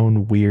make its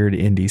own weird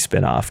indie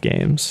spin-off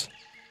games.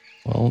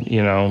 Well,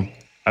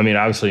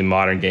 obviously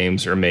modern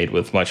games are made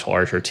with much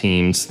larger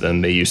teams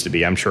than they used to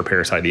be. I'm sure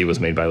Parasite Eve was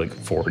made by like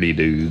 40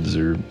 dudes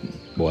or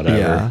whatever.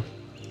 Yeah.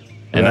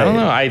 And I don't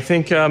know. I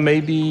think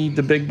maybe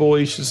the big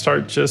boys should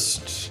start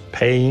just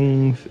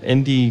paying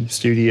indie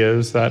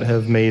studios that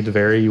have made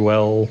very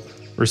well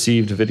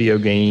received video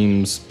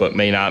games, but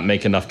may not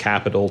make enough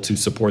capital to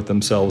support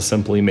themselves,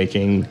 simply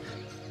making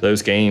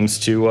those games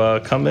to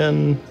come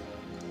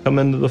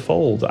into the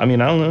fold. I don't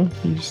know.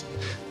 You just,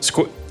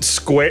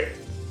 Square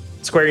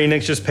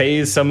Enix just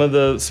pays some of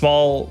the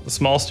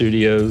small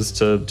studios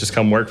to just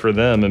come work for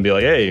them and be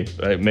like, hey,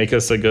 make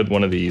us a good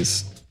one of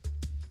these.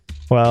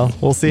 Well,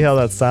 we'll see how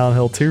that Silent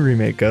Hill 2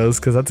 remake goes,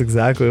 because that's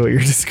exactly what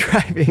you're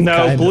describing.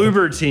 No,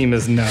 Bluebird Team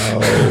is no.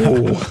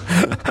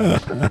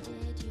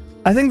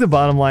 I think the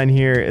bottom line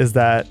here is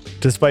that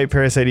despite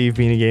Parasite Eve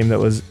being a game that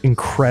was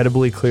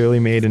incredibly clearly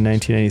made in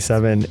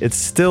 1997, it's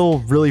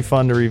still really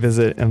fun to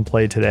revisit and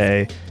play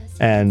today.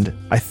 And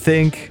I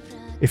think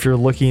if you're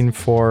looking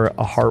for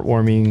a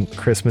heartwarming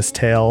Christmas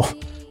tale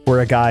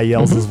where a guy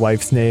yells his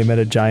wife's name at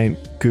a giant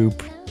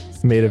goop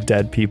made of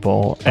dead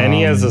people. And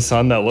he has a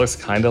son that looks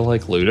kind of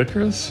like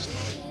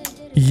Ludacris.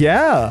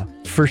 Yeah,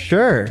 for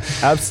sure.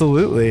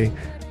 Absolutely.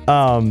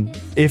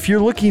 If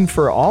you're looking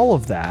for all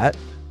of that,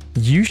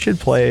 you should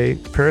play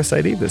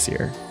Parasite Eve this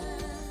year.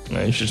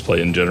 No, you should just play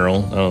it in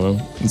general. I don't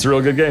know. It's a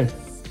real good game.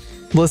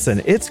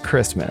 Listen, it's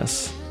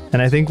Christmas,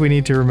 and I think we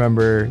need to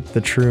remember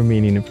the true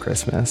meaning of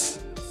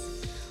Christmas.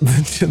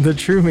 The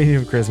true meaning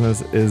of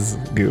Christmas is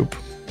goop.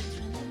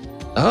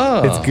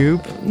 Oh. It's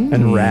goop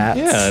and rats.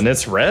 Yeah, and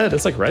it's red.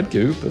 It's like red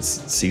goop. It's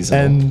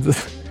seasonal. And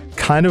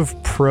kind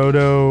of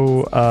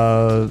proto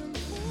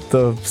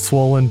the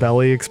swollen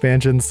belly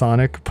expansion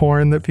Sonic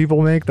porn that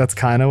people make. That's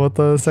kind of what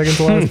the second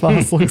to last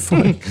boss looks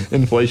like.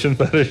 Inflation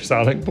fetish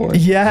Sonic porn.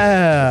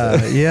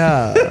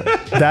 Yeah.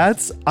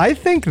 I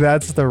think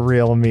that's the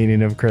real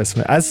meaning of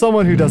Christmas. As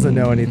someone who doesn't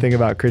know anything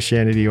about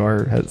Christianity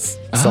or has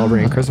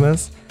celebrating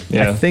Christmas,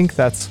 Yeah. I think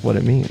that's what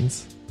it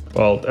means.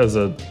 Well, as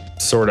a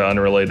sort of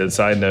unrelated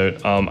side note,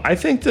 I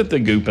think that the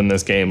goop in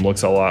this game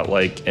looks a lot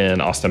like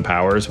in Austin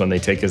Powers when they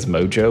take his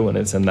mojo and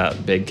it's in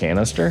that big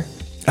canister.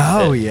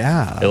 Oh,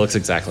 It looks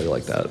exactly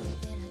like that.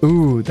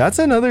 Ooh, that's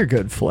another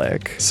good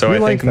flick. So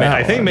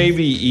I think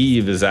maybe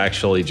Eve is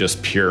actually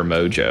just pure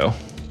mojo.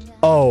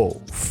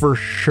 Oh, for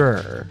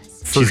sure.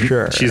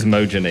 Sure. She's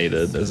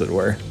mojonated, as it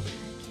were.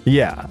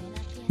 Yeah.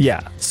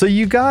 Yeah. So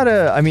you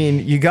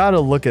gotta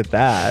look at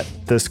that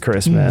this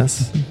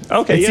Christmas.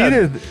 Okay, it's yeah.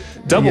 either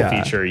Double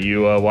feature.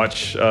 You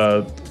watch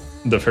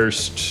the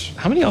first.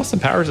 How many Austin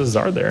Powerses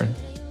are there?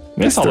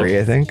 There's 3,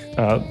 I think.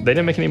 They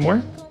didn't make any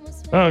more?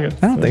 Oh, okay.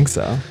 I don't think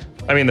so.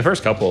 I mean, the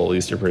first couple at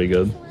least are pretty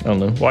good. I don't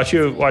know. Watch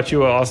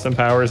you Austin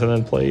Powers and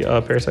then play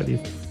Parasite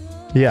Eve.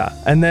 Yeah,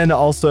 and then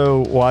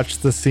also watch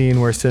the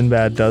scene where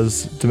Sinbad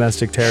does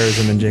domestic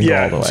terrorism in Jingle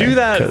All the Way. Do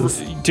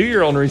that. Do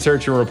your own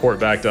research and report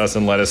back to us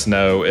and let us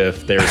know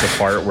if there's a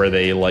part where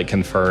they like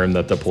confirm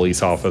that the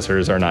police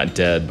officers are not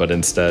dead, but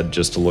instead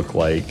just look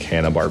like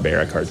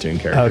Hanna-Barbera cartoon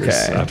characters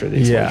after the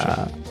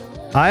explosion.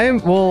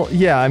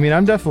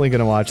 I'm definitely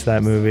gonna watch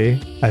that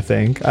movie. I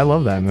think I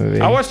love that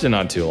movie. I watched it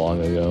not too long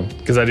ago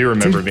because I do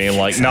remember being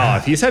like, "Nah,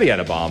 if he said he had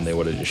a bomb, they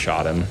would have just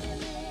shot him."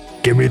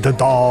 Give me the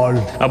doll.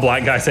 A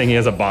black guy saying he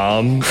has a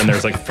bomb and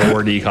there's like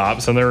 40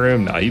 cops in the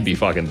room. Nah, he'd be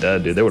fucking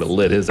dead, dude. They would have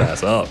lit his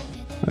ass up.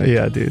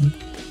 Yeah, dude.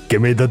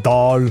 Give me the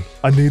doll.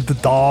 I need the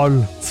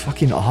doll. It's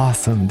fucking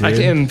awesome, dude.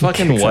 And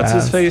fucking what's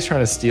his face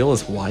trying to steal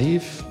his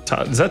wife?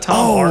 Is that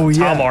Tom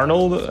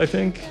Arnold, I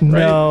think?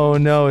 Right?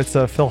 No, it's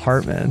Phil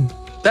Hartman.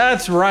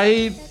 That's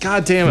right.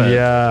 God damn it.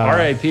 Yeah.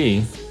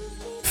 R.I.P.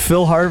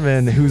 Phil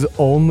Hartman, whose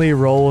only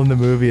role in the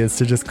movie is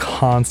to just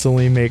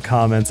constantly make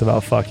comments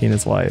about fucking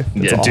his wife.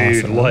 It's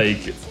awesome.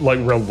 Dude, like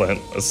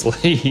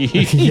relentlessly.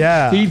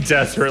 Yeah. He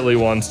desperately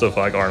wants to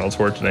fuck Arnold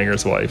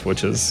Schwarzenegger's wife,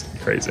 which is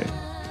crazy.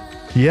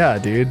 Yeah,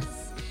 dude.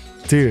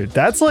 Dude,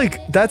 that's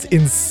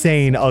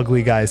insane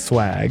ugly guy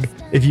swag.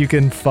 If you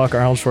can fuck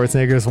Arnold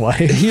Schwarzenegger's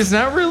wife. He's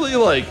not really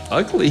like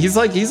ugly. He's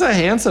a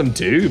handsome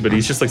dude, but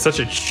he's just like such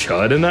a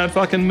chud in that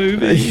fucking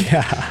movie.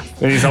 Yeah.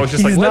 And he's always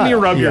just let me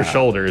rub your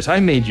shoulders.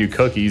 I made you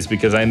cookies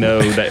because I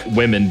know that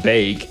women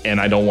bake and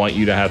I don't want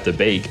you to have to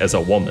bake as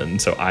a woman,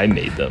 so I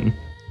made them.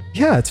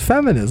 Yeah, it's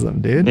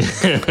feminism, dude.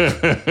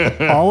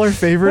 All our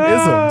favorite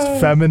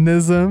isms.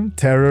 Feminism,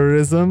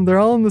 terrorism, they're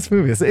all in this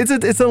movie. It's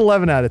an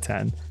 11 out of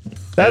 10.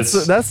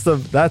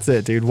 That's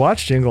it, dude.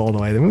 Watch Jingle All the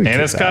Way. The movie.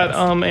 And it's got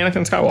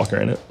Anakin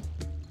Skywalker in it.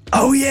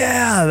 Oh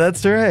yeah,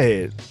 that's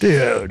right.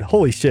 Dude,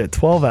 holy shit,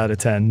 12 out of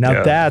 10.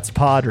 Now that's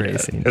pod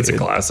racing. It's a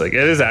classic.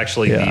 It is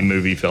actually the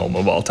movie film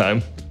of all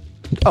time.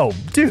 Oh,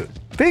 dude,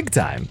 big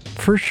time.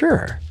 For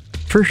sure.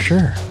 For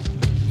sure.